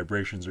and the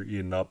vibrations are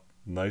eaten up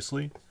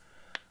nicely.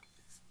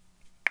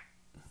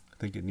 I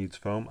think it needs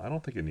foam. I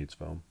don't think it needs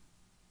foam.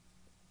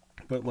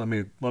 But let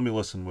me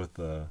listen with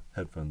the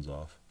headphones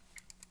off.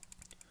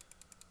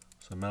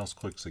 So mouse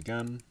clicks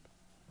again.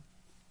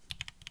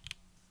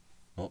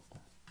 Oh,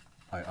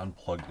 I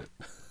unplugged it.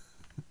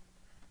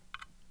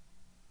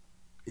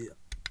 Yeah.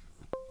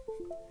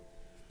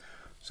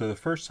 So the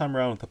first time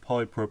around with the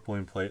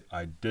polypropylene plate,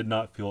 I did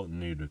not feel it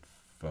needed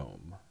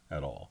foam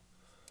at all.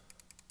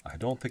 I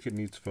don't think it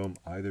needs foam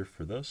either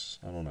for this.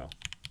 I don't know.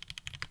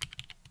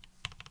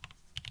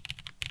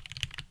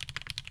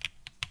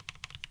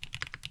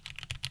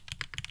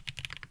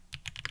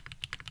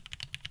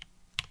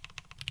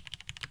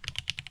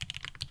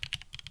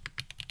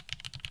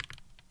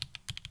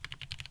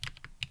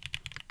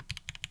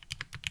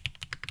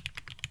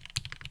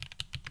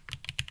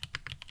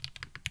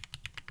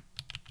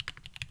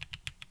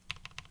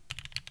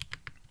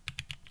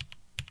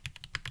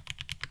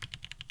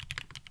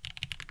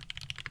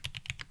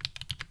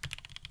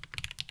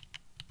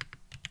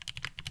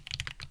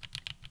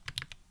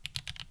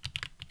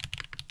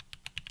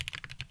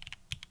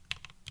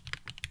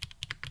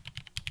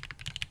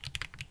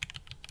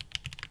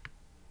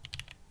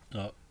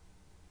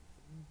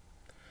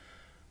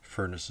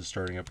 Furnace is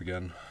starting up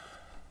again.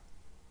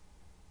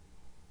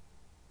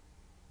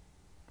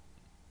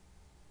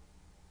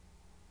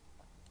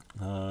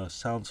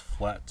 sounds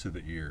flat to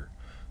the ear.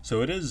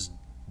 So it is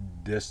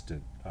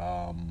distant.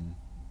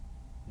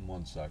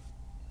 One sec.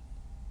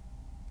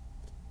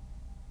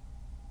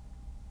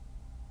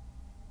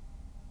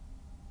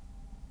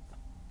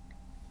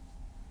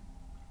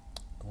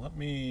 Let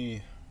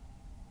me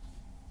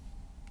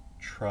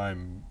try.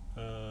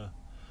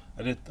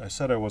 I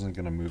said I wasn't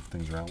going to move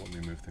things around. Let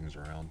me move things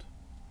around.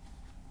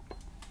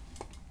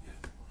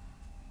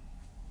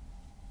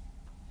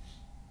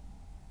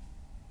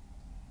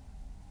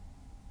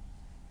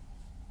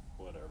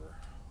 Whatever.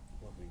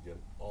 Let me get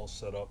it all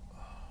set up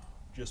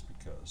just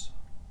because.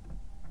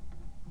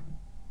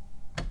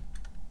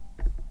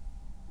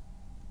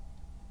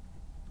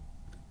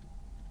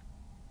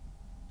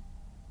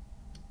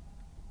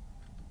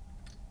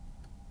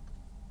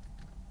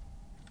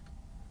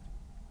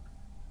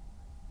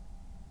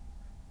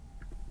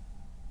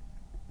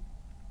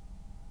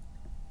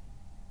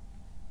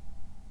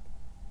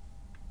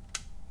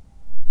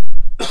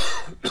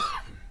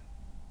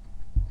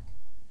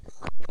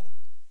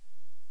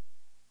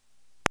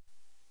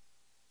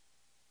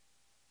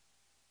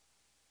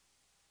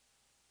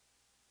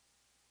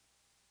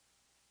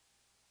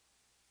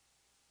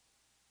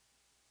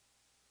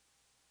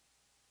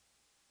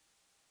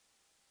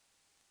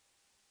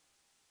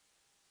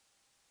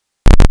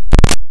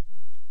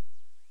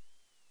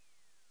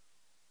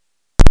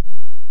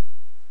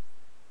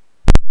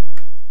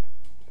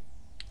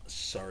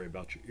 Sorry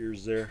about your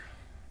ears there.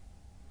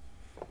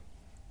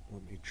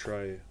 Let me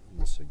try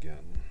this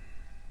again.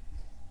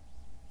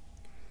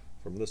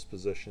 From this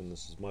position,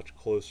 this is much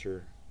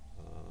closer.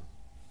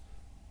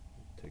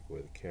 Take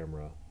away the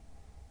camera.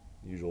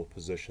 Usual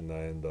position that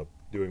I end up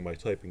doing my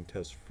typing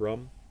test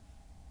from.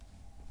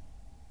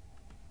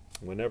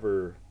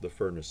 Whenever the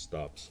furnace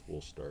stops, we'll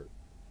start.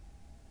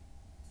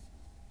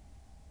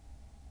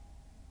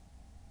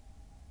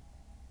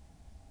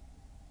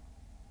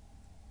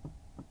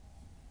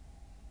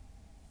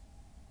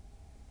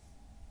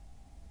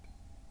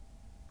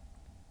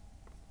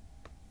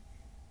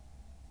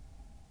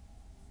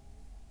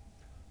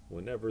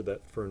 Whenever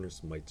that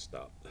furnace might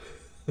stop.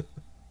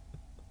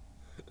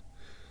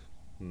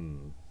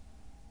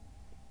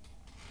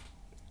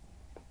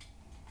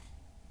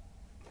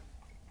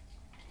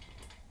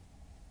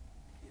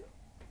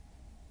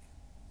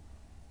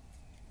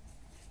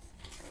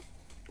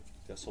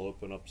 Guess I'll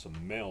open up some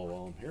mail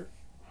while I'm here.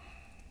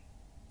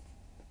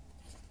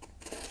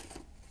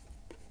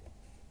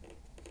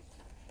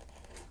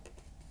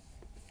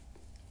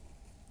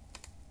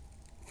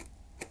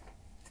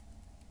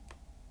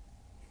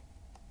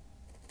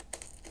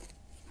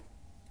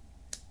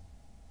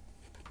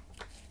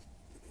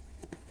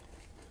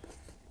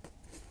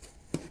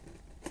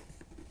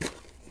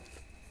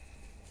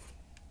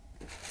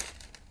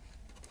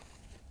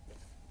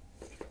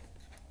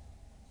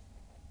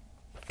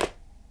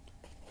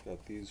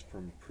 Got these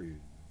from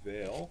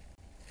Prevail.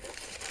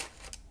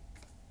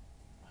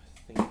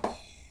 I think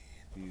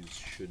these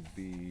should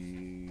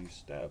be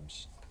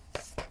stabs.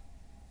 I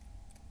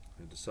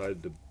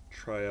decided to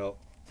try out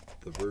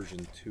the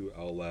version 2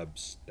 Owl Lab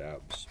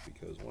stabs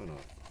because why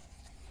not?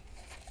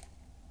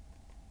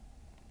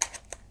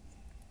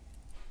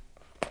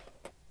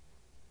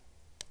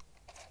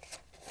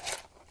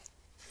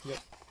 Yep,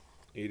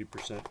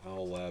 80%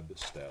 Owl Lab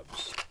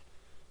stabs.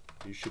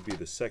 These should be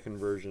the second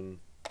version.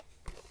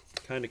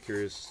 Kind of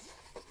curious.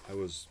 I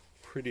was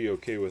pretty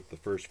okay with the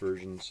first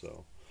version,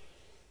 so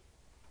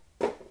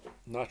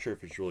not sure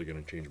if it's really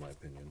going to change my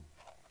opinion.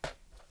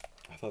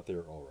 I thought they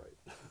were alright.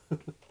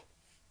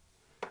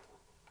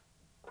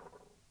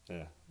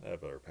 Yeah, I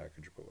have a better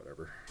package, but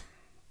whatever.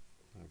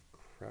 I have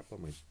crap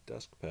on my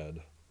desk pad.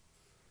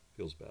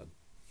 Feels bad.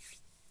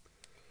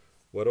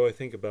 What do I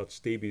think about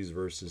Stabies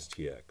versus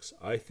TX?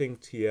 I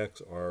think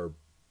TX are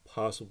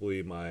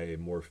possibly my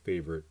more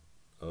favorite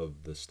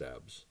of the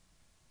stabs,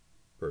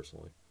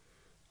 personally.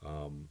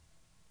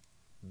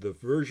 The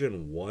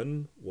version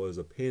 1 was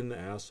a pain in the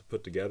ass to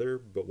put together,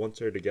 but once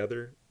they're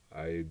together,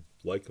 I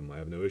like them. I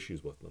have no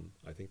issues with them.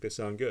 I think they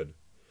sound good.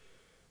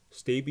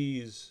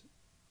 Stabies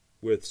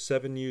with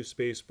 7U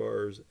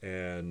spacebars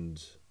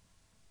and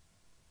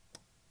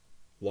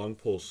long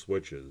pull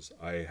switches,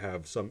 I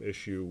have some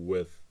issue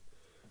with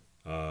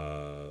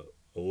a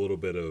little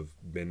bit of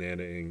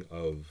bananaing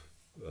of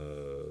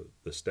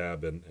the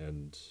stab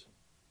and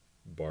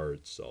bar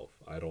itself.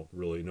 I don't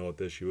really know what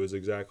the issue is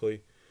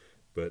exactly,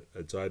 but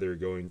it's either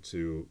going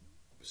to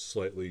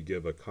slightly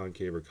give a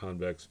concave or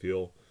convex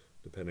feel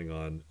depending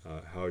on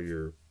how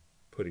you're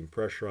putting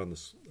pressure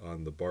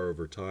on the bar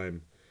over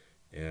time,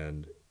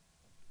 and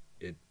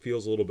it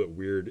feels a little bit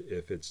weird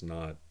if it's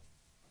not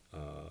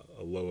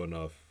a low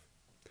enough,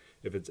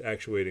 if it's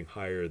actuating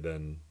higher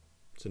than,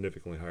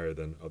 significantly higher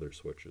than other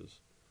switches.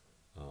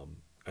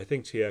 I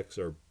think TX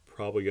are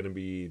probably going to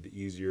be the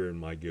easier in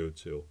my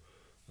go-to,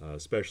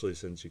 especially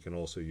since you can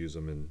also use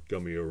them in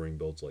gummy O-ring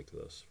builds like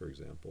this, for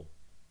example.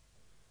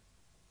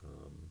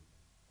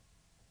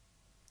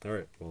 All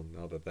right, well,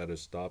 now that that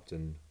has stopped,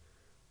 and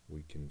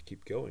we can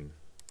keep going.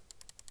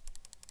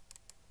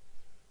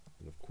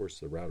 And of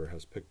course the router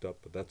has picked up,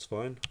 but that's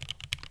fine.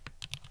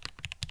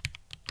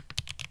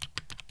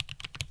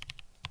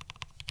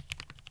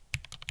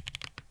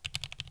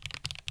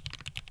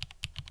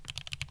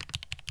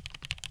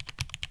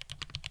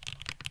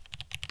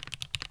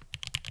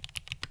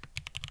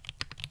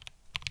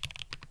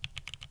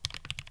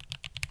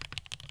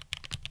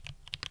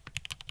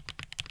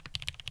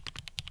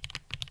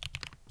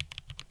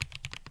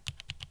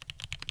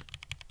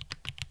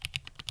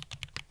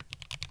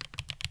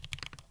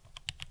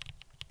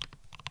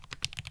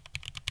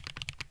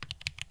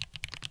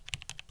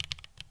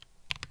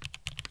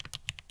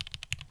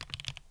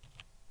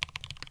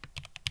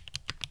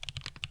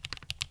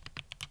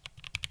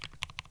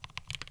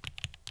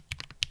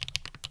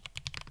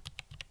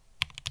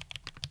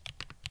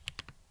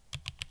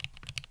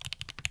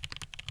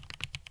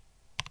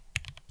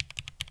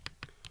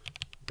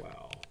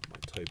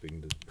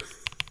 typing to...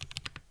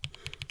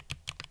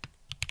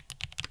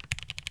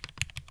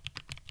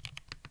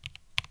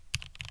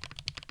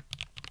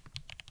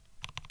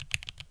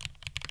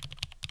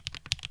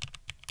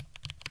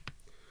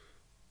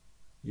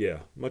 Yeah,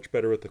 much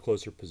better with the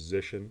closer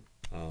position.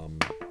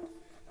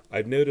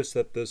 I've noticed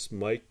that this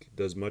mic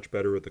does much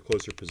better with the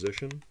closer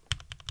position.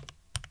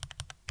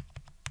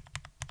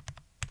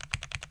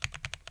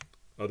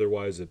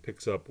 Otherwise, it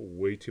picks up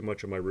way too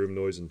much of my room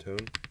noise and tone.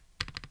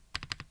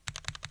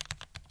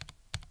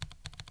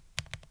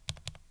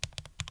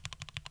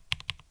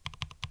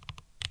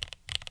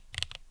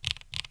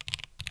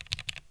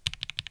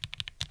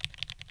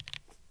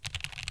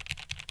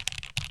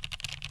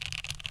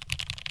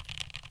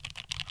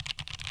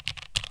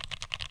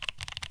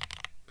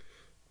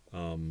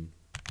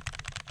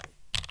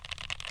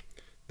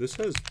 This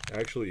has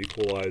actually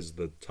equalized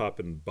the top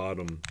and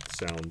bottom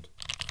sound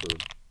for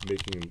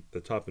making the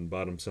top and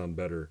bottom sound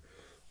better.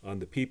 On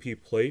the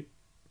PP plate,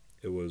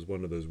 it was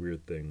one of those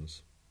weird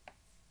things.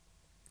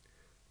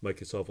 Mic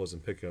itself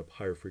wasn't picking up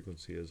higher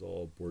frequency as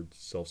all board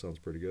itself sounds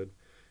pretty good.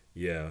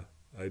 Yeah,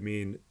 I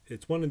mean,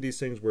 it's one of these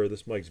things where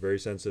this mic's very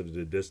sensitive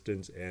to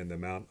distance and the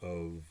amount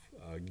of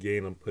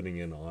gain I'm putting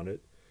in on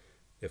it.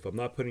 If I'm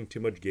not putting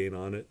too much gain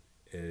on it,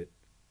 it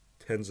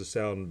tends to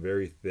sound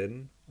very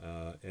thin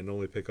and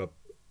only pick up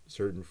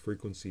certain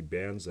frequency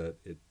bands that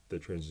the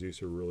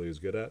transducer really is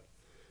good at.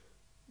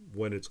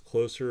 When it's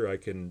closer, I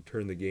can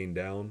turn the gain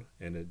down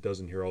and it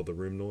doesn't hear all the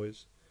room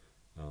noise.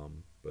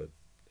 But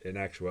in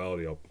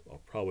actuality, I'll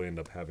probably end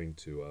up having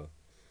to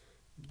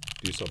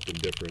do something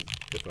different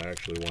if I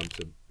actually want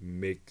to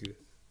make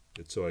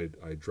it so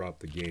I drop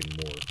the gain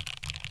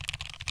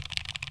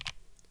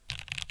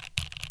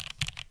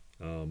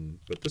more.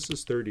 But this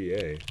is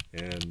 30A,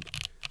 and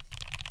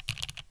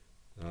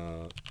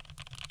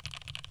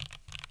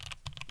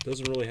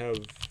doesn't really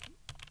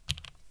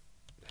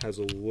has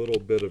a little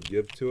bit of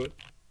give to it,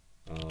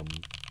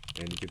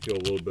 and you can feel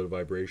a little bit of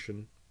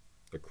vibration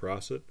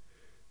across it,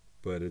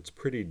 but it's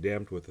pretty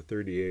damped with a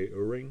 30A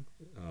O-ring.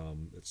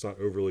 It's not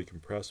overly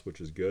compressed, which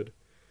is good,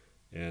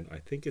 and I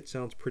think it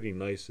sounds pretty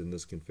nice in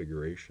this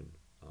configuration.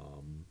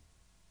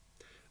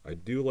 I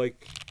do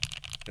like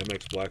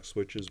MX Black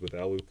switches with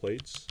alu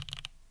plates.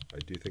 I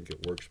do think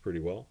it works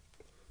pretty well,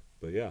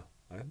 but yeah,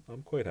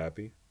 I'm quite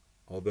happy.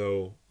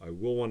 Although I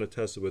will want to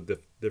test it with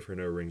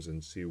different O-rings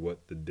and see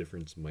what the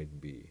difference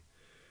might be.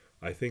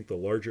 I think the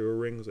larger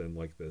O-rings and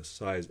like the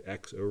size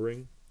X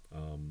O-ring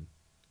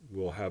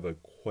will have a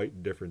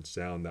quite different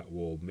sound that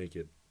will make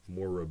it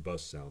more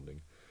robust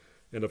sounding.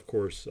 And of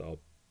course,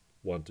 I'll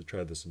want to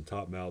try this in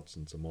top mount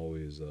since I'm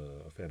always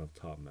a fan of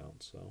top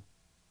mounts. So,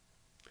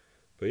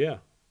 but yeah,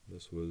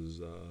 this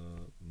was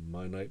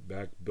my night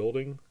back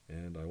building,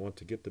 and I want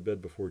to get to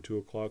bed before 2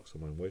 o'clock so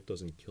my wife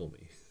doesn't kill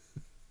me.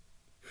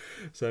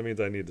 So that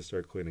means I need to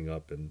start cleaning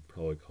up and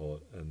probably call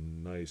it a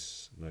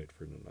nice night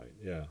for tonight.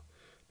 Yeah.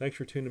 Thanks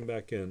for tuning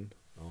back in.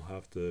 I'll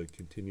have to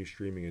continue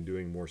streaming and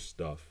doing more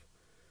stuff.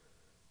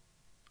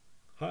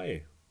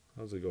 Hi.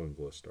 How's it going,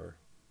 Glistar?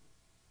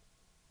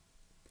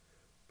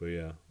 But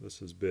yeah, this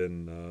has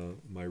been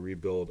my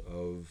rebuild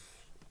of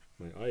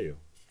my IU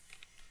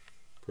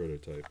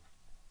prototype.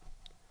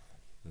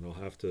 And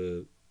I'll have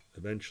to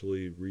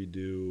eventually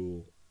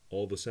redo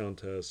all the sound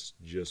tests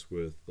just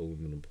with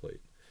aluminum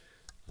plate.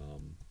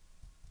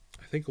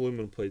 I think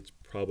aluminum plate's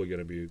probably going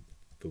to be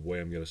the way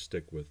I'm going to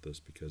stick with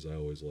this, because I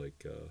always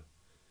like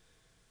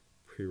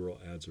pre-roll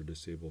ads are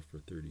disabled for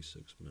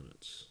 36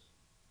 minutes.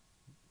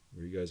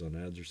 Were you guys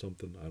on ads or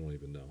something? I don't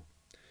even know.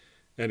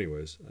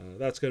 Anyways,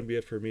 that's going to be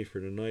it for me for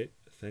tonight.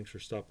 Thanks for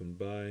stopping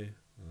by.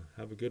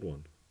 Have a good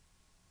one.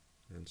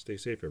 And stay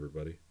safe,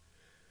 everybody.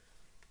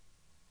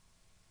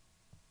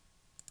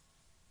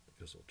 I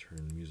guess I'll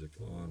turn music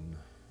on.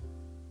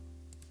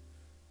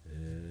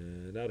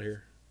 And out of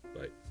here.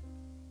 Bye.